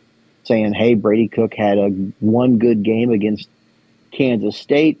back here saying, hey, Brady Cook had one good game against Kansas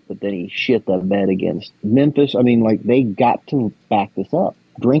State, but then he shit the bed against Memphis. I mean, they got to back this up.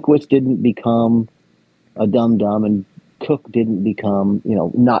 Drinkwitz didn't become a dum-dum, and Cook didn't become,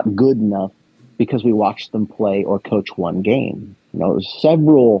 not good enough because we watched them play or coach one game. It was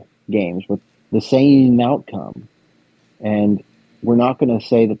several games with the same outcome. And we're not going to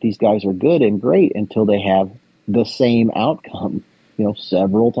say that these guys are good and great until they have the same outcome,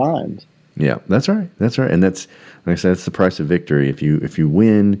 several times. Yeah, that's right. That's right. And that's, like I said, that's the price of victory. If you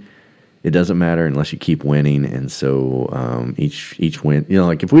win, it doesn't matter unless you keep winning. And so each win,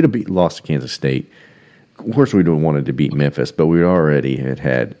 if we'd have lost to Kansas State, of course we'd have wanted to beat Memphis, but we already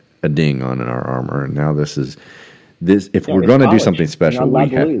had a ding on in our armor. And now this. If we're going to do something special, we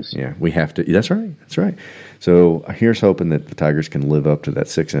have to. That's right. That's right. So here's hoping that the Tigers can live up to that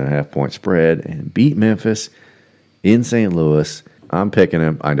 6.5-point spread and beat Memphis in St. Louis. I'm picking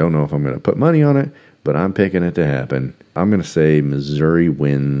them. I don't know if I'm going to put money on it, but I'm picking it to happen. I'm going to say Missouri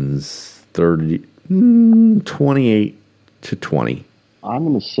wins 30. 28-20. I'm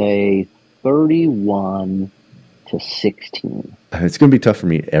going to say 31-16. It's going to be tough for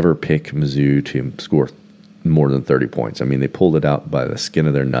me to ever pick Mizzou to score more than 30 points. I mean, they pulled it out by the skin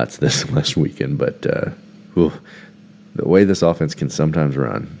of their nuts this last weekend, but the way this offense can sometimes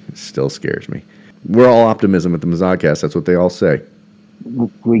run still scares me. We're all optimism at the Mizzoucast. That's what they all say.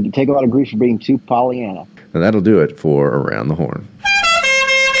 We take a lot of grief for being too Pollyanna. And that'll do it for Around the Horn.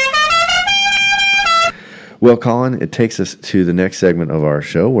 Well, Colin, it takes us to the next segment of our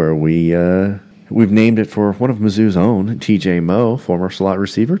show where we've named it for one of Mizzou's own, TJ Moe, former slot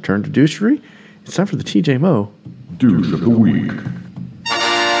receiver turned to douchery. It's time for the TJ Moe Douche of the Week.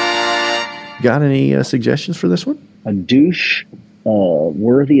 Got any suggestions for this one? A douche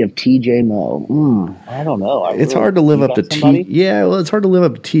worthy of TJ Moe. I don't know. It's hard to live up to it's hard to live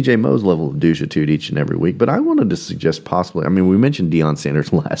up to TJ Moe's level of douchitude each and every week. But I wanted to suggest possibly. I mean, we mentioned Deion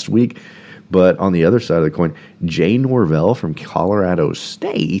Sanders last week, but on the other side of the coin, Jay Norvell from Colorado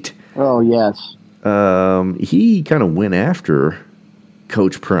State. Oh yes. He kind of went after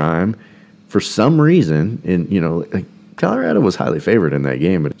Coach Prime for some reason, and Colorado was highly favored in that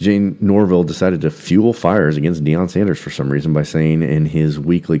game, but Jane Norville decided to fuel fires against Deion Sanders for some reason by saying in his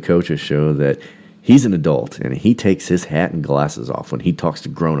weekly coaches show that he's an adult and he takes his hat and glasses off when he talks to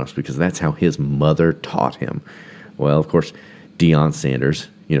grown-ups because that's how his mother taught him. Well, of course, Deion Sanders,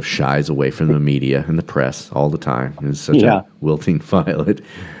 shies away from the media and the press all the time. He's such a wilting violet.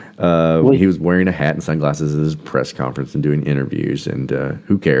 He was wearing a hat and sunglasses at his press conference and doing interviews, and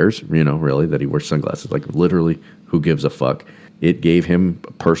who cares, really, that he wears sunglasses? Like, literally, who gives a fuck? It gave him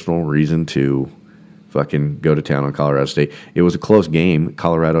a personal reason to fucking go to town on Colorado State. It was a close game.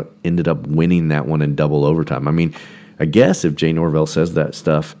 Colorado ended up winning that one in double overtime. I mean, I guess if Jay Norvell says that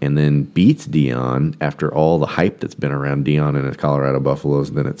stuff and then beats Deion after all the hype that's been around Deion and his Colorado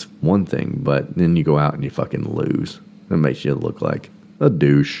Buffaloes, then it's one thing. But then you go out and you fucking lose. That makes you look like a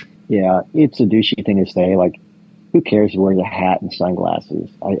douche. Yeah, it's a douchey thing to say. Like, who cares if he wears a hat and sunglasses?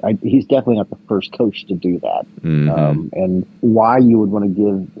 He's definitely not the first coach to do that. Mm-hmm. And why you would want to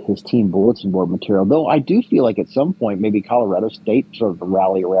give his team bulletin board material, though I do feel like at some point maybe Colorado State sort of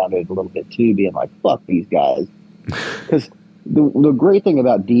rally around it a little bit too, being like, fuck these guys. Because the great thing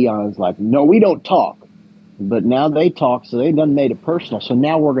about Deion is like, no, we don't talk. But now they talk, so they done made it personal. So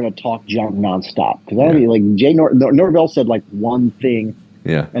now we're going to talk junk nonstop. Because like Jay Norvell said like one thing.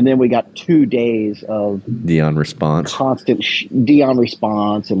 Yeah. And then we got 2 days of Deion response, constant Deion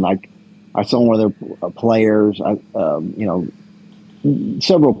response, and like I saw one of their players,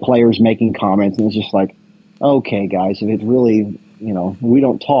 several players making comments, and it's just like, okay, guys, if it really, we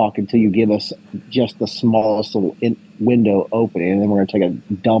don't talk until you give us just the smallest little window opening, and then we're going to take a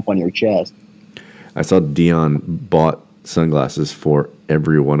dump on your chest. I saw Deion bought sunglasses for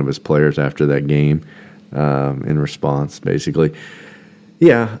every one of his players after that game, in response, basically.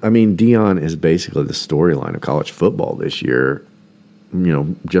 Yeah, I mean, Deion is basically the storyline of college football this year,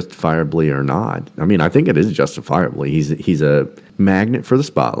 justifiably or not. I mean, I think it is justifiably. He's a magnet for the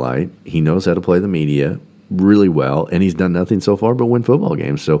spotlight. He knows how to play the media really well, and he's done nothing so far but win football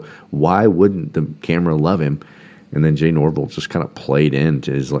games. So why wouldn't the camera love him? And then Jay Norville just kind of played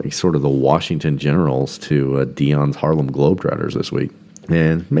into his like sort of the Washington Generals to Deion's Harlem Globetrotters this week,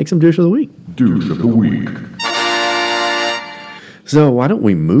 and makes him douche of the week. Douche of the week. So why don't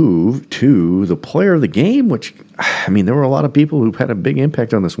we move to the player of the game, which, I mean, there were a lot of people who've had a big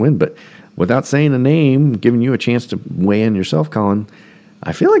impact on this win, but without saying a name, giving you a chance to weigh in yourself, Colin,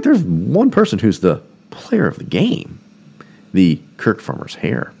 I feel like there's one person who's the player of the game, the Kirk Farmer's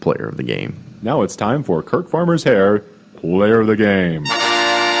Hair player of the game. Now it's time for Kirk Farmer's Hair player of the game.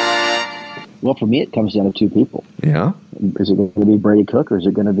 Well, for me, it comes down to two people. Yeah? Is it going to be Brady Cook or is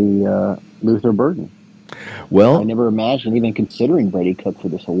it going to be Luther Burden? Well, I never imagined even considering Brady Cook for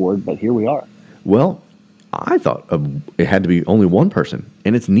this award, but here we are. Well, I thought it had to be only one person,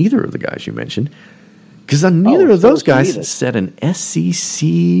 and it's neither of the guys you mentioned, because neither of those guys set an SEC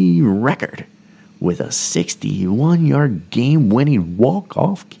record with a 61-yard game-winning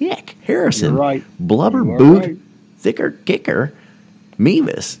walk-off kick. Harrison, right. Blubber Boot, Thicker Kicker,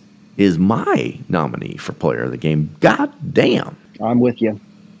 Mevis is my nominee for player of the game. God damn. I'm with you.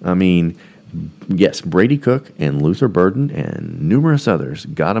 I mean, yes, Brady Cook and Luther Burden and numerous others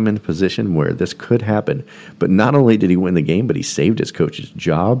got him in a position where this could happen. But not only did he win the game, but he saved his coach's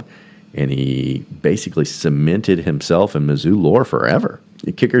job, and he basically cemented himself in Mizzou lore forever.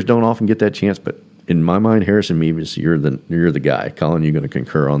 The kickers don't often get that chance, but in my mind, Harrison Mevis, you're the guy. Colin, you going to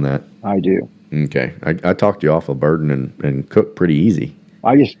concur on that? I do. Okay. I talked you off of Burden and Cook pretty easy.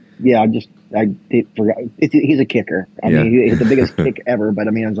 I did forgot. He's a kicker. I mean, he hit the biggest kick ever, but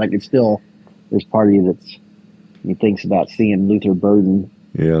I mean, it's like it's still there's part of you he thinks about seeing Luther Burden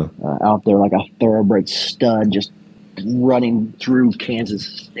out there like a thoroughbred stud, just running through Kansas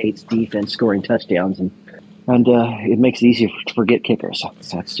State's defense, scoring touchdowns, and it makes it easier to forget kickers.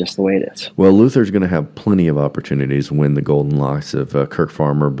 So that's just the way it is. Well, Luther's going to have plenty of opportunities to win the Golden Locks of Kirk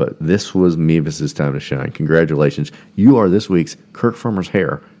Farmer, but this was Mevis's time to shine. Congratulations. You are this week's Kirk Farmer's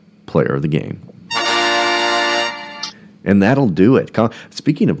Hair Player of the Game. And that'll do it.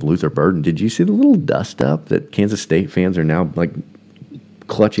 Speaking of Luther Burden, did you see the little dust-up that Kansas State fans are now like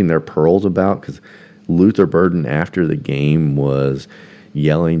clutching their pearls about? Because Luther Burden, after the game, was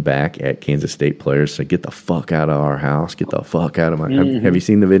yelling back at Kansas State players, saying, "Get the fuck out of our house. Get the fuck out of my..." Have you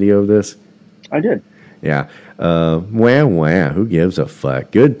seen the video of this? I did. Yeah. Wah. Who gives a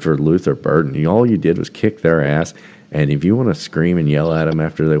fuck? Good for Luther Burden. All you did was kick their ass. And if you want to scream and yell at them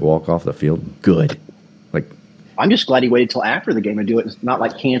after they walk off the field, good. I'm just glad he waited till after the game to do it. It's not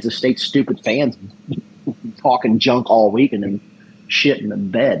like Kansas State stupid fans talking junk all week and then shit in the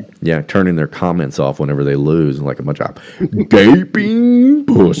bed. Yeah, turning their comments off whenever they lose like a bunch of gaping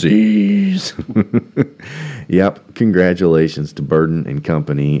pussies. Yep, congratulations to Burden and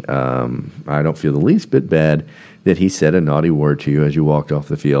company. I don't feel the least bit bad that he said a naughty word to you as you walked off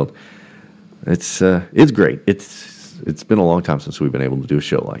the field. It's great. It's been a long time since we've been able to do a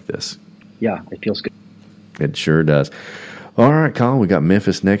show like this. Yeah, it feels good. It sure does. All right, Colin, we got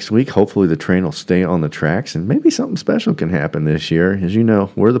Memphis next week. Hopefully the train will stay on the tracks, and maybe something special can happen this year. As you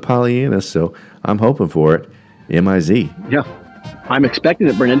know, we're the Pollyannas, so I'm hoping for it. MIZ. Yeah, I'm expecting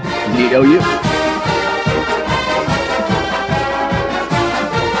it, Brennan. The OU.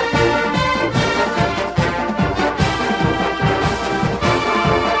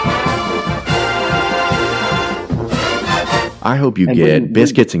 I hope you get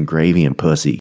biscuits and gravy and pussy.